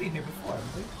 We've been here before,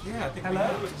 haven't we? Yeah, I think Hello? we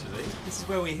have actually. This is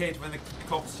where we hid when the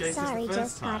cops chased Sorry, us the first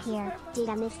just time. got here. Did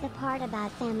I miss the part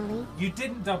about family? You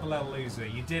didn't double L loser.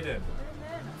 You didn't.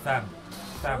 Family.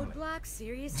 Family. Roadblock?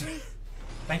 Seriously?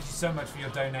 Thank you so much for your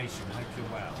donation. I hope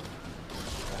you're well.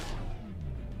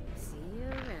 See you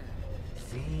around.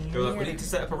 See Go, look, we need to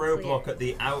set up a roadblock at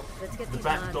the Let's get the these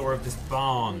back knives. door of this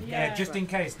barn. Yeah, just in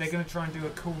case. They're going to try and do a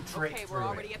cool trick Okay, through we're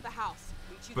already it. at the house.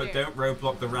 Meet you But there. don't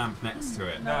roadblock the ramp next to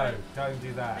it. No, don't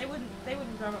do that. They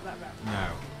wouldn't drive up that ramp.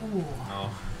 No. Ooh.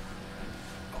 Oh.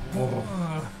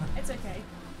 It's okay.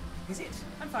 Is it?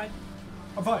 I'm fine.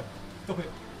 I'm fine. Stop it.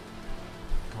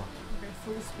 I'll go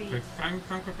full speed. I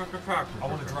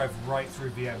want to drive right through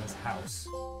Vienna's house.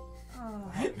 Oh.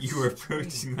 You were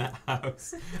approaching that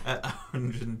house at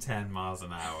 110 miles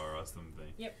an hour or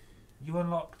something. Yep. You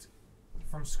unlocked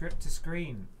from script to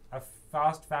screen a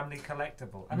fast family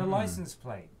collectible and a license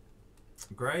plate.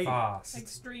 Great. Fast.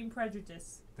 Extreme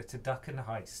prejudice. The Turducken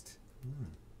heist.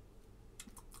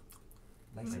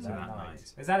 Later Later that that night.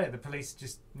 night. Is that it? The police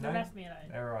just They no. left me alone.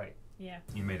 They're right. Yeah.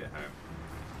 You made it home.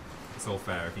 It's all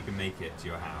fair. If you can make it to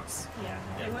your house, Yeah.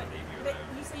 they They won't won't- leave you they-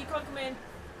 alone. You say you can't come in.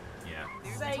 Yeah.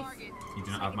 Safe. You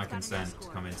do not have my consent to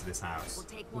come into this house.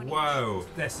 one each. Whoa!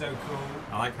 They're so cool.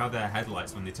 I like how their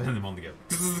headlights, when they turn them on, they go.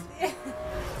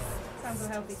 Sounds a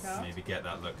healthy car. Maybe get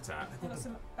that looked at. They've got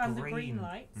some under green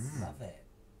lights. Love it.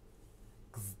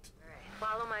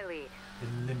 Follow my lead.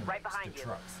 Eliminates Right behind the you.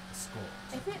 truck's escort.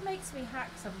 If it makes me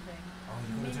hack something. Oh,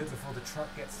 you gotta do it before the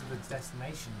truck gets to the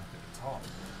destination up at the top.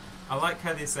 I like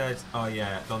how they said, oh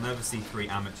yeah, they'll never see 3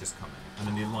 amateurs coming, and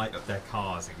then they light up their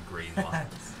cars in green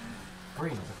lights.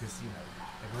 Green because, you know,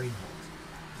 they're green ones.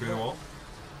 Through the wall?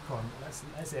 Come on,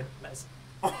 let's in. Let's.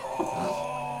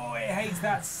 Oh, it hates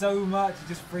that so much. It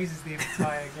just freezes the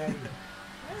entire game.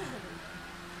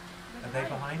 Are they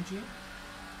behind you?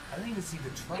 I don't even see the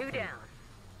truck. 2 down.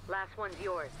 Last one's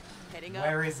yours. Heading up.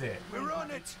 Where is it? We're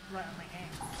on it. Right on my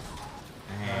ass.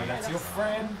 Oh, that's your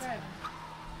friend.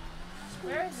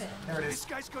 Where is it? There it This is.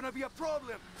 guy's gonna be a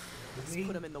problem. Is he?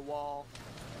 Put him in the wall.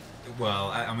 Well,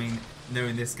 I mean,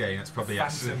 knowing this game, that's probably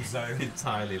Phantom actually zone.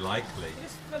 entirely likely. It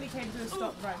just fully came to a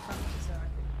stop right in front of me, so I could.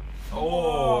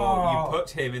 Oh, you put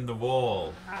him in the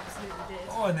wall. Absolutely did.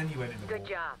 Oh, and then you went in the Good wall.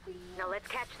 job. Now let's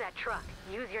catch that truck.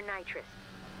 Use your nitrous.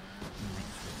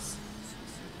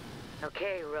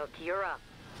 Okay, Rook, you're up.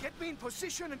 Get me in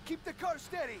position and keep the car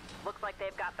steady. Looks like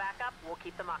they've got backup. We'll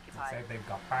keep them occupied. Say they've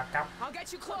got backup. I'll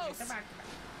get you close.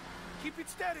 Keep it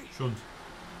steady. Shunt.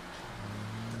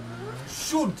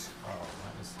 Shunt! Oh,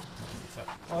 that was. So,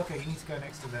 okay, you need to go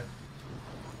next to the.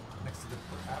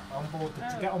 On board the,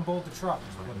 to get on board the truck.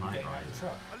 When you're getting out of the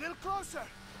truck. A little closer.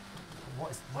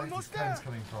 Where is these Almost planes there.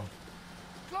 coming from?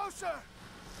 Closer.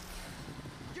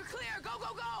 You're clear. Go,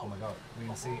 go, go. Oh my god, we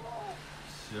can see.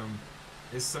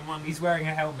 Is someone... He's wearing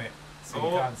a helmet, so you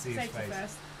can't see his Safety face.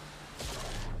 first.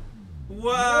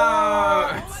 Whoa!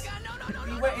 Oh my god, no, no,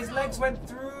 no, no. His legs went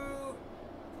through.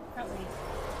 Help me.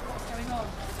 What's going on?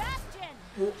 Sebastian!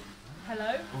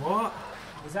 Hello? What?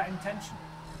 Was that intentional?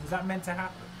 Was that meant to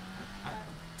happen?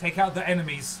 Take out the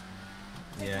enemies.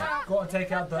 Yeah. Gotta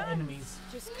take out the enemies.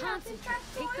 Just concentrate.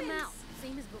 Take them out.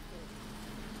 Same as before.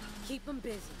 Keep them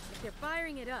busy. If they're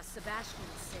firing at us, Sebastian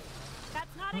is safe.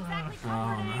 That's not exactly Oh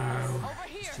comforting. no. Over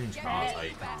here. Just change Get cars, ready, I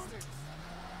can't. bastards.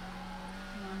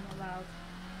 No, I'm not allowed.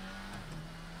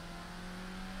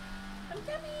 I'm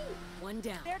coming. One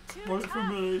down. They're too Wait tough. for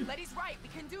me. Letty's right. We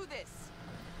can do this.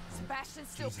 Sebastian's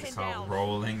still Jesus, pinned how down.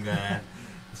 rolling there.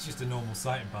 It's just a normal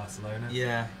sight in Barcelona.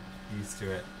 Yeah, used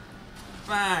to it.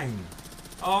 Bang!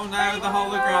 Oh no, the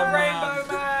hologram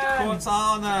Rainbow Man!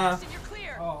 Cortana! Sebastian, you're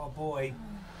clear. Oh boy.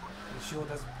 It sure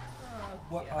does.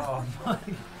 What? Oh my god.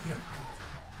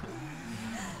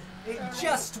 It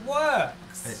just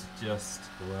works! It just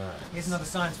works. Here's another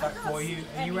science fact for you.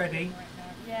 Are you ready?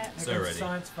 Yeah. Here So comes ready.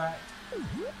 Science fact.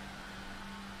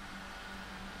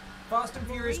 Fast and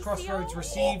Furious Crossroads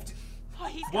received. Oh,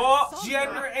 he's got What?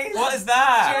 sunburn. What is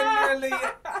that? Generally.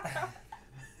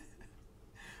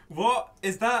 What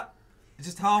is that?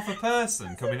 Just half a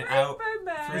person coming out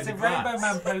Man. through There's the a glass. rainbow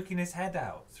man poking his head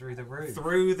out through the roof.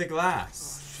 Through the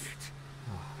glass.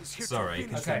 Sorry,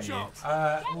 Okay, continue.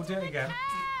 we'll do it again.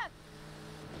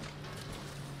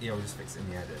 Yeah, we'll just fix it in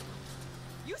the edit.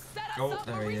 You set us Oh, up,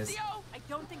 there he is. Mauricio. I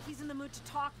don't think he's in the mood to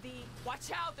talk, V.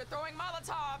 Watch out, they're throwing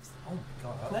Molotovs. Oh my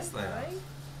god. Of course they are.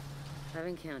 I've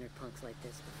encountered punks like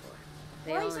this before.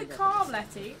 They Why are all you so end up calm, in-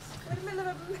 Letty? We're in the middle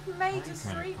of a major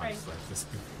street race.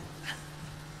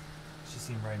 She's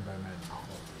seen Rainbow Man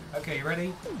before. Okay, you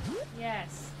ready?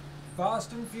 Yes.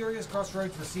 Fast and Furious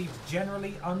Crossroads received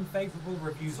generally unfavourable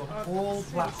reviews on all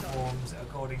platforms,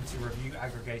 according to review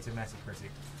aggregator Metacritic.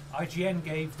 IGN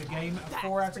gave the game a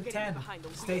 4 out of 10,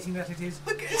 stating that it is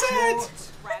short.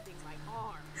 Grabbing my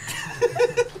arm.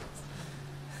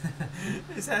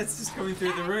 His head's just coming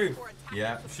through the roof.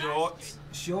 Yeah, Short,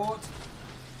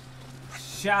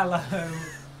 shallow.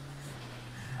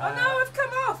 Oh no, I've come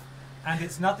off! And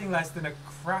it's nothing less than a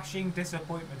crashing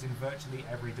disappointment in virtually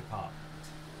every department.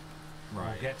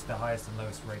 Right. We'll get to the highest and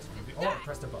lowest rated reviews. Oh,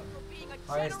 press the button.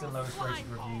 Highest and lowest rated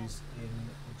reviews in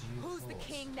due Who's the course.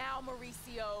 king now,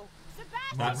 Mauricio?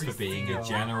 Sebastian. That's for being a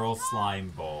general slime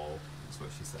ball. That's what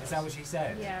she says. Is that what she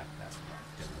said? Yeah. That's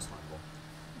right. General slime ball.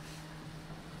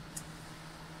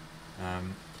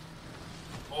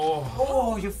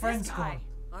 Oh, your friend's gone.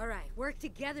 All right, work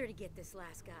together to get this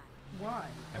last guy. Why? Why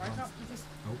Everyone's- can't you just...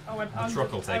 Oh, I'm the under,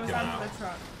 truck will I take was him under out. the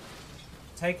truck.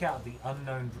 Take out the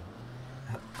unknown.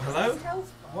 Hello?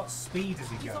 What speed is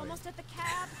he He's going? almost at the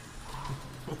cab.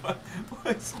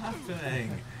 What's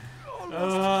happening?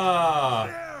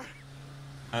 Ah.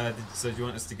 So do you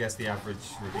want us to guess the average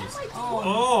reviews?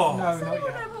 Oh, no, Does not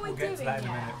anyone yet. know what We'll we're get to doing that in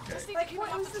a yet? minute. Just need Like, to keep what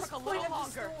him was off the this truck a point little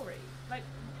of the longer. story? Like,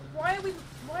 why are we able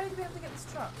to get this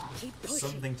truck? Keep pushing.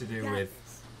 Something to do You got with.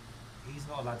 this. He's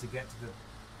not allowed to get to the.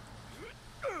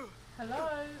 Hello?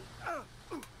 Oh,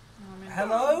 man.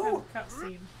 Hello?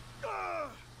 Cutscene.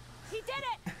 He did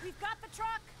it. We've got the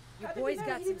truck. Your How did boy's he know?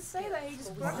 got He some didn't say that, he skills,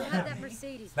 just but we still grabbed have it. that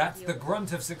Mercedes. That's with the you.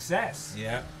 grunt of success.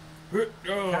 Yeah.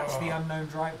 Catch the unknown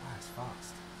driver. That's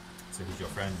fast. So he's your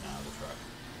friend now, the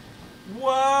truck.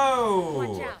 Whoa!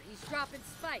 Watch out, he's dropping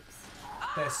spikes.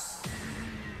 This.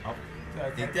 Oh,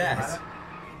 Okay, he dead.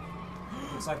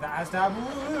 Looks like that has to happen.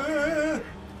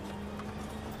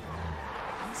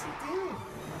 What's he doing?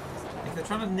 If they're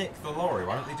trying to nick the lorry,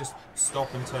 why don't they just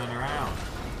stop and turn around?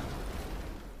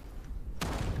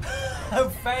 Her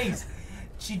face.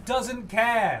 She doesn't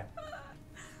care.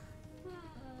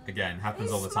 Again, happens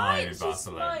He's all the time in smiling, she's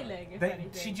Barcelona. smiling, if They,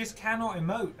 anything. she just cannot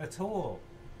emote at all.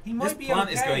 He This might be plant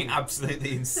okay. is going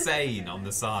absolutely insane on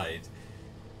the side.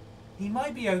 He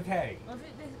might be okay. Well,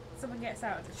 if someone gets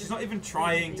out, it's She's just not even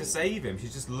trying to easy. save him.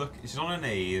 She's just she's on her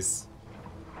knees.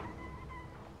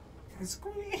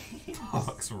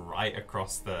 Parks right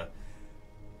across the.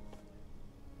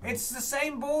 It's the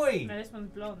same boy. No, this one's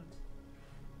blonde.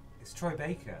 It's Troy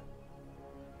Baker.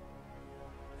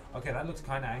 Okay, that looks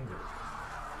kind of angry.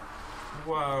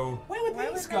 Whoa. Where were Why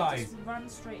these would they guys? just run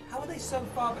straight? How are they so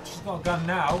far? But she's got a gun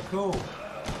now. Cool.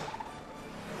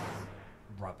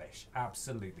 Rubbish.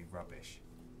 Absolutely rubbish.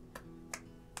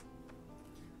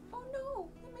 Oh no,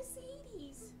 the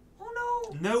Mercedes.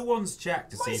 Oh no. No one's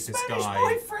checked to My see if this Spanish guy.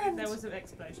 boyfriend. There was an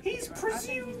explosion. He's I think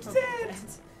presumed probably dead.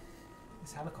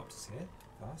 This helicopter's here.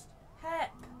 Fast.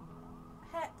 Hep.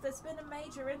 Hep, there's been a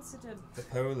major incident. The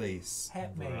police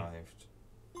Help me. arrived.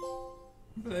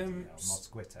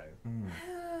 Mosquito.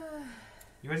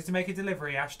 You ready to make a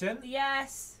delivery, Ashton?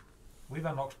 Yes. We've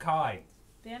unlocked Kai.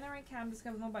 Vienna and Cam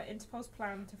discovered more about Interpol's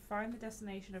plan to find the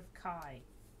destination of Kai.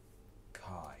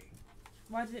 Kai.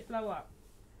 Why did it blow up?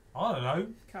 I don't know.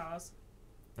 Cars.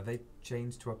 Are they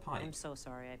chained to a pipe? I'm so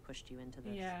sorry I pushed you into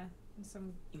this. Yeah, in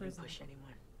some You prison. didn't push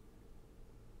anyone.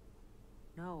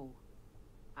 No.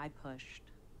 I pushed.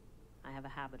 I have a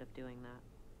habit of doing that.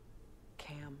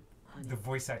 Cam, honey. The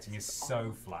voice acting is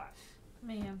so flat.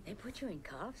 Man. They put you in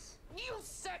cuffs? You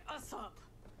set us up!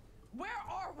 Where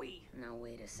are we? Now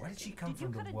wait a second. Where did she come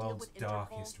from? The world's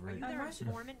darkest Are you room. their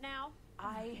informant now?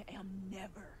 I am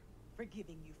never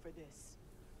forgiving you for this.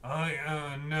 I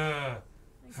am no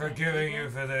forgiving you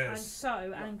for I'm this.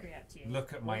 so angry at you.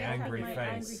 Look at my Look angry my face.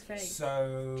 angry face.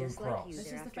 So Just like cross. you, This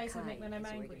they're is the after face I Kai make when and I'm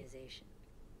his angry. organization.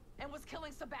 And was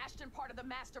killing Sebastian part of the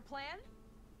master plan?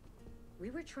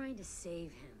 We were trying to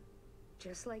save him,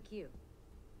 just like you.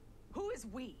 Who is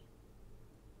we?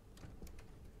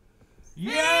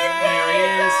 Yeah, there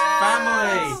he is.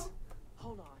 Family.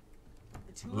 Hold on.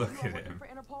 The two Look of you are at working him. for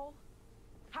Interpol?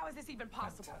 How is this even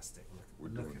possible? Fantastic. We're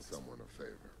doing someone a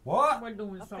favor. What? We're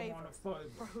doing A someone favor. a favor.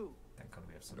 For who? Thank God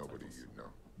we have subtitles. Nobody you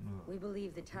know. We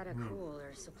believe the Tata Cool are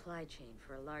a supply chain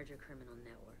for a larger criminal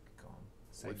network. Go on.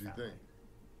 Say What'd you family. think?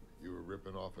 You were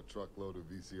ripping off a truckload of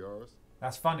VCRs?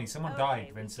 That's funny. Someone Okay, died,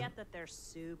 we Vincent. get that they're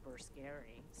super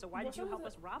scary. So why What did you help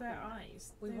was us rob their them?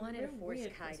 eyes? We They were wanted to real force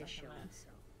weird Kai for a to show second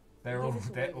himself. They're He gave us a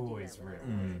way they're to do always that real. without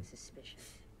causing suspicion.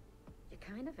 You're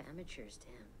kind of amateurs to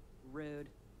him. Rude.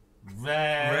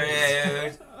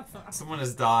 Rude. Someone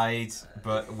has died,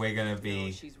 but we're gonna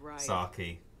be she's right.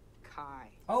 Saki. Kai.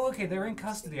 Oh, okay. They're in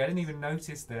custody. I didn't even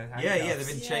notice the handcuffs. Yeah, they've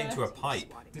been chained to a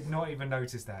pipe. Did not even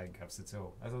notice the handcuffs at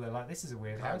all. I thought they're like, this is a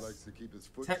weird Kai house. likes to keep his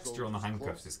foot Texture on the soldiers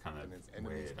handcuffs close is kind and his of enemies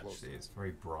weird, closer. actually. It's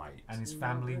very bright. And his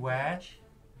family where?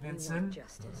 We want Vincent?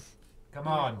 justice. Come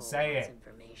on, Interpol say wants it.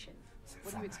 information.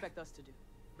 What do you expect us to do?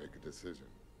 Make a decision.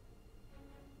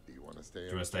 Do you want to stay? Do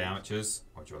you want to stay amateurs,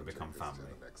 or do you want to become family?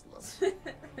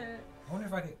 I wonder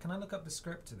if I can I look up the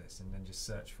script to this and then just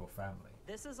search for family?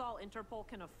 This is all Interpol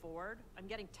can afford. I'm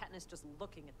getting tetanus just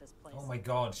looking at this place. Oh my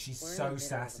God, she's We're in the so middle of the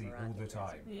sassy all Moroccan the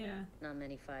time. desert. Yeah. Not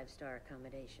many 5-star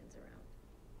accommodations around.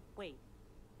 Wait,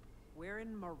 we're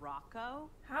in Morocco?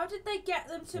 How did they get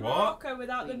them to What? Morocco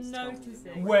without them Please tell me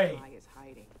noticing? Wait, Kai is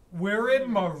hiding. we're in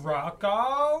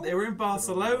Morocco? They were in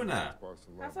Barcelona.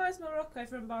 How far is Morocco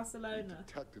from Barcelona?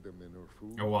 Detected him in her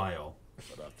food. A while.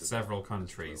 But after Several that,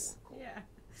 countries. Yeah.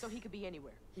 So he could be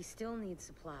anywhere. He still needs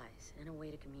supplies and a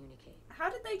way to communicate. How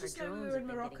did they just Our know we drones were have in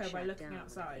been Morocco getting by shut looking down when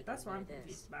outside? they That's what I'm do this.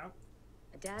 confused about.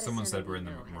 A data Someone center said we're in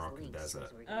we the know has Moroccan links to his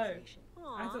desert. organization.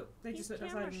 I thought they just looked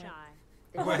outside and went,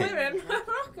 They're Wait. we're in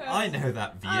Morocco. I know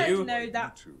that I view. know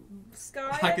that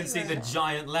sky. I can see the anywhere.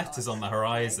 giant letters on the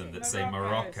horizon that say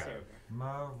Morocco.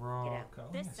 Morocco. Morocco.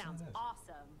 This Yes, it sounds is.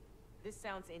 awesome. This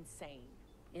sounds insane.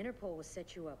 Interpol will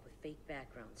set you up with fake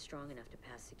backgrounds strong enough to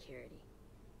pass security.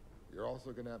 You're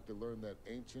also going to have to learn that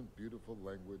ancient, beautiful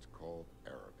language called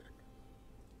Arabic.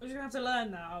 We're just gonna have to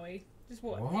learn that, are we? Just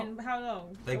what? What? In how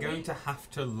long? They're A going week? to have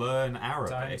to learn Time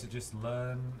Arabic. to just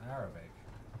learn Arabic.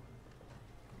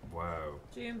 Whoa.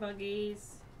 Dune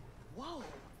buggies. Whoa.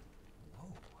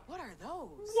 What are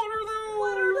those?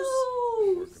 What are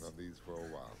those? Working on these for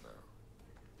a while now.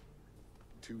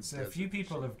 Two So a few desert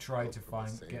people have ships tried built to from the find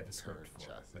same get the script parent for it,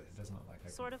 chassis. but it doesn't look like I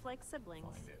can Sort of like siblings.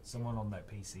 find it. Someone on their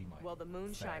PC might. Well, the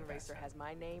Moonshine say it Racer better. has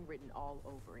my name written all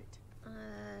over it.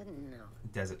 No.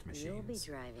 Desert You'll be machines.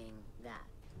 driving that.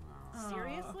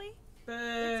 Seriously? Boo.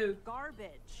 It's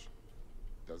garbage.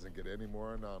 Doesn't get any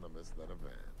more anonymous than a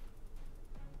van.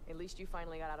 At least you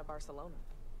finally got out of Barcelona.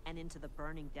 And into the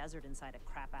burning desert inside a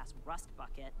crap-ass rust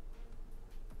bucket.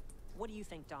 What do you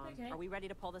think, Dom? Okay. Are we ready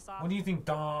to pull this off? What do you think,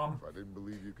 Dom? If I didn't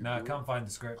believe you could No, I do can't it, find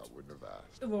the script. I wouldn't have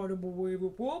asked.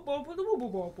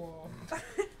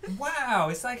 Wow,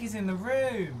 it's like he's in the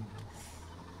room.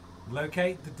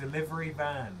 Locate the delivery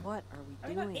van. What are Are we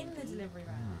we not doing? in the delivery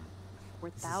van? We're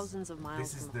thousands of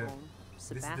miles this is from the- home. this is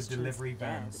the Sebastian's delivery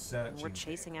van dead, searching and we're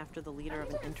chasing after the leader I of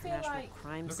an don't feel international like-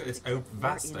 crime Look at this syndicate. We're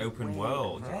vast in open way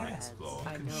world over you our can heads. explore.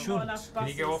 I know. Not enough Can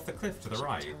you go buses. off the cliff to the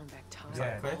right? Turn back time. Is that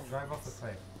Yeah, a cliff? drive off the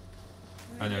cliff.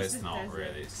 Oh no, It's it's just not desert.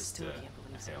 really. It's just Still a can't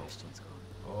believe hill. Sebastian's gone.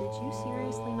 Did you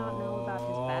seriously not know about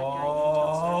his bad guy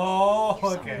Oh,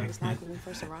 intel okay. It was like when we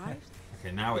first arrived.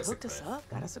 Okay, now He it's a hooked us cliff. up,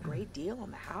 got us a great deal on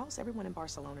the house. Everyone in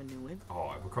Barcelona knew him.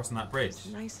 Oh, we're crossing that bridge.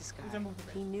 He's the nicest guy.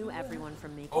 He knew everyone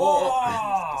from making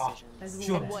Oh! business decisions.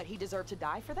 Sure. And what, he deserved to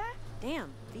die for that?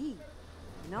 Damn, V.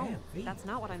 No, Damn, V. that's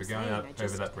not what I'm If you're saying. going up I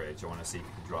just, over that bridge, I want to see if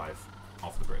you can drive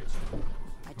off the bridge.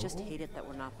 I just hate it that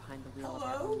we're not behind the wheel of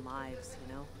our own lives,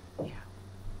 you know? Yeah.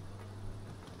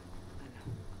 I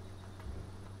know.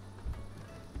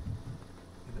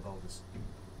 In the boulders.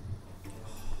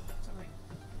 Sorry.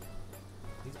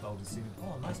 These boulders seem.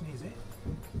 Oh, nice music.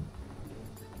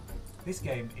 This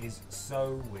game is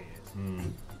so weird.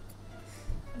 And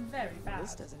very bad.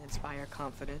 This doesn't inspire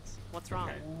confidence. What's wrong?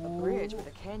 Okay. A bridge with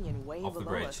a canyon way Off the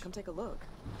below bridge. us. Come take a look.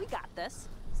 We got this.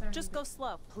 Just go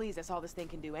slow. Please, that's all this thing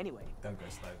can do anyway. Don't go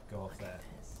slow. Go off there.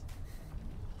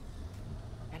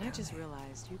 And I just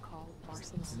realized you called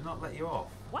Barcelona. Did not let you off.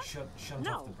 What? Shunt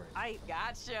no, off the bridge. I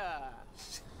Gotcha.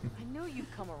 I knew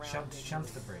you'd come around. Shunt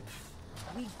the bridge.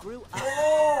 We grew up.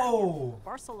 Oh!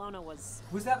 Barcelona was.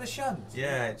 Was that the shunt?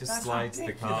 Yeah, it just That's slides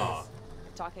ridiculous. the car.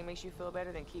 If talking makes you feel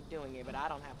better, then keep doing it, but I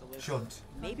don't have to listen. Shunt.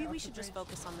 Maybe we should just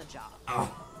focus on the job.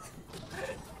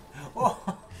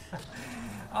 Oh,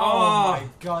 oh my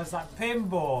god, it's like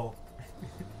pinball.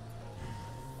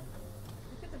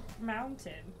 Look at the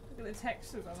mountain. Look at the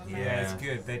textures on the mountain. Yeah, it's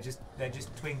good. They're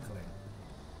just twinkling.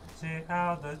 See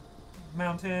how the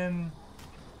mountain.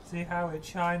 See how it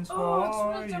shines Oh, for I just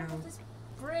want to you. jump off this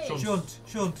bridge.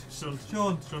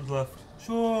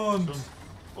 Shunt.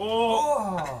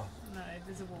 Oh! No,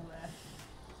 there's a wall there.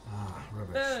 Ah,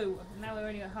 rubbish. Oh, now we're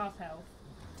only at half health.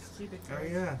 Stupid Oh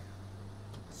bridge. yeah.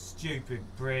 Stupid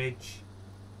bridge.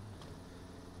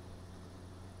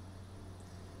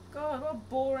 God, what a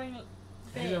boring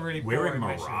Here's bit. a really We're in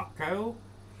boring mission. Morocco.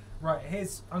 Right,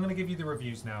 I'm going to give you the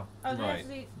reviews now. Oh, no, Right.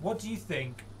 actually, What do you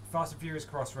think Fast and Furious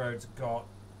Crossroads got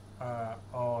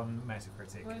on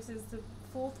Metacritic? well, this is the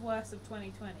 4th worst of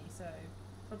 2020, so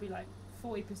probably like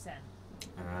 40%.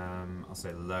 I'll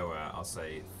say lower. I'll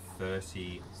say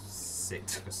 36%.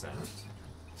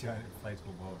 Giant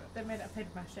inflatable boulder. They're made out of paper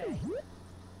mache.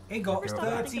 It got Ever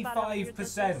stop to think about how weird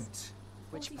this 35%.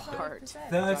 Which part?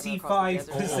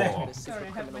 35%. Sorry, I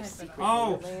have my headphone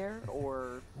on. Oh. Lair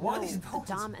or What No, is the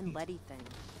Dom and Letty thing.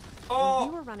 Oh. When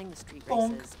we were running the street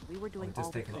Bonk. races, we were doing Oh, it does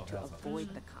all we take a lot could to of health.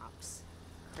 avoid the cops.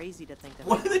 Crazy to think that.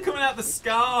 Why are they coming out the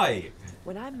sky?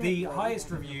 when I met The Letty,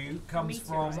 highest I review comes it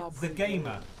was all from The pretty Gamer.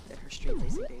 clear that her street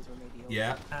racing days were maybe over.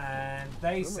 Yeah. And they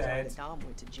Rumors are said, that Dom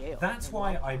went to jail. that's and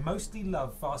why locked I up. mostly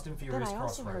love Fast and Furious I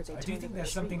also heard Crossroads. they I do turned think it there's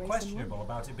into something street racing questionable movie.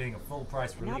 about it being a full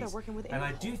price And now they're release. working with And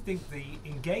I Interpol. do think the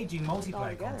engaging multiplayer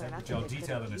together, content, and I which think I'll they fit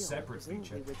detail a in a deal, separate presumably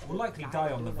feature, with will the likely guy die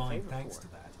they're on the doing a vine favor thanks for. to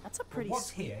that. That's a But pretty what's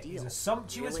sweet here deal. is a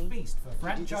sumptuous Really? feast for Did you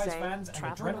franchise say fans and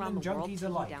traveling around adrenaline the world junkies till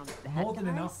you alike. down to the More head, than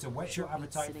guys? enough to whet your Sure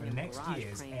beats appetite sitting for in the next garage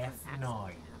year's praying for an accident F9.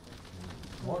 to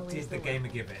happen. What did the gamer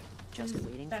give it? Just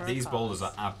waiting for These a boulders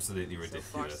cause. are absolutely So ridiculous.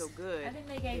 far, so good. I think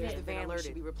they gave Here's it. the van we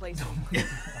should be replacing. We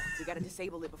gotta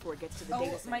disable it before it gets to the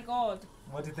data Oh center. my god.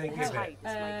 What did they How give high? it?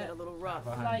 This might get a little rough.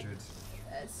 Out of Like 100.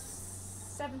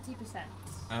 70%.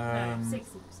 No, Um,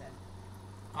 60%.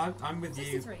 I'm with you.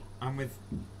 63. I'm with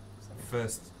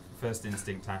first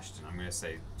instinct Ashton. I'm going to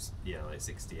say like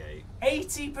 68.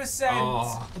 80%!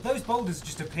 Oh. Those boulders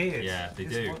just appeared. Yeah, they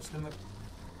Just do. watch them.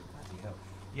 Bloody hell.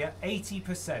 Yeah,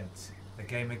 80%. The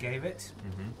gamer gave it.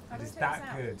 How It do I is take that this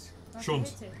out? good. I have to Shunt.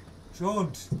 hit it. Shunt.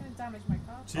 It's going to damage my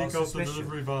car. Take out the suspicion.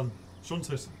 delivery van. Shunt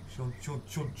it.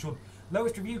 Shunt.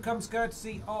 Lowest review comes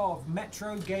courtesy of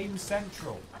Metro Game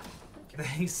Central.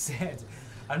 They said,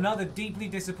 another deeply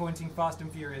disappointing Fast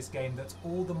and Furious game that's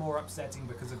all the more upsetting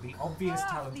because of the obvious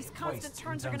talent these it constant wastes in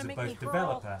turns are terms gonna of make me both hurl.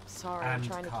 developer Sorry, I'm and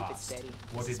trying to keep it cast. steady.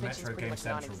 What did Suspension's Metro pretty Game much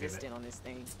Central give it? non-existent on this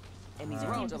thing. And these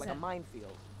roads are like a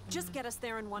minefield. Just get us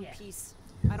there in one Yeah. piece.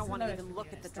 I don't want to even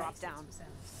look at the drop down.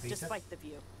 Just fight the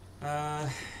view.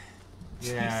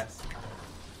 Yeah.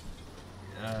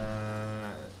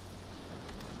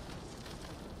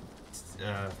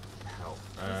 Help.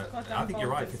 I think you're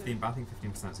right. 15. I think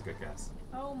 15% is a good guess.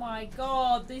 Oh my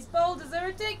god, these boulders are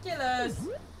ridiculous!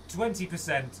 20%.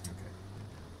 Okay.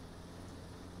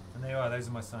 And there you are. Those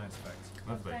are my science facts.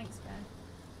 Lovely. Thanks, Ben.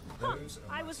 Those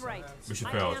are I my was right. science Mission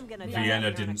I failed. am gonna Vienna die in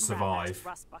a didn't crap survive.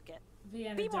 rust bucket.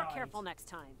 Vienna Be more died. careful next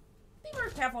time. Be more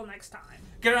careful next time.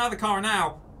 Get out of the car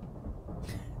now.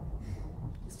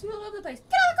 It's too all over the place.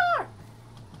 Get out of the car!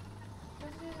 Do I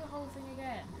have to do the whole thing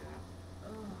again?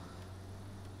 Ugh.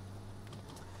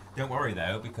 Don't worry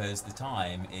though, because the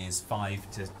time is 5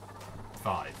 to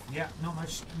 5. Yeah, not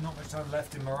much time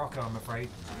left in Morocco, I'm afraid.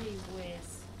 Gee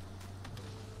whiz.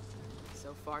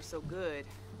 So far, so good.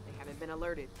 They haven't been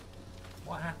alerted.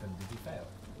 What happened? Did you fail?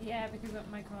 Yeah, because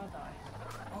my car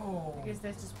died. Oh. Because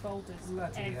there's just boulders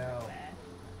Bloody everywhere. hell.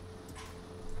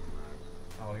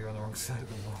 Oh, you're on the wrong side of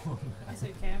the wall. It's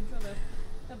okay, I'm sure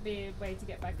there'll be a way to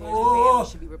get back There's there. the van Oh, we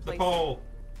should be the replacing. pole.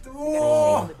 We gotta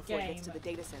disable it before it Game. gets to the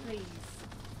data center. Please.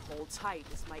 Hold tight.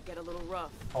 This might get a little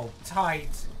rough. Hold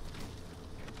tight.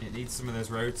 It needs some of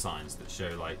those road signs that show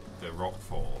like the rock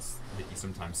falls that you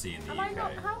sometimes see in the Am UK. I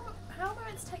not? How am I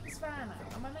meant to take this van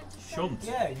out? Am I meant to Shunt.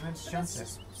 Yeah, you meant to But shunt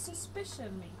that's it. just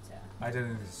suspicion meter. I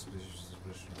don't know this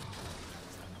suspicion.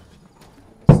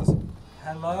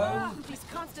 Hello? These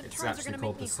constant It's turns are actually gonna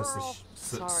called make the me hurl.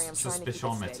 Sorry, I'm trying to keep it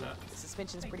steady. suspicionmeter. The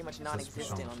suspension's pretty much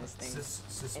non-existent on this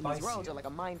thing. And these roads are like a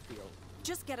minefield.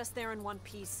 Just get us there in one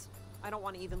piece. I don't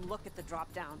want to even look at the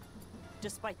drop down.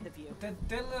 despite the view.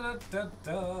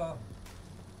 Oh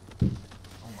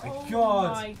my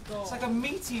god! My god. It's like a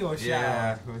meteor shower.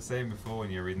 Yeah, we were saying before when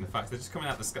you were reading the facts, they're just coming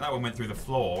out the sky. That one went through the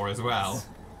floor as well.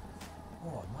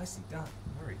 Oh, nicely done.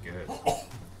 Very good.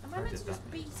 Am I meant to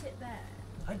just beat it there?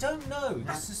 I don't know.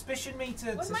 The suspicion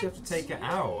meter. What So you have to take it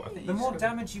out. I think The you more just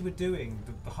damage you were doing,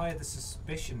 the higher the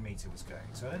suspicion meter was going.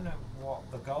 So I don't know what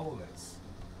the goal is.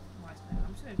 Right,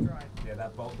 I'm just gonna drive. Yeah,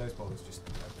 those boulders just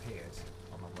appeared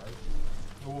on the road.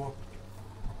 Oh,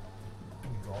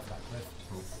 go off that cliff.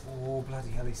 Oh, bloody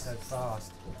hell, he's so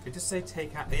fast. It just say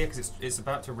take out. Yeah, because it's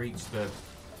about to reach the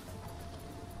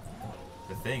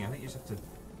thing. I think you just have to.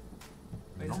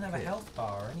 But it doesn't have a health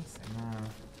bar or anything. No.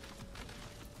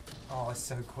 Oh, it's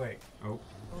so quick. Oh.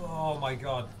 Oh my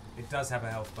god. It does have a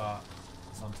health bar.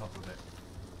 It's on top of it.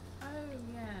 Oh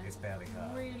yeah. It's barely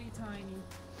hurt. Really tiny.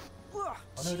 Ugh,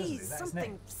 Oh, no, it doesn't. jeez, That's his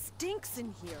something neck. stinks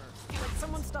in here. Like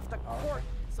someone stuffed a cork.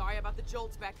 Sorry about the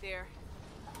jolts back there.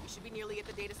 We should be nearly at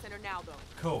the data center now, though.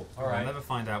 Cool. I'll Alright. never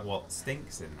find out what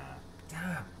stinks in there.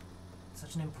 Damn.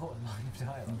 Such an important line of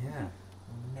dialogue. Yeah.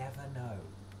 We'll never know.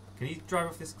 Can you drive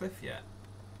off this cliff yet?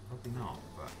 Probably not,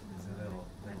 but. There's a little.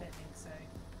 I don't think so.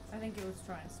 I think it was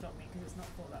trying to stop me because it's not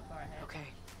thought that far ahead. Okay,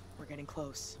 we're getting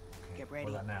close. Get ready.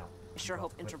 What about now? I sure You've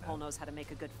hope got the clip Interpol now. knows how to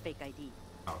make a good fake ID.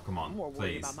 Oh, come on, I'm more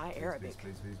worried please. about my Arabic.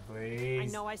 Please. I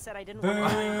know I said I didn't Boo!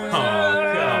 want to.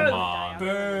 Oh, come on.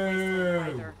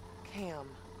 Boo! Cam.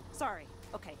 Sorry.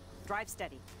 Okay, drive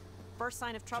steady. First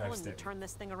sign of trouble Drive and we steady. turn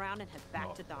this thing around and head back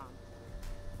Not. to Dom.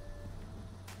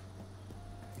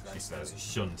 She says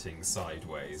shunting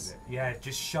sideways. Yeah,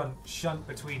 just shunt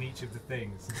between each of the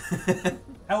things.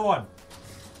 L1.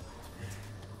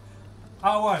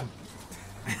 R1.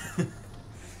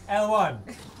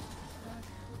 L1.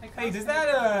 Hey, does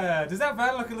that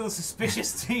van look a little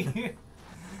suspicious to you?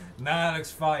 Nah, it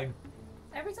looks fine.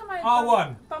 Every time I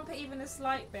R1. bump it even a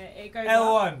slight bit, it goes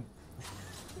L1. up.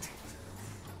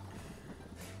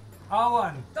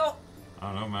 R1. Oh. I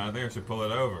don't know, man. I think I should pull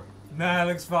it over. Nah, it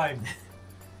looks fine.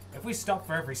 If we stop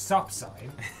for every stop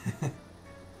sign.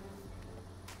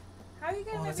 How are you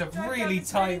going to Oh, make it's me a drive down really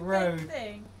this tight really big road.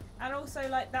 thing, and also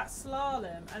like that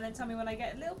slalom, and then tell me when I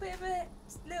get a little bit of a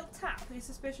little tap, the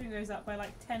suspicion goes up by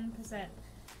like 10%.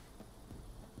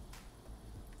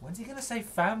 When's he gonna say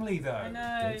family though? I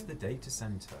know. Go to the data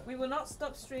center. We will not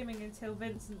stop streaming until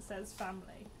Vincent says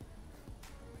family.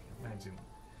 Imagine.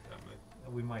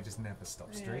 We might just never stop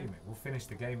Yeah. streaming. We'll finish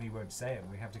the game, he won't say it, and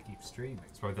we have to keep streaming.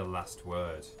 It's probably the last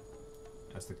word.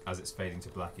 As it's fading to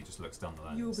black, he just looks down the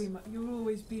lens. You'll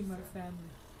always be my family.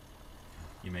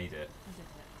 You made it. I did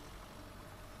it.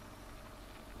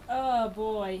 Oh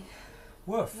boy.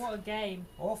 Woof. What a game.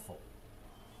 Awful.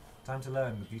 Time to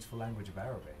learn the beautiful language of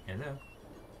Arabic. Hello.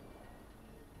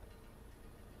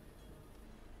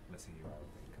 Let's hear you Arabic.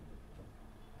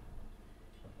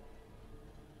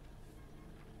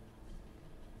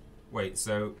 Wait,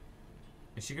 so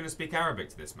is she going to speak Arabic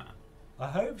to this man? I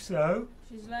hope so.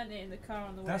 She's learnt it in the car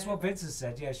on the way. That's what over. Vince has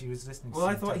said. Yeah, she was listening. Well, to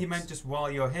I some thought he tapes. meant just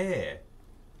while you're here.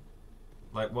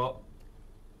 Like what?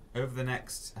 Over the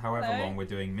next however Hello? long we're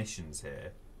doing missions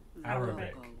here.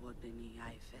 Arabic.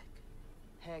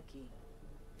 Hecky.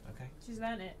 Okay. She's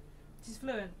learnt it. She's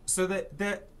fluent. So that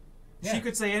Yeah. she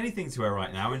could say anything to her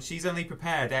right now, and she's only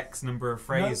prepared X number of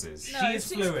phrases. No, she is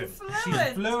she's fluent. fluent.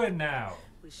 She's fluent now.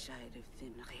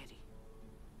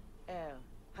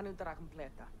 Hanutra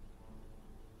completa.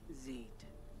 Zid.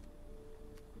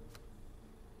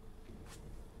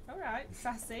 Alright,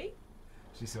 sassy.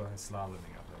 She saw her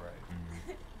slaloming up the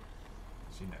road.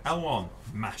 She knows. L1,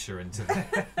 mash her into the.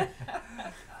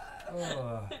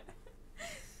 Oh.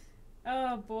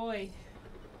 Oh boy.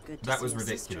 Good to That see was a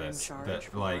sister in ridiculous. charge That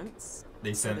for like once.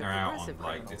 they So sent they're her out on progressive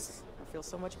like criminals. this. I feel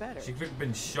so much better. She could have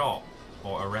been shot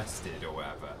or arrested or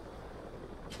whatever.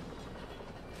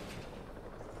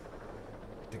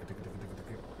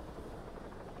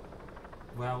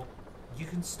 Well, you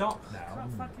can stop now.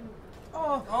 Can't fucking.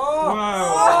 Oh!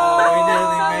 Whoa! We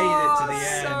nearly made it to the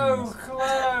end. So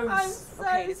close. I'm so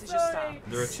Okay, this is just stop. sorry.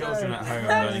 There are children at home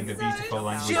I'm learning the so beautiful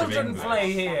language of Children English.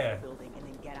 play here. Building and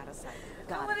then get out of sight. I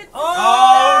Got it. wanted to Oh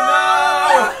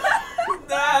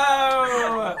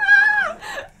no!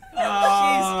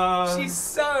 Oh. She's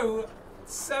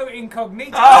so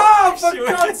incognito. Oh, Oh, for sure.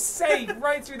 God's sake!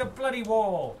 Right through the bloody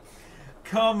wall.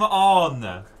 Come on!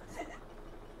 I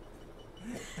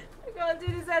can't do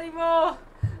this anymore.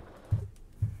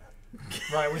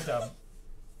 Right, we're done.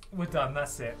 We're done.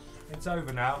 That's it. It's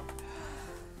over now.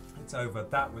 It's over.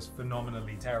 That was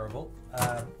phenomenally terrible,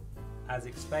 as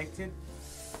expected.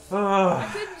 I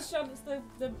couldn't shunt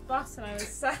the bus and I was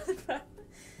sad about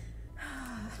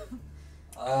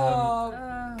Oh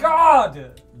God!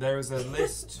 God! There is a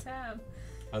list. Damn.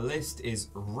 A list is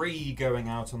going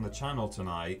out on the channel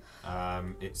tonight.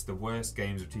 It's the worst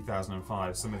games of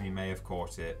 2005. Some of you may have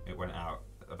caught it. It went out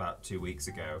about 2 weeks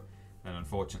ago, and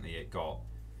unfortunately it got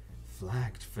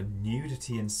flagged for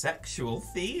nudity and sexual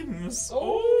themes.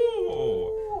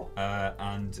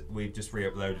 And we've just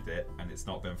re-uploaded it, and it's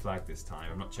not been flagged this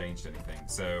time. I've not changed anything,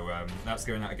 so that's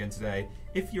going out again today.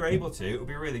 If you're able to, it would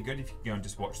be really good if you could go and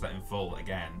just watch that in full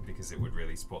again, because it would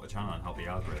really support the channel and help the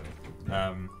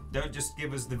algorithm. Don't just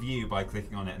give us the view by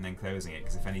clicking on it and then closing it,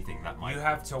 because if anything, that might... You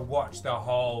have to watch the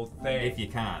whole thing. If you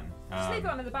can. Just leave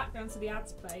it on in the background so the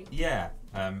ads play. Yeah,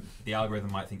 the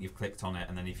algorithm might think you've clicked on it,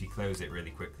 and then if you close it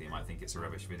really quickly, it might think it's a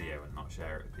rubbish video and not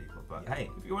share it with people. But hey,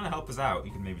 if you want to help us out,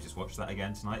 you can maybe just watch that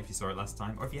again tonight if you saw it last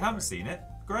time. Or if you haven't seen it,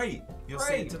 great, you'll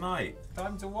see it tonight.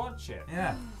 Time to watch it.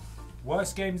 Yeah.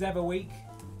 Worst games ever week.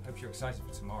 Hope you're excited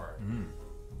for tomorrow.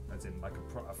 As in like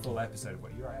a full episode of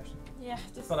what you're actually. Yeah.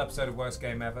 Just full episode of Worst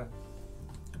Game Ever.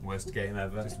 Worst game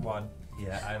ever. Just one.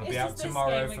 Yeah, it'll It's be out just this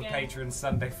tomorrow game for again. patrons,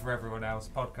 Sunday for everyone else.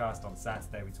 Podcast on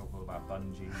Saturday, we talk all about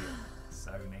Bungie and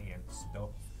Sony and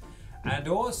stuff. And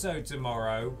also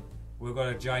tomorrow, we've got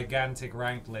a gigantic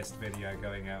ranked list video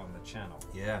going out on the channel.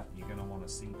 Yeah. You're going to want to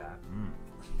see that.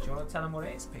 Do you want to tell them what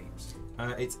it is, peeps?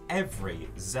 It's every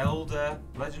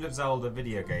Legend of Zelda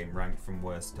video game ranked from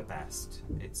worst to best.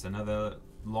 It's another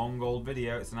long old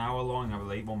video. It's an hour long, I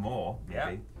believe, or more, maybe.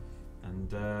 Yeah.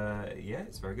 And yeah,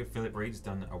 it's very good. Philip Reed's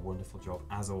done a wonderful job,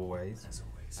 as always.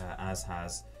 As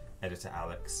has editor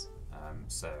Alex.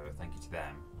 So thank you to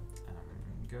them.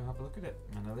 Go have a look at it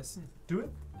and a listen. Do it.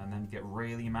 And then get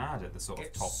really mad at the sort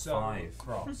of top so 5.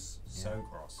 Cross. Yeah. So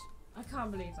cross. I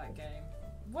can't believe that game.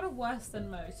 What a worse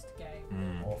than most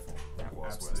game. Awful. That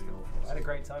was Absolutely worse. awful. I had a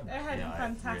great time. I had a I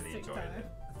fantastic really enjoyed time. it.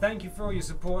 Thank you for all your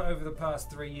support over the past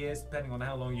 3 years, depending on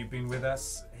how long you've been with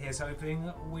us. Here's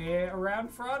hoping we're around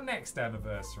for our next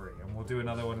anniversary, and we'll do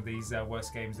another one of these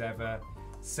Worst Games Ever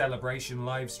celebration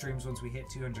live streams once we hit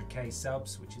 200k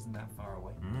subs, which isn't that far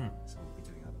away. So we'll be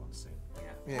doing another one soon.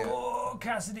 Yeah. Oh,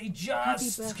 Cassidy, Happy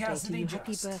just birthday Cassidy, to you.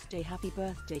 just. Happy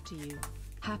birthday to you.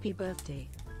 Happy birthday.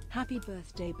 Happy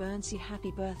birthday, Burnsy.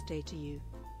 Happy birthday to you.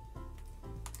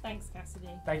 Thanks, Cassidy.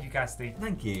 Thank you, Cassidy.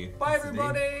 Thank you. Bye, Cassidy.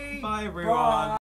 everybody. Bye, everyone. Bye.